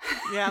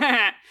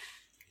 Yeah,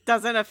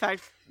 doesn't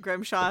affect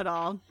Grimshaw at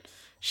all.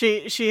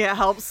 She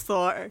helps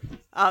Thor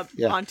up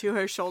Yeah. onto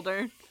her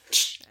shoulder.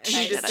 And he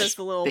Nice. just does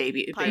the little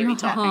Baby pipe.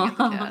 tapping of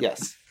the cat.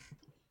 Yes.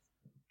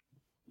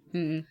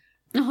 Mm.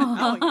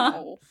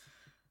 Oh,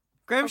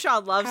 Grimshaw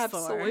loves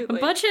Absolutely.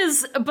 Butch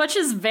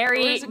is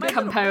very Thor's a good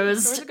little boy.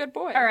 Thor's composed a good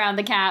boy. around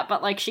the cat,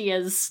 but like she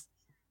is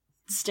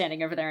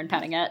standing over there and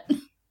petting it.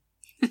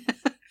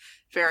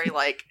 very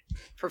like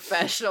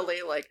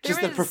professionally like Just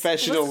there the is-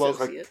 professional let's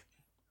look, see like-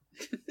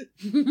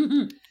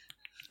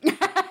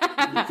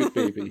 it. Good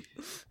baby.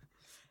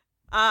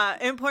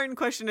 Important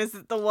question, is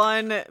it the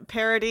one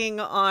parroting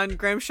on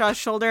Grimshaw's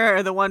shoulder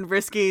or the one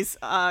Risky's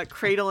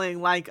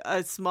cradling like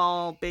a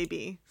small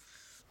baby?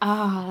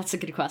 Oh, that's a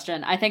good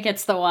question. I think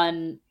it's the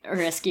one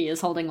Risky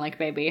is holding like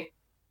baby.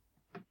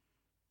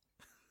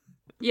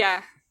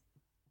 Yeah.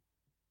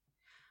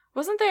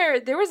 Wasn't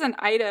there was an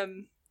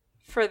item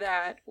for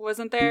that,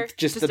 wasn't there?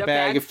 Just the a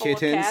bag of full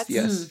kittens? cats?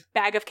 Yes.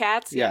 Bag of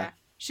cats? Yeah.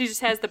 She just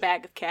has the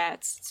bag of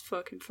cats. It's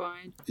fucking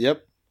fine.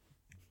 Yep.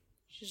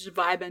 She's just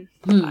vibing.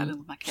 Hmm. I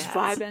don't my Just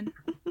cats. vibing.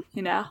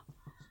 You know?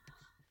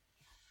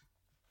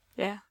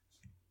 Yeah.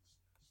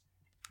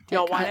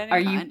 Y'all want any? Are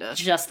you Kinda.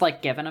 just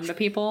like giving them to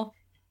people?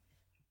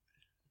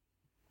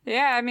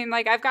 Yeah, I mean,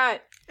 like, I've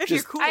got... If Just-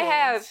 you're cool. I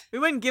have... We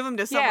wouldn't give him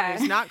to someone Yeah.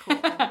 who's not cool.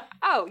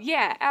 Oh,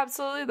 yeah,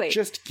 absolutely.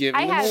 Just giving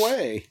I them have-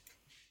 away.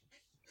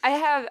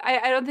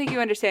 I don't think you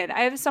understand.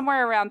 I have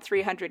somewhere around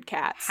 300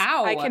 cats.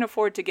 How? I can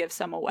afford to give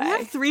some You away.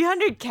 have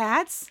 300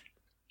 cats?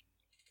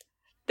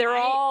 They're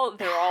all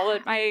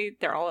at my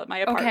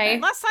apartment. Okay.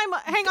 Last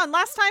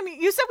time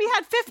you said we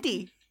had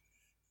 50.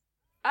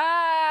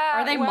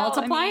 Are they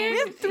multiplying? We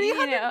have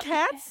 300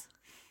 cats?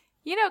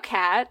 You know,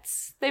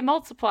 cats, they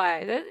multiply.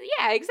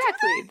 Yeah,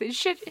 exactly. The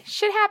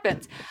shit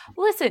happens.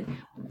 Listen.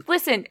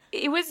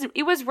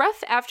 It was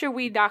rough after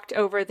we knocked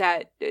over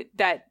that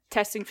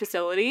testing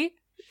facility.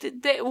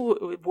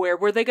 Where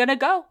were they gonna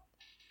go?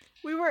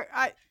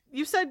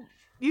 You said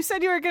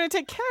you were going to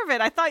take care of it.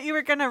 I thought you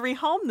were going to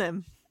rehome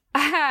them.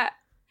 I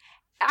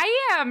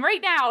am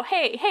right now.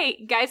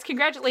 Hey, guys!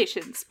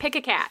 Congratulations. Pick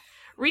a cat.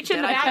 Reach in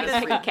the Deadeye bag and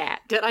does pick a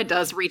cat. Deadeye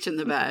does reach in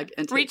the bag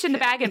and take Reach in the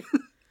cat. bag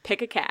and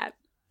pick a cat.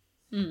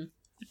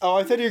 Oh,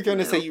 I thought you were going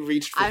to say you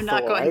reached for I'm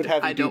not Thor. going I would to-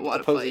 have I you don't do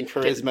wanna opposing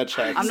fight. charisma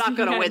checks. I'm not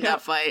gonna Yeah, win no.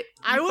 that fight.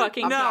 I would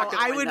fucking- I'm no, not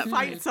gonna I win would that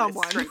fight fight.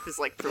 someone. My strength is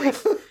like 3.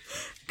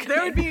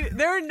 There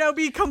would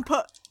be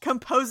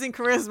composing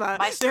charisma.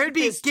 My There would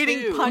be strength is getting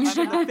 2. punched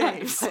in I'm the not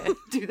face. gonna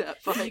do that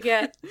You fight.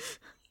 get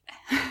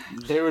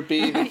There would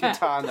be the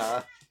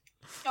katana.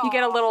 you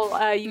get a little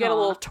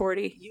Aw.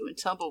 torty, You and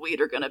Tumbleweed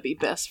are gonna be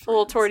best a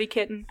little friends. torty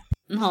kitten.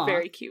 Aw.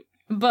 Very cute.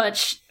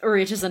 Butch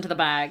reaches into the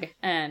bag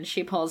and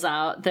she pulls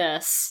out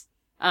this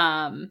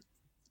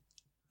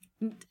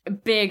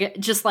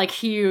big, just like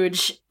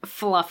huge,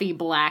 fluffy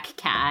black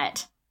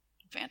cat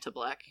Fanta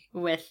Black.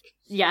 with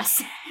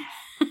yes.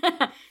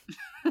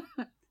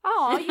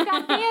 Oh, you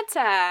got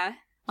Fanta.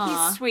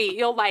 Aw. He's sweet.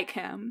 You'll like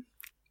him.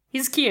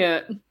 He's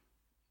cute.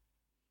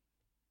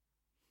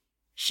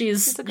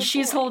 He's a good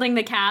She's boy. holding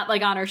the cat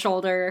like on her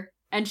shoulder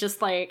and just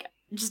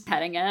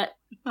petting it,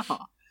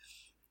 Oh.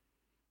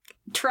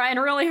 trying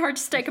really hard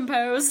to stay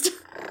composed.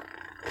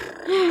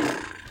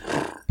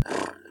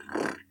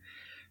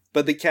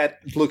 But the cat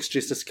looks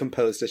just as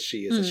composed as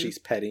she is as she's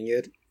petting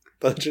it.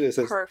 But just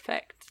as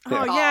Perfect.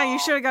 Oh yeah, you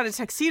should have got a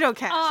tuxedo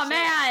cat. Oh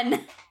man!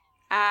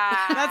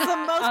 That's the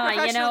most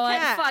professional you know what?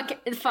 cat. Fuck. Can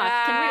we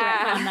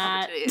work on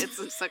that?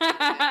 It's such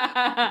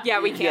a Yeah,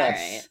 we can.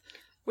 Yes.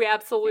 We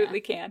absolutely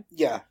can.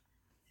 Yeah.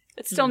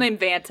 It's still named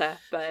Vanta,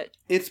 but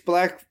It's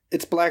black.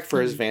 It's black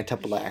for his Vanta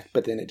Black,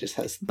 but then it just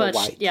has the Butch,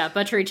 white. yeah,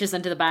 Butch reaches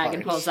into the bag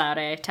and Parts. pulls out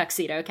a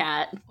tuxedo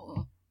cat.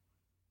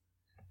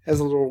 Has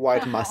a little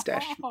white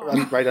mustache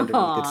right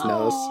underneath its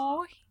nose.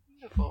 Aw,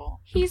 beautiful.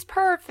 he's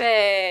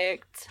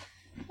perfect.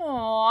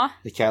 Aww.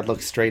 The cat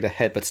looks straight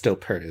ahead, but still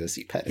purrs as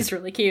you pet it. He's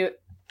really cute.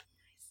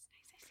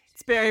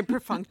 It's very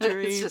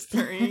perfunctory. It's just-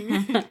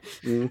 purring.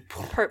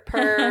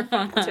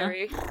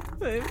 Perfunctory.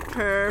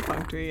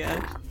 Perfunctory,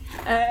 yeah.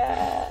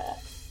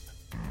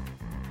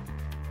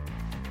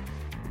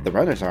 The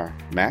runners are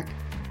Mac,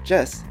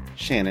 Jess,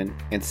 Shannon,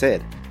 and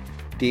Sid.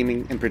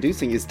 Theming and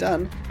producing is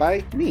done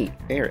by me,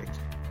 Eric.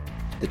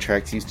 The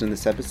tracks used in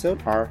this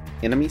episode are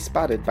Enemy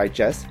Spotted by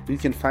Jess, who you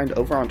can find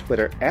over on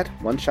Twitter at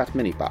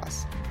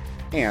OneShotMiniBoss,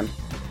 and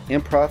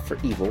Improv for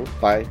Evil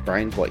by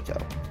Brian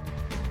Boyko.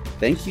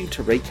 Thank you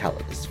to Ray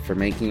Callis for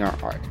making our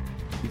art.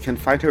 You can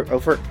find her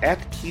over at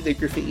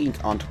Calligraphy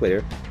Inc. on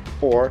Twitter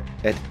or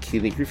at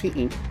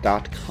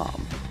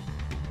calligraphyinc.com.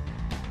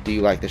 Do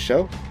you like the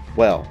show?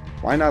 Well,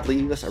 why not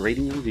leave us a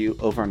rating and review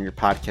over on your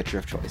podcatcher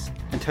of choice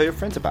and tell your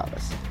friends about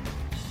us?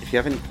 If if you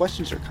have any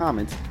questions or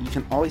comments, you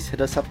can always hit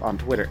us up on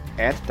Twitter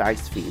at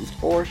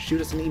DiceFiends or shoot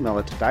us an email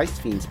at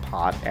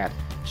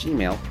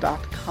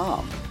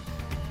dicefiendspod@gmail.com.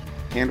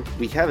 And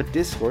we have a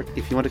Discord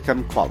if you want to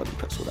come quality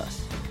post with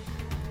us.